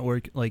Cartoon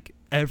Network like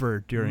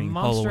ever during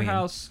Monster Halloween?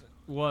 House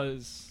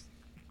was.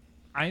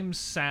 I'm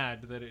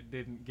sad that it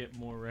didn't get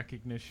more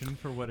recognition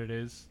for what it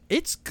is.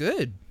 It's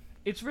good.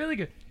 It's really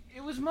good.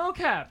 It was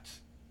mocapped.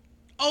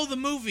 Oh, the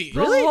movie.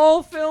 Really? The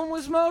whole film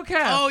was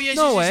mocapped. Oh, yes,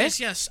 No yes, way. yes,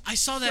 yes. I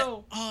saw that.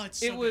 So, Oh, it's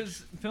so it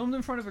was filmed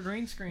in front of a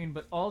green screen,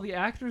 but all the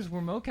actors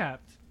were mocapped. good.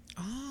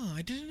 Oh,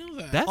 I didn't know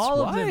that. That's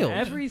all wild. of them,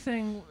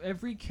 everything,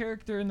 every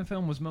character in the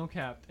film was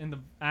mocapped, and the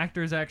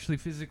actors actually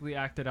physically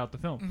acted out the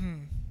film. Mm-hmm.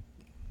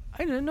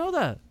 I didn't know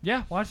that.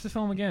 Yeah, watch the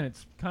film again.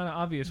 It's kind of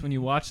obvious when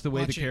you watch the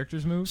way Watch the it.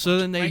 characters move. So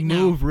then they right now.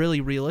 move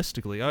really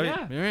realistically. All right.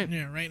 Yeah. All right.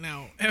 Yeah, right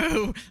now.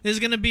 Oh, there's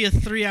going to be a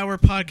 3-hour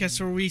podcast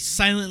where we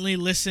silently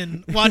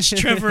watch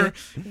Trevor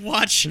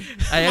watch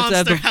I have to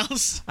have Monster the-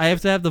 House. I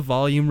have to have the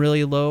volume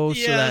really low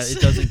so that Yes.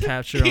 it doesn't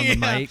capture on the Yeah.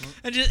 mic.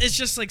 And it's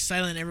just like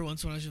silent every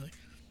once in a while. You're like,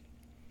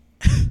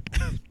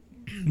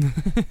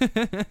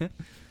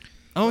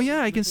 Oh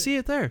yeah, I can see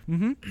it there.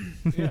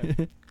 Mm-hmm. yeah,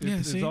 Yeah,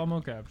 it's see? all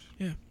mocapped.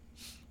 Yeah.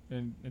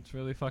 And it's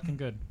really fucking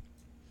good.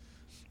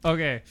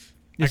 Okay.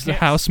 Is the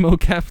can't- house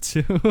mocap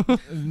too?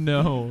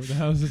 No, the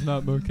house is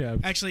not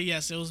mocapped. actually,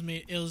 yes, it was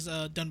made. It was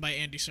done by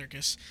Andy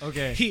Serkis.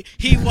 Okay. He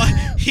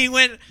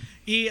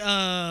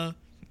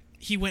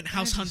went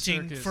house Andy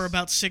hunting Serkis. for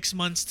about 6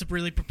 months to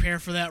really prepare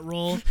for that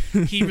role.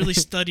 He really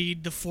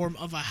studied the form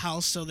of a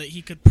house so that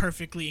he could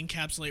perfectly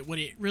encapsulate what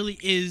it really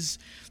is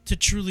to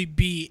truly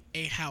be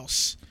a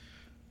house.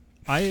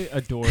 I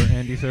adore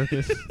Andy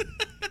Serkis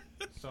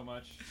so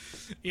much.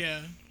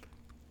 Yeah.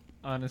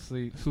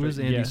 Honestly. Who is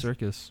Andy yes.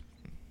 Serkis?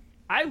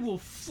 I will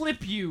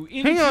flip you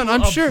into Hang on,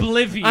 I'm sure.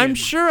 oblivion. I'm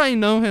sure I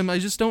know him. I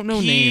just don't know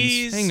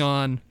He's- names. Hang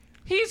on.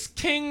 He's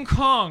King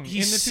Kong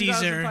He's in the Caesar.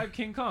 2005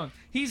 King Kong.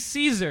 He's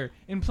Caesar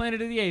in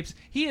Planet of the Apes.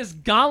 He is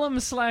Gollum /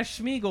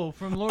 Smeagol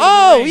from Lord of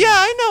Oh the Rings. yeah,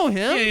 I know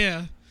him. Yeah,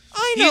 yeah.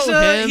 I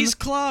know him. He's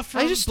Claw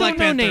from I just Black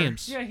don't know Panther.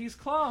 names. Yeah, he's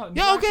Claw. in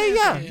Yeah, Black okay,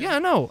 yeah, Panther. yeah,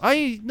 no.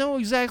 I know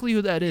exactly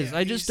who that is. Yeah,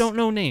 I just he's- don't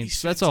know names.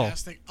 He's That's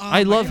fantastic. Oh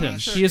I my love him.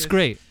 gosh. He is Serkis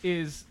great.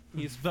 He's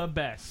the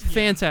best.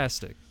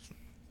 Fantastic.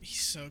 He's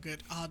so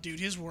good. Oh, dude,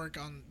 his work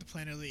on the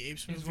Planet of the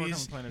Apes His work on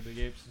movies. Planet of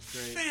the Apes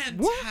is great.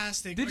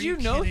 Fantastic. Did Are you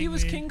know he kidding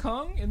was me? King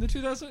Kong in the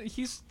 2000?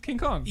 He's King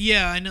Kong.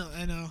 Yeah, I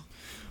know.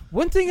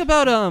 One thing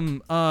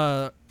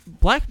about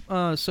Black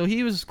so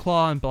he was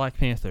Claw in Black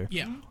Panther.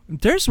 Yeah.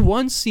 There's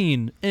one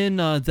scene in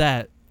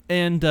that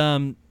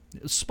and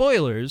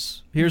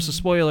spoilers. Here's a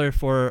spoiler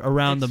for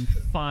around It's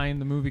the fine.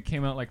 The movie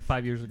came out like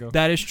 5 years ago.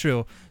 That is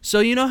true.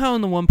 So you know how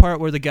in the one part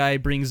where the guy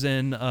brings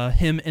in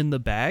him in the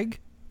bag?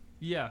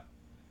 Yeah.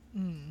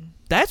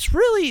 That's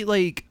really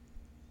like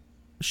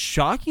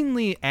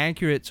shockingly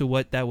accurate to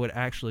what that would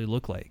actually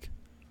look like.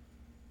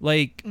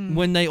 Like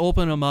when they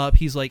open him up,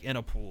 he's like in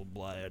a pool of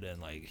blood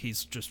and like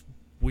he's just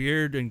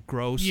weird and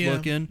gross Yeah.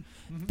 looking.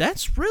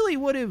 That's really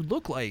what it would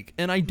look like.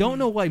 And I don't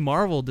know why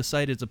Marvel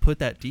decided to put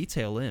that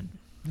detail in.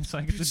 It's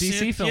like it's a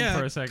DC film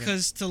for a second.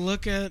 Because to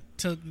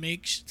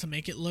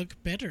make it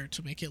look better,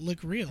 to make it look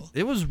real.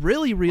 It was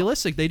really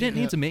realistic. They didn't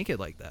Yeah. need to make it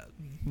like that.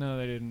 No,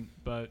 they didn't.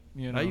 But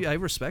you know, I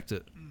respect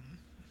it.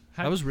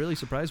 I was really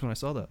surprised when I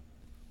saw that.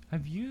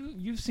 Have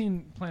you've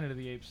seen Planet of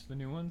the Apes, the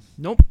new ones,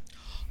 Nope.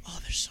 Oh,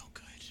 they're so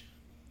good.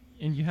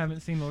 and you haven't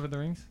seen Lord of the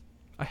Rings?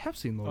 I have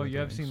seen Lord Oh, of the you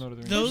have Rings. seen Lord of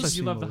the Rings. Those- I've you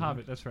seen love Lord The of the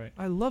Hobbit. That's right.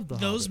 I love the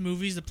Those Hobbit.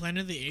 movies, the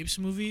Planet of the Apes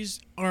movies,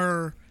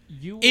 are.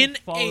 You will In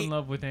fall a- in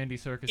love with Andy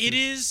Serkis. It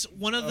is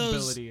one of those.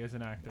 ability as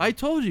an actor. I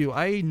told you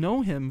I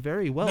know him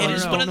very well. It I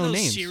is just no, one don't of know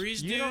those names.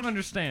 series, You dude. don't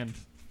understand.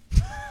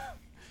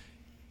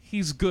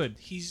 He's good.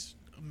 He's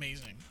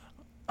amazing.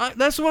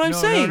 That's what I'm no,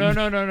 saying.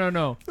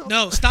 No.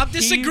 No, stop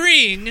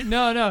disagreeing.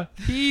 No.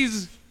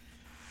 He's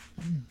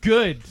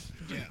good.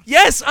 Yeah.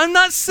 Yes, I'm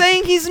not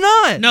saying he's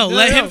not. No, No,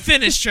 let no. him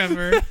finish,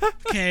 Trevor.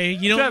 Okay,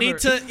 you don't need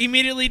Trevor, to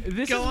immediately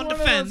This go is on one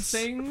defense. of those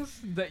things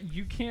that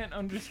you can't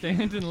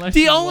understand unless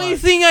The you only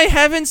watch. thing I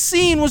haven't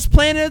seen was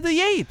Planet of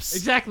the Apes.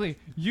 Exactly.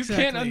 You can't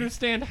Exactly.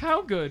 understand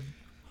how good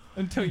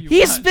until you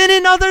He's watch. been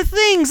in other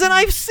things and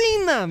I've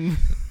seen them.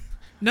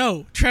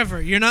 No,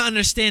 Trevor, you're not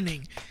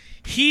understanding.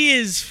 He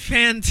is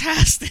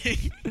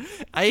fantastic.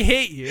 I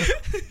hate you.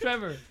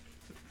 Trevor,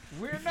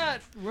 we're not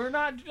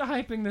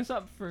hyping this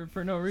up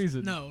for no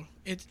reason. No,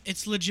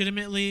 it's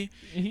legitimately.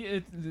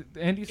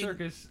 Andy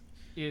Serkis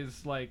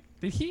is like,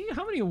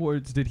 how many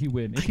awards did he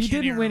win? If I he can't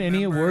didn't even win any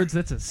remember. awards,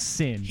 that's a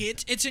sin.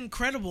 It's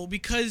incredible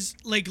because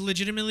like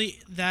legitimately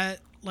that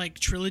like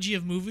trilogy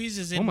of movies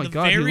is in Oh my the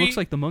god, very. he looks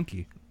like the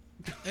monkey.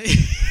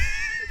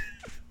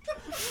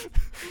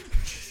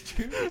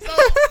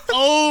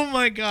 Oh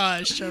my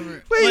gosh,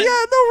 Trevor. Wait, Like,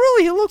 yeah, no,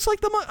 really, he looks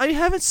like the monkey. I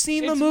haven't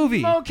seen It's the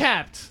movie.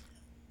 mocapped.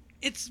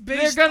 It's They're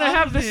based gonna off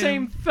have of the him.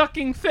 same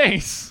fucking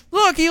face.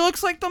 Look, he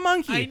looks like the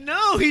monkey. I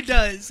know he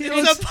does. It's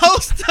looks-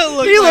 supposed to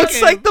look He like looks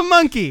him. like the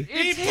monkey.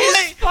 It's He his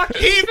play-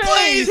 fucking He face.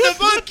 plays the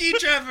monkey,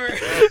 Trevor.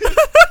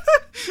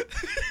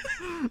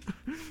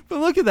 But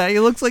look at that. He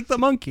looks like the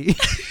monkey.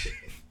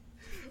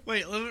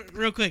 Wait,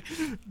 real quick.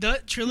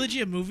 The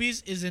trilogy of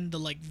movies is in the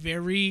like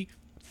very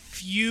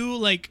few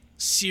like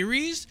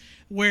series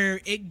where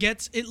it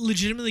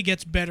legitimately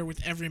gets better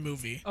with every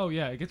movie. Oh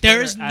yeah, it gets There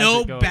better is as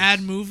no it goes.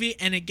 bad movie,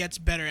 and it gets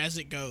better as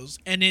it goes,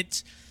 and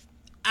it's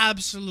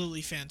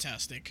absolutely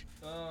fantastic.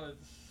 Oh,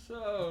 it's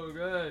so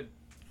good.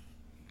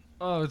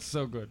 Oh, it's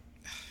so good.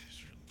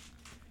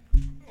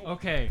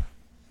 Okay.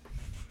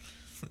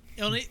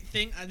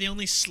 The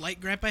only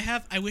slight gripe I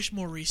have, I wish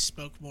Maurice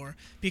spoke more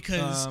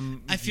because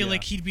I feel yeah.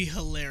 like he'd be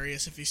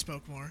hilarious if he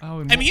spoke more. Oh,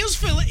 and I mean, he was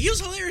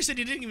hilarious and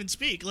he didn't even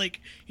speak.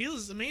 Like he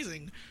was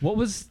amazing. What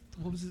was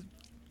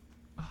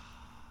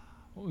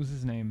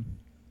his name?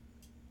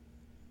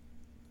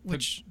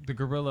 Which the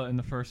gorilla in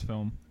the first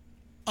film.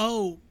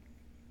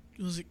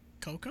 was it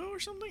Coco or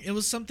something? It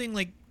was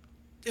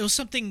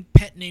something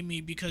pet named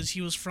me because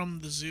he was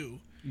from the zoo.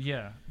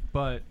 Yeah,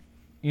 but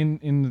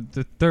in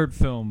the third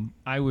film,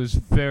 I was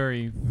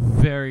very,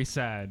 very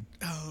sad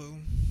Oh,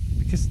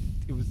 because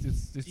it was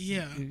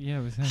Yeah.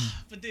 it was him.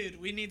 but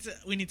dude, we need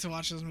to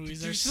watch those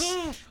movies. They're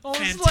Oh,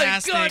 it's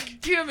fantastic. like, God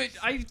damn it!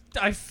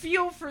 I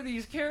feel for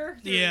these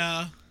characters.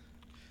 yeah.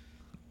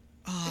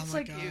 Oh It's my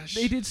like gosh.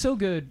 they did so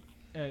good.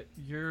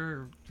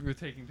 You're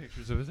taking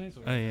pictures of his face.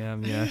 I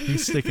am, yeah.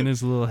 He's sticking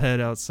his little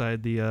head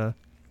outside the,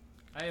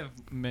 I have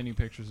many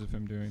pictures of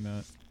him doing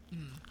that,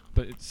 Mm.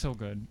 but it's so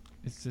good.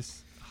 It's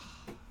just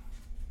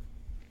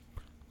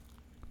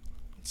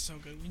It's so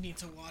good. We need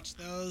to watch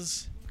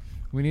those.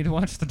 we need to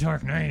watch The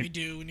Dark We Knight.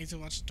 do. We need to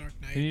watch Dark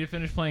Knight. We need to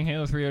finish playing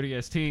Halo 3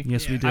 ODST.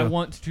 yes, we Yeah. do. I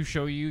want to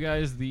show you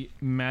guys the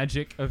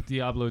magic of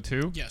Diablo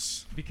 2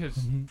 Yes. because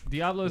Mhm.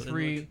 Diablo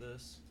 3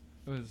 this.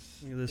 was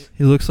Look at this.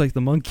 He looks like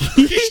the monkey.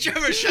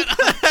 Trevor, shut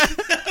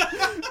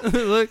up.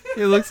 Look,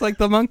 he looks like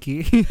the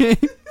monkey.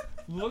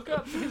 look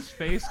up his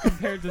face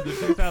compared to the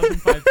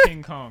 2005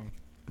 King Kong.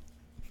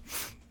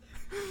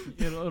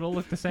 It'll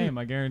look the same,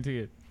 I guarantee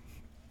it.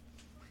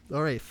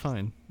 All right,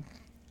 fine.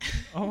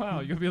 Oh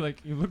wow, you'll be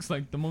like, he looks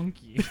like the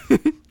monkey.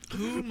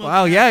 Who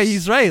Wow, yeah, mocaps-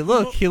 he's right.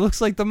 Look, Who, he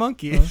looks like the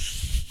monkey.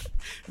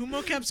 who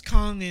mocaps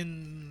Kong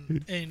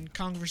in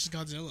Kong vs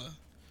Godzilla?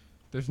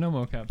 There's no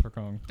mocap for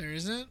Kong. There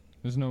isn't.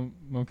 There's no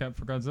mocap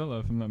for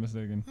Godzilla, if I'm not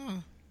mistaken. Huh.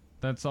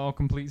 That's all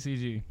complete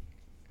CG.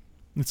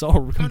 It's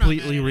all not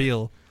completely mad at it.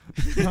 real.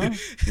 Huh?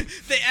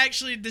 They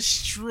actually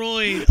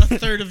destroyed a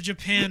third of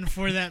Japan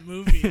for that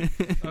movie.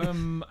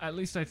 At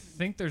least I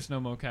think there's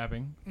no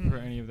mocapping Mm. for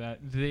any of that.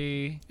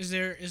 Is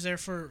there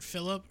for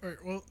Philip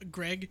or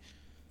Greg?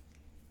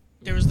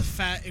 There was the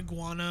fat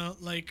iguana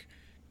like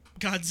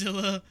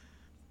Godzilla.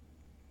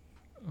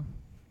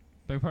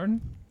 Beg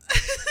pardon?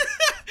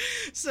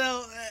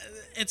 So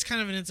it's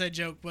kind of an inside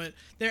joke, but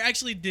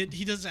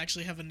he does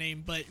actually have a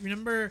name. But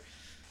remember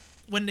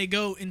when they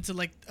go into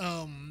like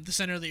the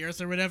center of the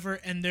earth or whatever,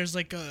 and there's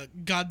like a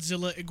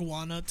Godzilla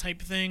iguana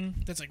type thing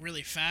that's like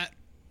really fat,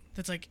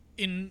 that's like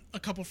in a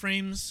couple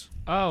frames.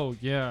 Oh,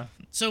 yeah.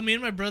 So me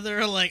and my brother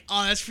are like,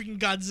 oh, that's freaking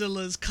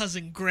Godzilla's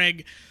cousin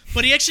Greg.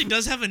 But he actually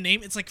does have a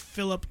name. It's like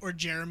Philip or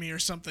Jeremy or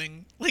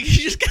something. Like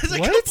he just has a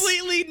What?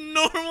 completely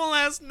normal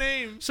ass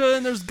name. So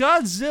then there's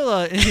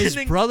Godzilla and his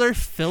then- brother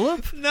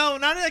Philip. No,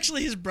 not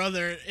actually his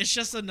brother. It's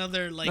just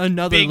another like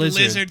Another big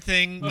lizard.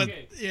 thing. But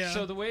Okay, yeah.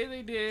 so the way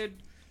they did...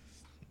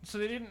 So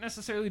they didn't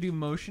necessarily do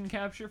motion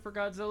capture for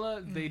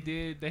Godzilla.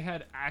 They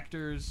had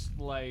actors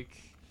like...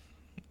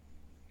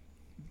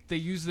 They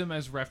used them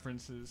as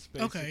references,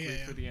 basically, Okay,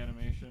 yeah. for the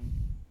animation.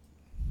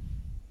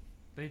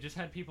 They just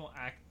had people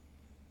act...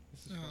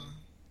 This is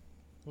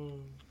funny.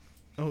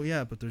 Oh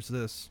yeah, but there's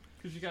this.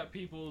 Because you got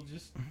people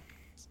just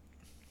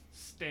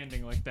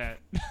standing like that.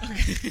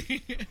 Okay.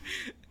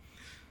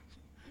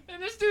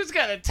 And this dude's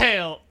got a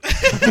tail.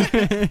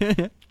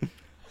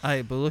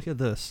 Alright, but look at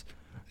this.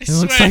 I He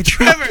looks swear, like the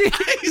Trevor. monkey.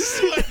 I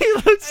swear, He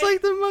looks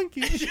like the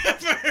monkey.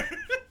 Trevor.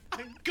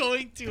 I'm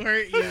going to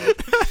hurt you.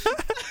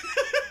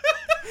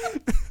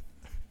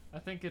 I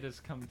think it has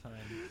come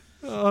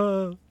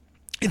time.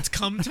 It's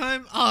come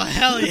time. Oh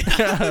hell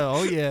yeah!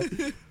 Oh yeah.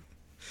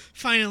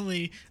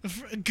 Finally,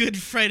 a good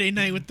Friday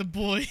night with the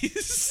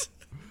boys.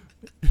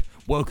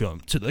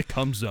 Welcome to the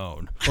Cum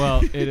Zone.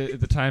 Well,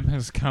 the time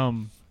has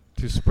come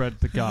to spread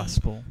the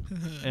gospel.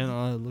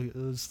 And look at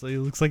this. He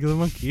looks like the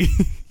monkey.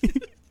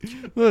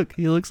 Look,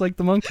 he looks like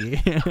the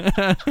monkey.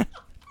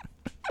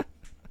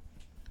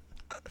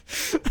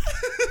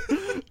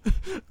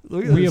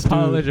 Look at We this dude.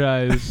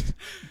 apologized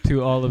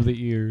to all of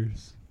the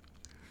ears.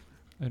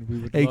 And we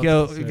would Hey,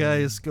 love to say-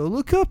 guys, go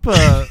look up.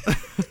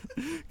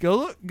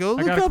 Go I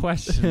look got a up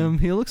question. him.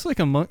 He looks like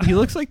He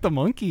looks like the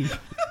monkey.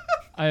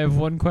 I have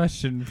one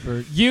question for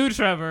you,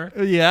 Trevor.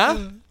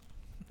 Yeah.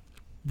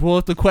 Well,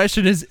 if the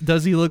question is,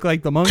 does he look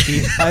like the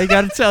monkey? I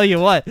gotta tell you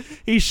what,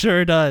 he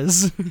sure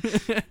does.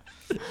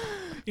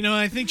 You know,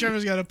 I think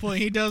Trevor's got a point.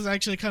 He does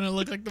actually kind of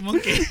look like the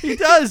monkey. He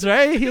does,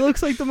 right? He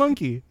looks like the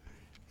monkey.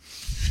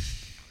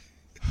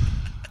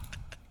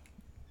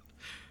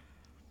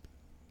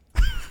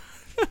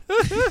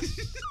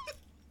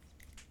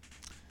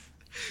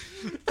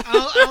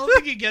 I don't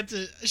think you get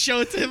to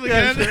show it to him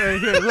Yeah, again. sure, right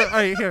here. Look,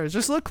 right here.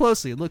 Just look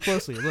closely. Look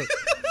closely. Look.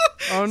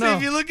 Oh So no.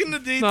 if you look in the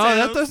details, No,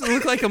 that doesn't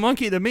look like a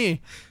monkey to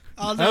me.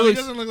 Oh, that no, looks- he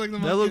doesn't look like the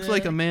monkey. That looks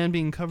like a there. man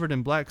being covered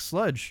in black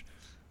sludge.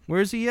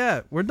 Where's he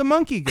at? Where'd the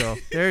monkey go?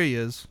 There he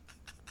is.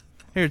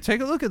 Here,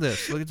 take a look at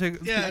this.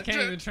 Yeah, I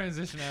can't even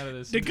transition out of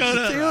this.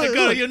 Dakota, See, look,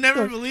 Dakota, look, you'll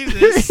never look. believe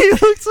this. He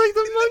looks like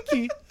the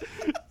monkey.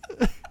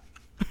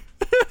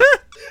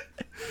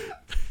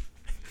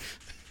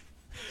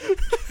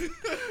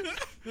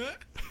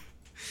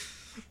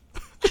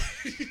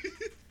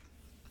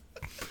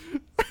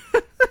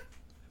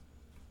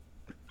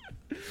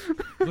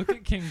 Look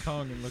at King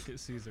Kong and look at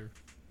Caesar.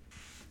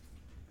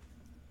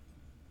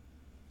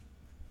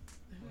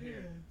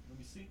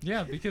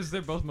 Yeah, because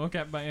they're both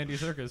mocapped by Andy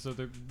Serkis, so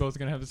they're both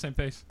gonna have the same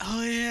face.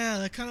 Oh yeah,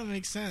 that kind of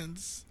makes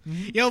sense.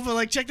 Mhm. Yo, but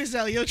like, check this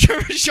out. Yo,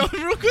 Trevor, show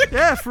him real quick.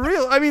 Yeah, for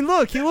real. I mean,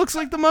 look, he looks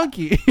like the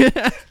monkey.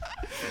 Okay.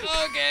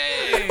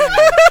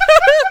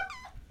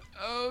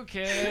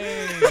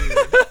 Okay.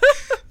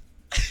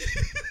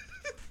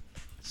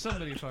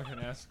 Somebody fucking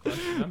ask a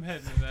question. I'm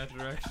heading in that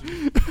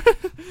direction.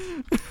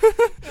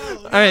 Oh,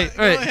 all right,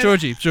 go ahead.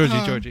 Georgie.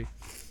 Georgie.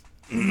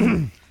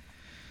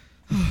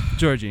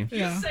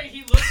 Yeah. Say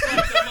he looks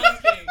like the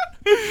monkey.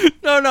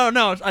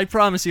 No. I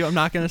promise you, I'm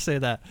not gonna say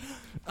that.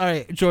 All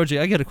right, Georgie,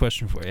 I got a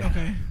question for you.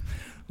 Okay.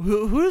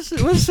 What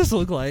does this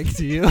look like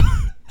to you? The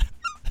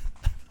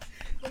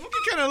monkey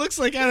kind of looks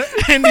like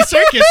Andy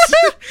Serkis.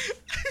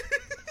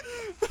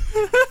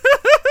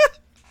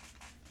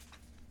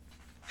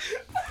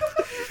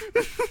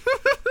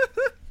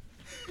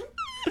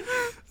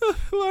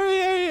 All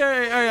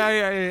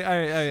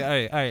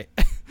right.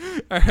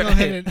 Go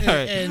ahead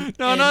and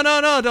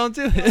No, don't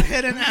do Go it.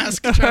 ahead and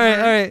ask All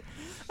Trevor.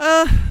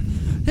 right.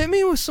 Hit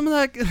me with some of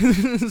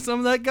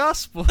that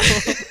gospel.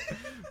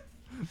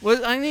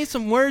 What? I need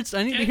some words.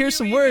 I need to hear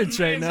some words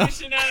right now. Out of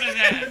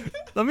that.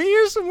 Let me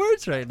hear some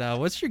words right now.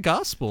 What's your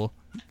gospel?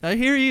 I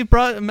hear you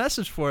brought a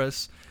message for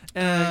us.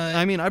 And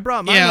I mean, I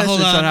brought my message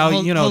hold on, how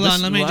hold- you know. hold This,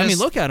 on, let me I mean,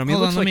 just- look at him. He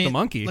hold looks on, let like me- the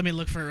monkey. Let me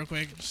look for it real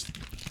quick.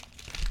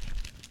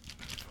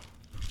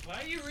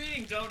 Why are you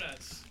reading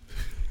donuts?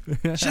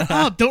 Shut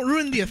up! Don't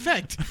ruin the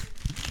effect.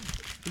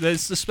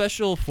 There's the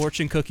special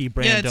fortune cookie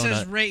brand Yeah, it donut.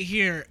 says right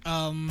here.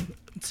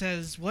 It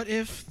says, "What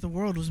if the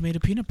world was made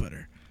of peanut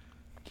butter?"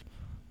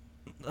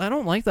 I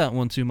don't like that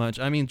one too much.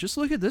 I mean, just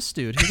look at this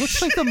dude. He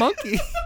looks like the monkey.